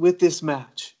issues with this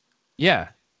match. Yeah.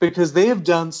 Because they have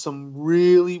done some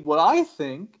really, what I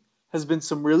think has been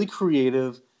some really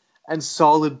creative and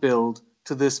solid build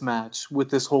to this match with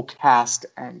this whole cast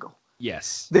angle.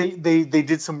 Yes. They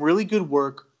did some really good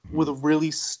work with a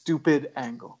really stupid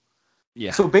angle.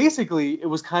 Yeah. So basically, it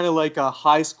was kind of like a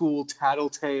high school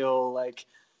tattletale, like,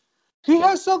 he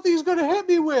has something he's going to hit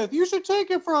me with. You should take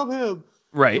it from him.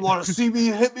 Right. You want to see me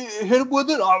hit him with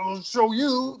it? I will show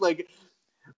you.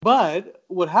 But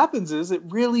what happens is it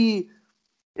really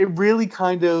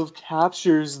kind of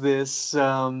captures this.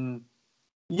 So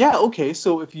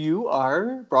if you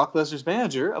are Brock Lesnar's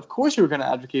manager, of course you're going to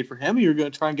advocate for him. You're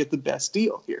going to try and get the best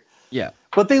deal here. Yeah.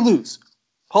 But they lose.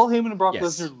 Paul Heyman and Brock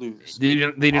Lesnar lose. They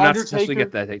do not successfully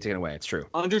get that taken away. It's true.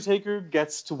 Undertaker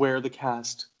gets to wear the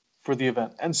cast for the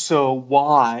event. And so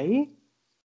why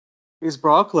is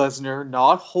Brock Lesnar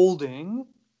not holding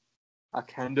a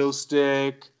kendo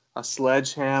stick, a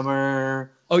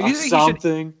sledgehammer,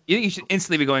 something? You think he should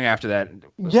instantly be going after that?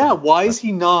 Yeah, why is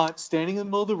he not standing in the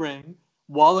middle of the ring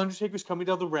while Undertaker's coming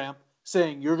down the ramp,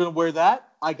 saying, "You're going to wear that?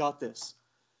 I got this."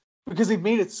 Because they've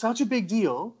made it such a big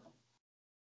deal,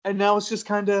 and now it's just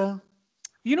kind of...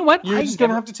 You know what? You're just going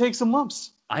to have to take some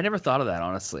lumps. I never thought of that,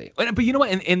 honestly. But you know what?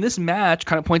 In this match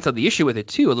kind of points out the issue with it,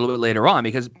 too, a little bit later on,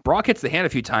 because Brock hits the hand a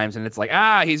few times, and it's like,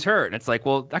 he's hurt. And it's like,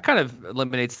 well, that kind of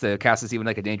eliminates the cast as even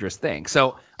like a dangerous thing.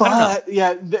 So, but,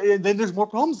 yeah, then there's more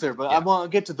problems there. But I want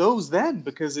to get to those then,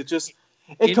 because it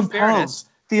compounds.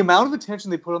 The amount of attention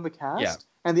they put on the cast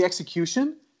and the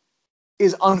execution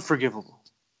is unforgivable.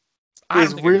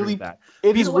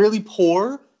 It is really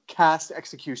poor cast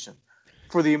execution.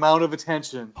 For the amount of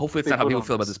attention. Hopefully it's not how people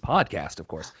feel about this podcast, of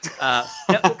course.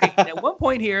 At one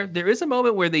point here, there is a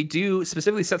moment where they do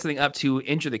specifically set something up to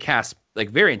injure the cast, like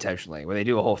very intentionally, where they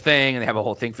do a whole thing and they have a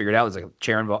whole thing figured out. There's like a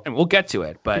chair involved, and we'll get to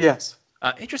it. But yes,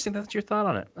 interesting. That's your thought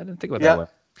on it. I didn't think about that way.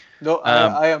 No,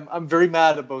 I'm very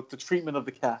mad about the treatment of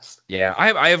the cast. Yeah,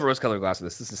 I have a rose-colored glass of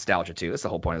this. This is nostalgia too. That's the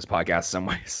whole point of this podcast in some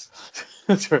ways.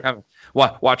 That's right.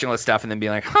 Watching all this stuff and then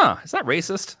being like, is that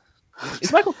racist?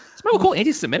 Is Michael Cole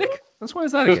anti-Semitic? That's why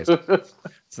is that a case? It's the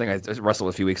thing I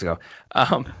wrestled a few weeks ago.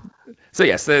 So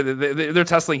yes, they're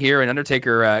tussling here, and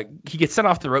Undertaker he gets sent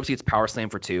off the ropes. He gets power slam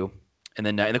for 2, and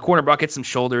then in the corner, Brock hits some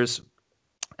shoulders,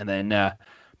 and then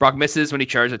Brock misses when he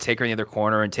charges at Taker in the other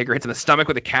corner, and Taker hits him in the stomach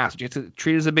with a cast, which you have to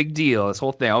treat as a big deal. This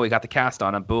whole thing, we got the cast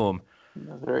on him, boom.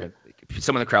 Right.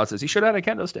 Someone in the crowd says he should have had a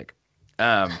kendo stick.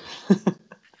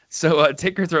 So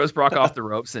Taker throws Brock off the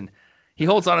ropes, and he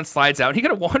holds on and slides out. And he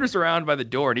kind of wanders around by the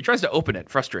door, and he tries to open it,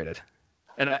 frustrated.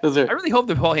 And I really hope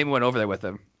that Paul Heyman went over there with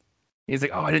him. He's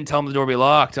like, I didn't tell him the door would be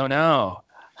locked. Oh, no.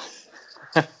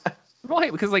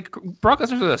 Because, like, Brock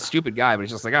Lesnar's a stupid guy, but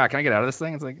he's just like, can I get out of this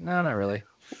thing? It's like, no, not really.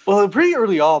 Well, pretty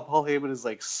early on, Paul Heyman is,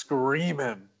 like,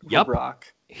 screaming for Brock.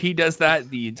 He does that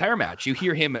the entire match. You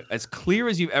hear him as clear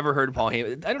as you've ever heard Paul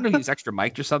Heyman. I don't know if he's extra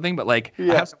mic'd or something, but, like,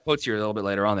 I have some quotes here a little bit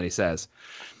later on that he says.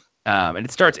 And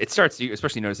it starts,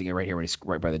 especially noticing it right here when he's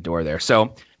right by the door there.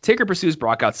 So Taker pursues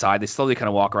Brock outside. They slowly kind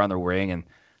of walk around the ring, and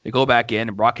they go back in,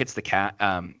 and Brock hits the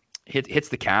hits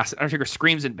the cast. Undertaker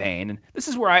screams in pain. And this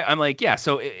is where I'm like,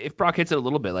 so if Brock hits it a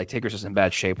little bit, like Taker's just in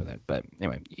bad shape with it. But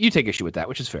anyway, you take issue with that,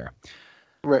 which is fair.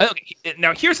 Right. Okay,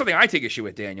 now here's something I take issue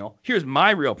with, Daniel. Here's my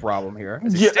real problem here.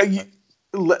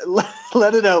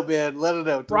 Let it out, man. Let it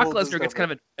out. Brock Lesnar gets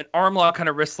kind of an arm lock, kind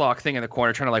of wrist lock thing in the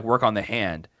corner, trying to like work on the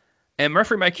hand. And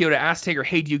referee Mike Chioda asks Taker,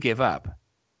 hey, do you give up?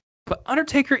 But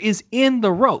Undertaker is in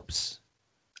the ropes.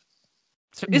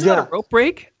 So isn't that a rope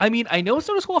break? I mean, I know it's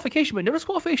no disqualification, but no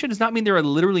disqualification does not mean there are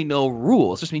literally no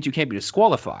rules. It just means you can't be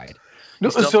disqualified. No,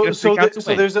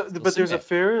 there's a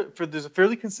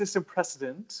fairly consistent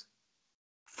precedent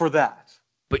for that.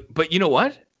 But you know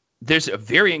what? There's a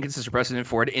very inconsistent precedent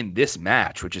for it in this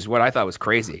match, which is what I thought was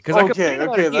crazy. Because that's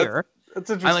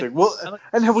interesting.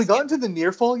 And have we gotten to the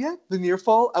near fall yet? The near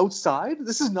fall outside?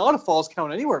 This is not a Falls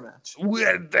Count Anywhere match.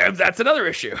 That's another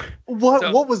issue.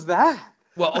 What was that?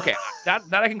 Well, okay, that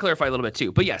I can clarify a little bit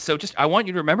too. But yeah, so I want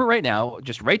you to remember right now,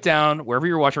 just write down wherever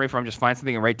you're watching right from, just find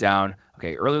something and write down.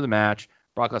 Okay, earlier in the match,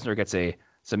 Brock Lesnar gets a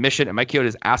submission, and Mike Chioda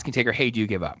is asking Taker, hey, do you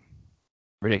give up?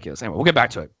 Ridiculous. Anyway, we'll get back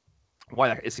to it. Why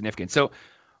that is significant. So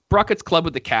Brock gets clubbed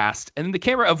with the cast, and then the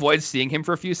camera avoids seeing him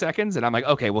for a few seconds, and I'm like,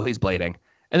 okay, well, he's bleeding.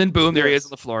 And then boom, there he is on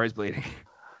the floor, he's bleeding.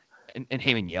 And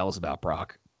Heyman yells about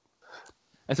Brock.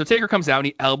 And so Taker comes out, and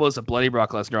he elbows a bloody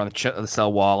Brock Lesnar on the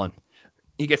cell wall, and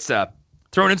he gets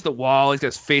thrown into the wall. He's got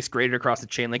his face grated across the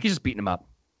chain link. He's just beating him up.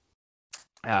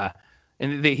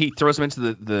 And he throws him into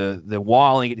the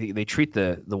wall, and they treat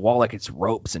the wall like it's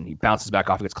ropes, and he bounces back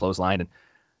off and gets clotheslined. And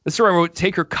this is where I wrote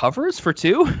Taker covers for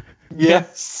 2.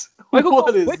 Yes. Michael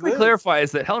quickly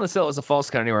clarifies that Hell in a Cell is a Falls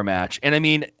Count Anywhere match. And I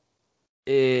mean,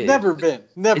 Never been.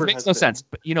 It makes no sense.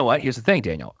 But you know what? Here's the thing,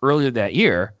 Daniel. Earlier that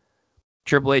year,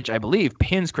 Triple H, I believe,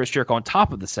 pins Chris Jericho on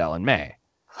top of the cell in May.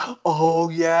 Oh,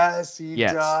 yes, he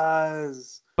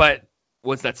does. But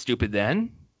was that stupid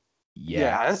then?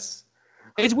 Yes.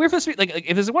 It's weird for us to be, like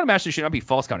if there's one match that should not be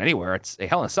Falls Count Anywhere, it's a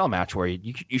Hell in a Cell match where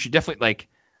you should definitely, like,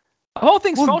 of all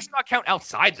things, Falls should not count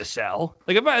outside the cell.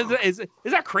 Like, is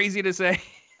that crazy to say?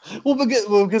 Well,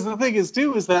 because the thing is,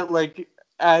 too, is that, like,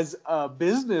 as a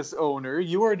business owner,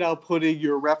 you are now putting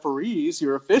your referees,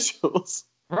 your officials,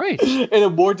 right, in a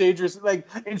more dangerous. Like,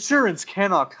 insurance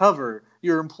cannot cover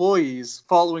your employees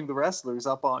following the wrestlers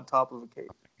up on top of a cage.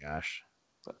 Oh my gosh,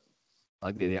 I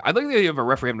like the idea of a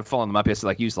referee having to follow them up. He has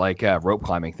to use rope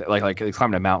climbing, like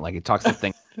climbing a mountain. Like he talks to the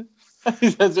thing.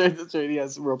 That's right. He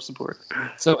has rope support.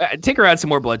 So Taker adds some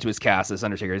more blood to his cast as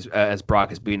Undertaker, as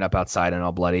Brock is beaten up outside and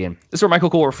all bloody. And this is where Michael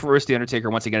Cole refers to the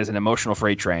Undertaker once again as an emotional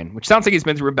freight train, which sounds like he's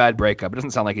been through a bad breakup. It doesn't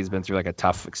sound like he's been through like a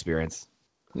tough experience.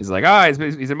 He's like,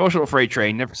 he's an emotional freight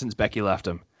train ever since Becky left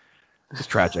him. It's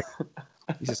tragic.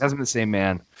 He just hasn't been the same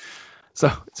man. So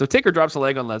Taker drops a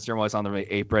leg on Lesnar while he's on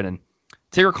the apron, and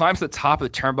Taker climbs to the top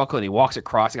of the turnbuckle and he walks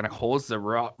across. He kind of holds the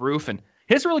roof, and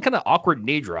he has a really kind of awkward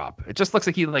knee drop. It just looks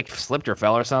like he slipped or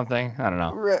fell or something. I don't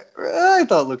know. I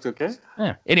thought it looked okay.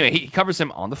 Yeah. Anyway, he covers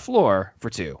him on the floor for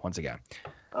 2 once again.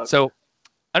 Okay. So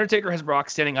Undertaker has Brock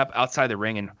standing up outside the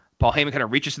ring, and Paul Heyman kind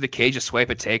of reaches to the cage to swipe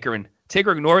at Taker, and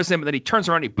Taker ignores him, and then he turns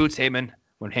around and he boots Heyman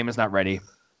when Heyman's not ready.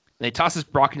 And he tosses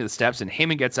Brock into the steps, and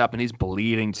Heyman gets up, and he's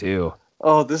bleeding too.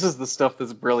 Oh, this is the stuff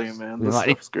that's brilliant, man. This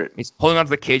stuff's great. He's holding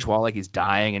onto the cage wall like he's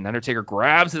dying, and Undertaker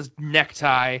grabs his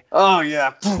necktie. Oh,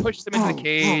 yeah. Pushes him into the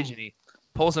cage, and he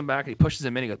pulls him back, and he pushes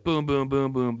him in. He goes boom, boom,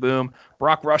 boom, boom, boom.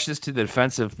 Brock rushes to the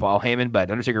defense of Paul Heyman, but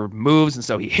Undertaker moves, and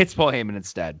so he hits Paul Heyman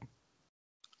instead.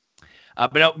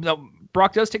 But no,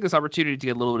 Brock does take this opportunity to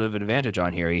get a little bit of an advantage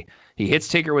on here. He hits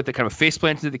Taker with the kind of face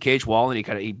plant into the cage wall,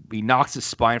 and he knocks his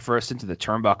spine first into the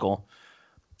turnbuckle,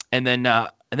 and then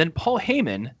Paul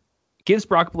Heyman gives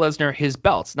Brock Lesnar his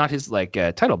belts, not his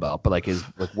title belt, but his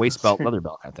waist belt, leather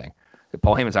belt kind of thing.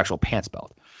 Paul Heyman's actual pants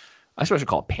belt. I suppose I should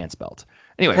call it pants belt.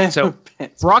 Anyway, so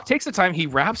Brock takes the time. He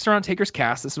wraps around Taker's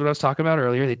cast. This is what I was talking about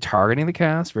earlier. They're targeting the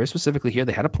cast very specifically here.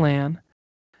 They had a plan.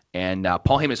 And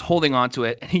Paul Heyman is holding on to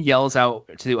it, and he yells out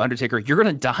to Undertaker, "You're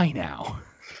going to die now."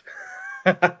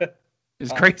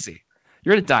 It's crazy.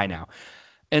 You're going to die now.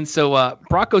 And so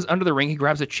Brock goes under the ring. He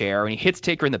grabs a chair, and he hits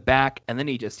Taker in the back, and then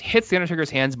he just hits the Undertaker's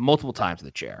hands multiple times with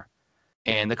the chair.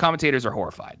 And the commentators are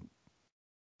horrified.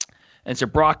 And so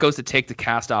Brock goes to take the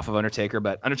cast off of Undertaker,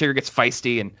 but Undertaker gets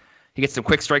feisty, and he gets some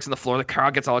quick strikes on the floor. The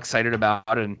crowd gets all excited about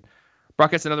it, and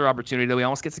Brock gets another opportunity, though. He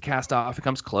almost gets the cast off. He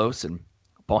comes close, and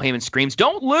Paul Heyman screams,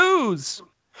 "Don't lose!"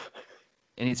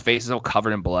 And his face is all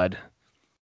covered in blood.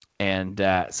 And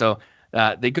so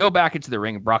they go back into the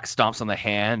ring, and Brock stomps on the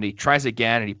hand. He tries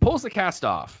again, and he pulls the cast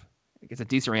off. He gets a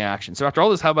decent reaction. So after all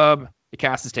this hubbub, the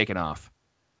cast is taken off.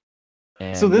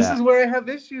 And, so this is where I have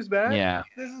issues, man. Yeah.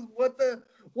 This is what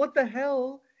the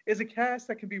hell is a cast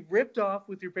that can be ripped off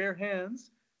with your bare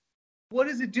hands? What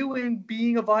is it doing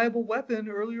being a viable weapon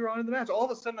earlier on in the match? All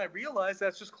of a sudden I realize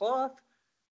that's just cloth.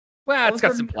 Well, it's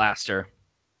got some plaster.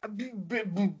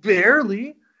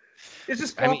 Barely. It's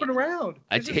just flopping around.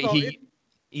 He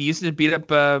used to beat up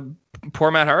poor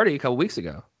Matt Hardy a couple weeks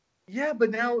ago. Yeah, but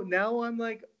now I'm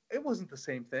like, it wasn't the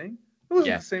same thing. It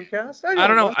wasn't the same cast. I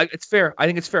don't know. It's fair. I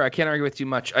think it's fair. I can't argue with too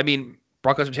much. I mean,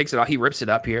 Brock Lesnar takes it off. He rips it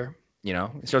up here. He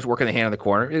starts working the hand in the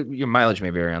corner. Your mileage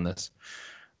may vary on this.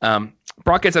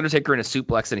 Brock gets Undertaker in a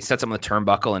suplex, and he sets him on the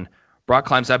turnbuckle, and Brock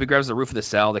climbs up. He grabs the roof of the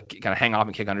cell to kind of hang off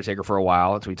and kick Undertaker for a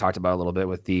while. That's what we talked about a little bit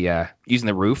with the using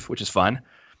the roof, which is fun.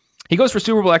 He goes for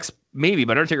Superplex, maybe,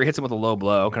 but Undertaker hits him with a low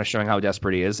blow, kind of showing how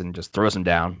desperate he is, and just throws him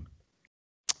down.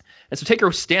 And so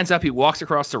Taker stands up. He walks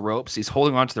across the ropes. He's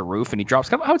holding onto the roof, and he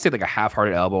drops, I would say, like a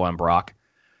half-hearted elbow on Brock.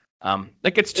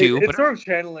 That gets 2. It's sort of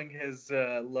channeling his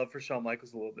love for Shawn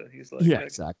Michaels a little bit. He's like,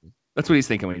 exactly. That's what he's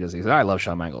thinking when he does. He says, "I love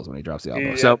Shawn Michaels" when he drops the elbow.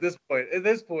 Yeah, so at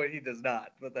this point, he does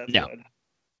not. But that's good.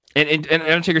 And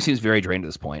Undertaker seems very drained at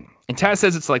this point. And Taz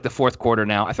says it's like the 4th quarter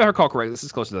now. If I recall correctly, this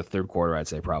is close to the 3rd quarter, I'd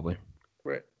say, probably.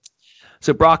 Right.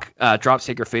 So Brock drops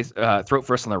Taker throat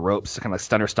first on the ropes, kind of like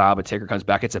stunner style, but Taker comes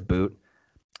back, it's a boot.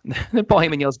 Then Paul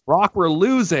Heyman yells, "Brock, we're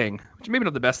losing," which maybe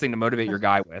not the best thing to motivate your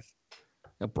guy with.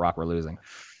 Brock, we're losing.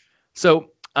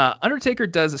 So Undertaker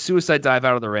does a suicide dive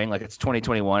out of the ring like it's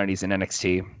 2021 and he's in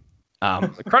NXT.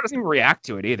 The crowd doesn't even react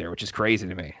to it either, which is crazy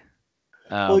to me.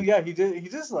 He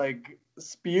just like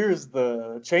spears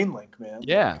the chain link, man.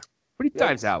 Yeah, but he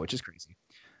dives out, which is crazy.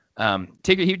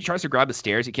 Taker, he tries to grab the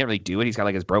stairs. He can't really do it. He's got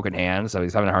like his broken hand, so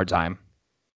he's having a hard time.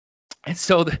 And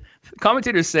so the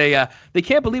commentators say they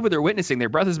can't believe what they're witnessing. Their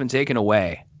breath has been taken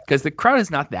away because the crowd is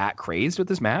not that crazed with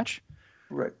this match.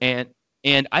 Right.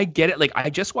 And I get it. Like, I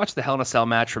just watched the Hell in a Cell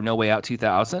match from No Way Out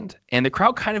 2000, and the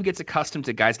crowd kind of gets accustomed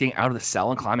to guys getting out of the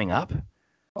cell and climbing up.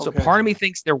 Okay. So part of me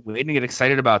thinks they're waiting to get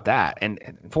excited about that. And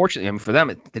unfortunately, I mean, for them,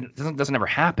 it doesn't ever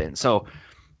happen. So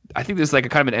I think there's like a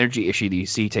kind of an energy issue that you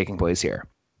see taking place here.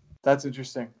 That's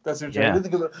interesting. Yeah. I didn't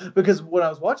think about it, because when I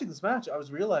was watching this match, I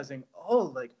was realizing,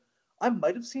 like, I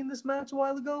might have seen this match a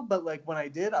while ago, but like when I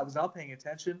did, I was not paying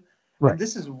attention. Right. And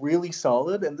this is really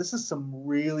solid, and this is some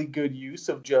really good use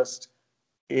of just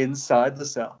inside the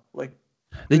cell. Like,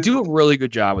 they do a really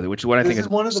good job with it, which is what I think is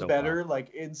one of the better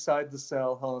like inside the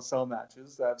cell Hell in a Cell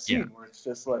matches that I've seen, where it's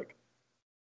just like,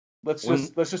 let's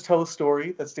just tell a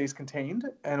story that stays contained,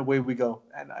 and away we go.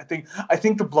 And I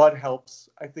think the blood helps.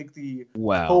 I think the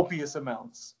copious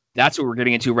amounts. That's what we're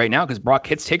getting into right now, because Brock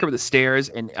hits Taker with the stairs,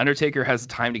 and Undertaker has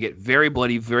time to get very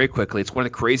bloody very quickly. It's one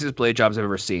of the craziest blade jobs I've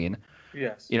ever seen.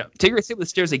 Yes. You know, Taker gets hit with the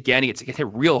stairs again. He gets hit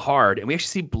real hard, and we actually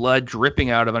see blood dripping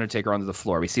out of Undertaker onto the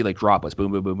floor. We see like droplets,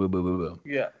 boom, boom, boom, boom, boom, boom, boom.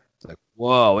 Yeah. It's like,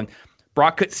 whoa. And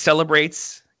Brock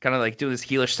celebrates, kind of like doing this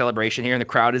heelish celebration here, and the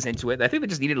crowd is into it. I think they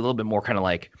just needed a little bit more kind of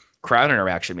like crowd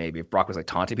interaction maybe. If Brock was like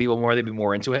taunting people more, they'd be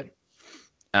more into it.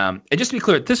 And just to be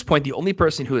clear, at this point, the only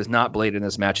person who has not bladed in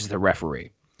this match is the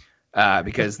referee,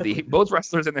 because both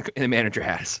wrestlers and the manager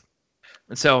has.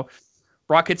 And so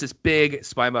Brock hits this big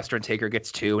spinebuster, and Taker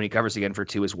gets 2, and he covers again for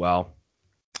 2 as well.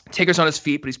 Taker's on his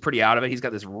feet, but he's pretty out of it. He's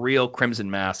got this real crimson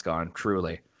mask on,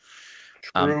 truly.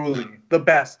 The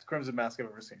best crimson mask I've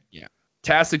ever seen. Yeah.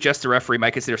 Taz suggests the referee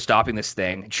might consider stopping this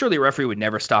thing. And surely a referee would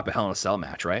never stop a Hell in a Cell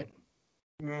match, right?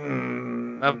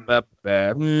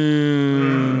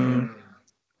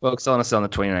 Folks, Hell in a Cell in the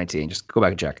 2019. Just go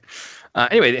back and check.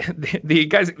 Anyway, the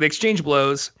guys, they exchange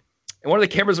blows. And one of the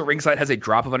cameras at ringside has a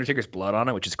drop of Undertaker's blood on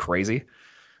it, which is crazy.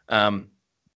 Then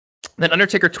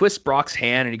Undertaker twists Brock's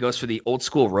hand, and he goes for the old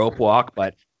school rope walk,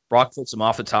 but Brock flips him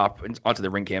off the top and onto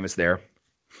the ring canvas there.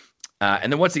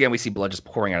 And then once again, we see blood just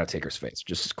pouring out of Taker's face.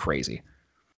 Just crazy.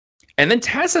 And then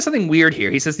Taz says something weird here.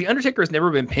 He says the Undertaker has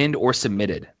never been pinned or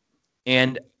submitted.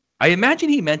 And I imagine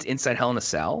he meant inside Hell in a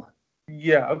Cell.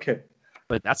 Yeah, okay.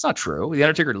 But that's not true. The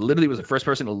Undertaker literally was the first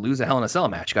person to lose a Hell in a Cell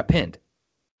match. He got pinned.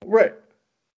 Right.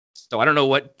 So I don't know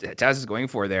what Taz is going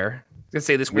for there. He's going to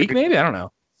say this week, maybe? I don't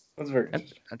know. That's very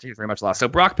interesting. Undertaker's very much lost. So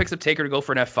Brock picks up Taker to go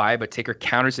for an F5, but Taker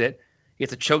counters it. He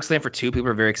gets a choke slam for 2. People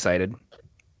are very excited.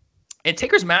 And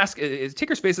Taker's mask,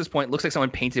 Taker's face at this point looks like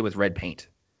someone painted with red paint.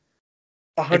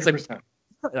 100%.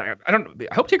 I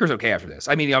hope Taker's okay after this.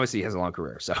 I mean, he obviously has a long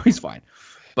career, so he's fine.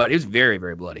 But he was very,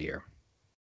 very bloody here.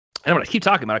 And I'm going to keep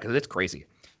talking about it because it's crazy.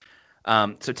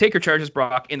 So Taker charges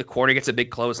Brock in the corner, gets a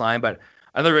big clothesline, but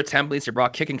another attempt leads to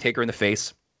Brock kicking Taker in the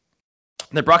face.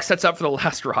 And then Brock sets up for the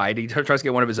last ride. He tries to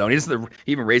get one of his own. He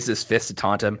even raises his fist to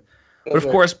taunt him. But of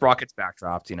course, Brock gets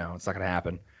backdropped. You know, it's not going to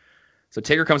happen. So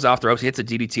Taker comes off the ropes. He hits a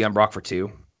DDT on Brock for 2.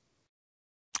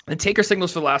 Then Taker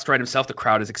signals for the last ride himself. The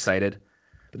crowd is excited.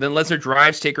 But then Lesnar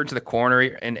drives Taker into the corner,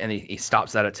 and he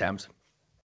stops that attempt.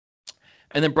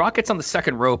 And then Brock gets on the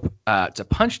second rope to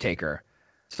punch Taker.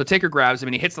 So Taker grabs him,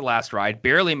 and he hits the last ride,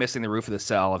 barely missing the roof of the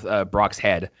cell of Brock's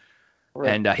head. Right.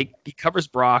 And he covers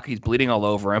Brock. He's bleeding all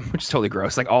over him, which is totally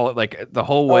gross. The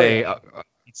whole way,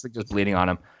 he's just bleeding on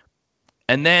him.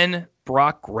 And then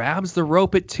Brock grabs the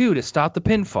rope at 2 to stop the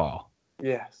pinfall.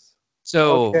 Yes.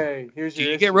 So, do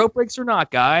you get rope breaks or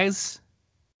not, guys?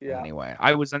 Yeah. Anyway,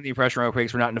 I was under the impression rope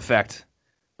breaks were not in effect,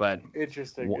 but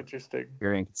interesting.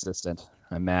 Very inconsistent.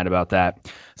 I'm mad about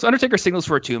that. So Undertaker signals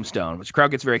for a tombstone, which the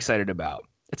crowd gets very excited about.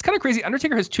 It's kind of crazy.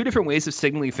 Undertaker has 2 different ways of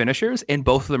signaling finishers, and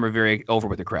both of them are very over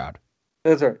with the crowd.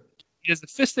 That's right. He does the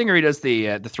fist thing, or he does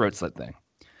the throat slit thing.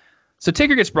 So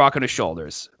Taker gets Brock on his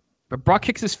shoulders, but Brock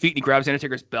kicks his feet and he grabs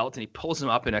Undertaker's belt and he pulls him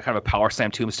up in a kind of a power slam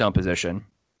tombstone position.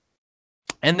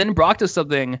 And then Brock does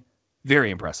something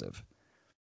very impressive,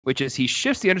 which is he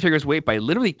shifts the Undertaker's weight by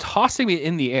literally tossing him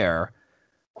in the air,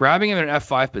 grabbing him in an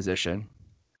F5 position,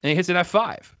 and he hits an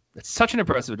F5. It's such an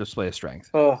impressive display of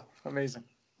strength. Oh, amazing.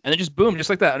 And then just boom,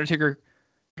 just like that, Undertaker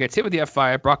gets hit with the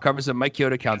F5. Brock covers him. Mike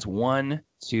Chioda counts 1,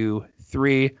 2,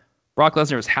 3. Brock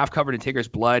Lesnar is half covered in Taker's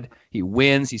blood. He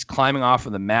wins. He's climbing off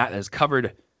of the mat that is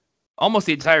covered. Almost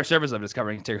the entire surface of it is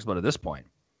covering Taker's blood at this point.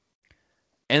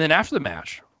 And then after the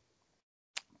match,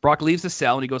 Brock leaves the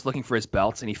cell and he goes looking for his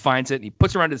belts, and he finds it and he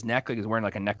puts it around his neck like he's wearing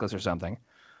like a necklace or something.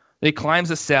 Then he climbs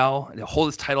the cell and he'll hold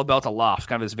his title belt aloft,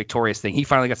 kind of his victorious thing. He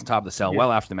finally gets on top of the cell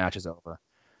well after the match is over.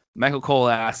 Michael Cole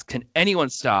asks, can anyone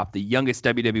stop the youngest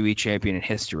WWE champion in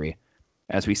history?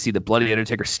 As we see the bloody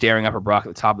Undertaker staring up at Brock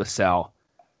at the top of the cell.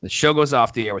 The show goes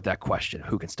off the air with that question: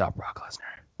 who can stop Brock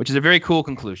Lesnar? Which is a very cool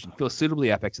conclusion. Feels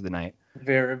suitably epic to the night.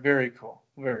 Very, very cool.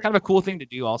 Very kind of a cool thing to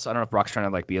do also. I don't know if Brock's trying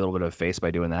to like be a little bit of a face by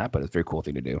doing that, but it's a very cool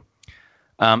thing to do.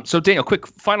 So Daniel, quick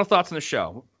final thoughts on the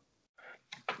show.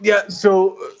 Yeah,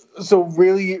 so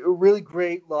really, really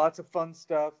great. Lots of fun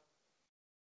stuff.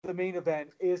 The main event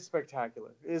is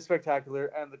spectacular.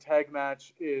 And the tag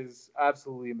match is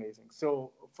absolutely amazing.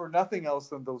 So for nothing else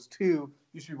than those 2,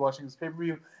 you should be watching this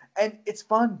pay-per-view. And it's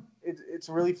fun. It's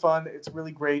really fun. It's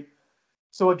really great.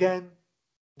 So again,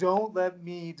 don't let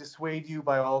me dissuade you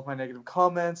by all of my negative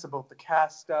comments about the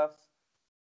cast stuff.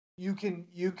 You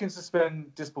can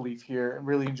suspend disbelief here and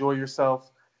really enjoy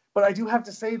yourself. But I do have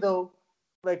to say, though,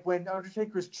 like when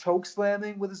Undertaker's choke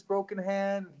slamming with his broken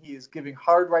hand, he is giving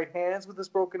hard right hands with his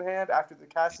broken hand after the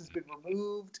cast has been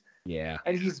removed. Yeah.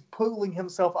 And he's pulling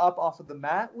himself up off of the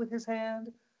mat with his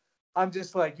hand. I'm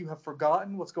just like, you have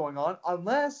forgotten what's going on,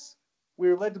 unless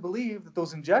we're led to believe that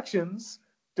those injections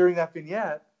during that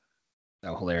vignette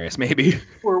Oh, hilarious. Maybe.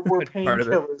 We're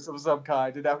painkillers of some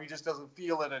kind, and now he just doesn't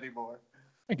feel it anymore.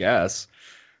 I guess.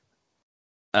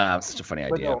 Such a funny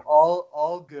idea. No,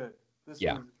 all good.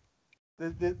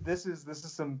 This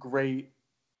is some great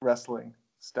wrestling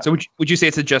stuff. So would you say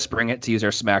it's a just bring it, to use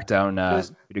our Smackdown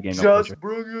video game? Just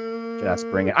bring it. Just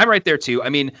bring it. I'm right there too. I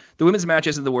mean, the women's match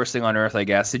isn't the worst thing on earth, I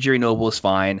guess. Tajiri Noble is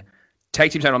fine.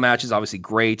 Tag team title match is obviously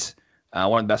great.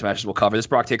 One of the best matches we'll cover. This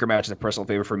Brock Taker match is a personal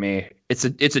favorite for me. It's a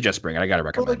just bring it. I gotta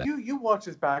recommend it. You watch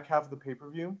this back half of the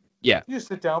pay-per-view. Yeah. You just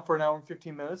sit down for an hour and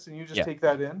 15 minutes and you just take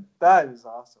that in. That is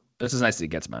awesome. This is nice that it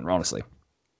gets, man, honestly.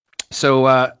 So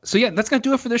yeah, that's gonna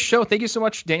do it for this show. Thank you so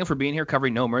much, Daniel, for being here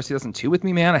covering No Mercy 2002 with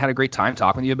me, man. I had a great time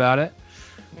talking to you about it.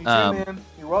 Me too, man.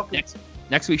 You're welcome.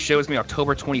 Next week's show is gonna be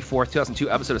October 24th, 2002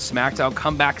 episode of SmackDown.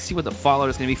 Come back, see what the fallout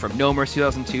is gonna be from No Mercy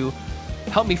 2002.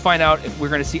 Help me find out if we're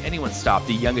gonna see anyone stop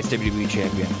the youngest WWE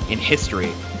champion in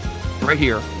history right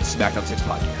here on the Smackdown 6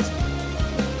 podcast.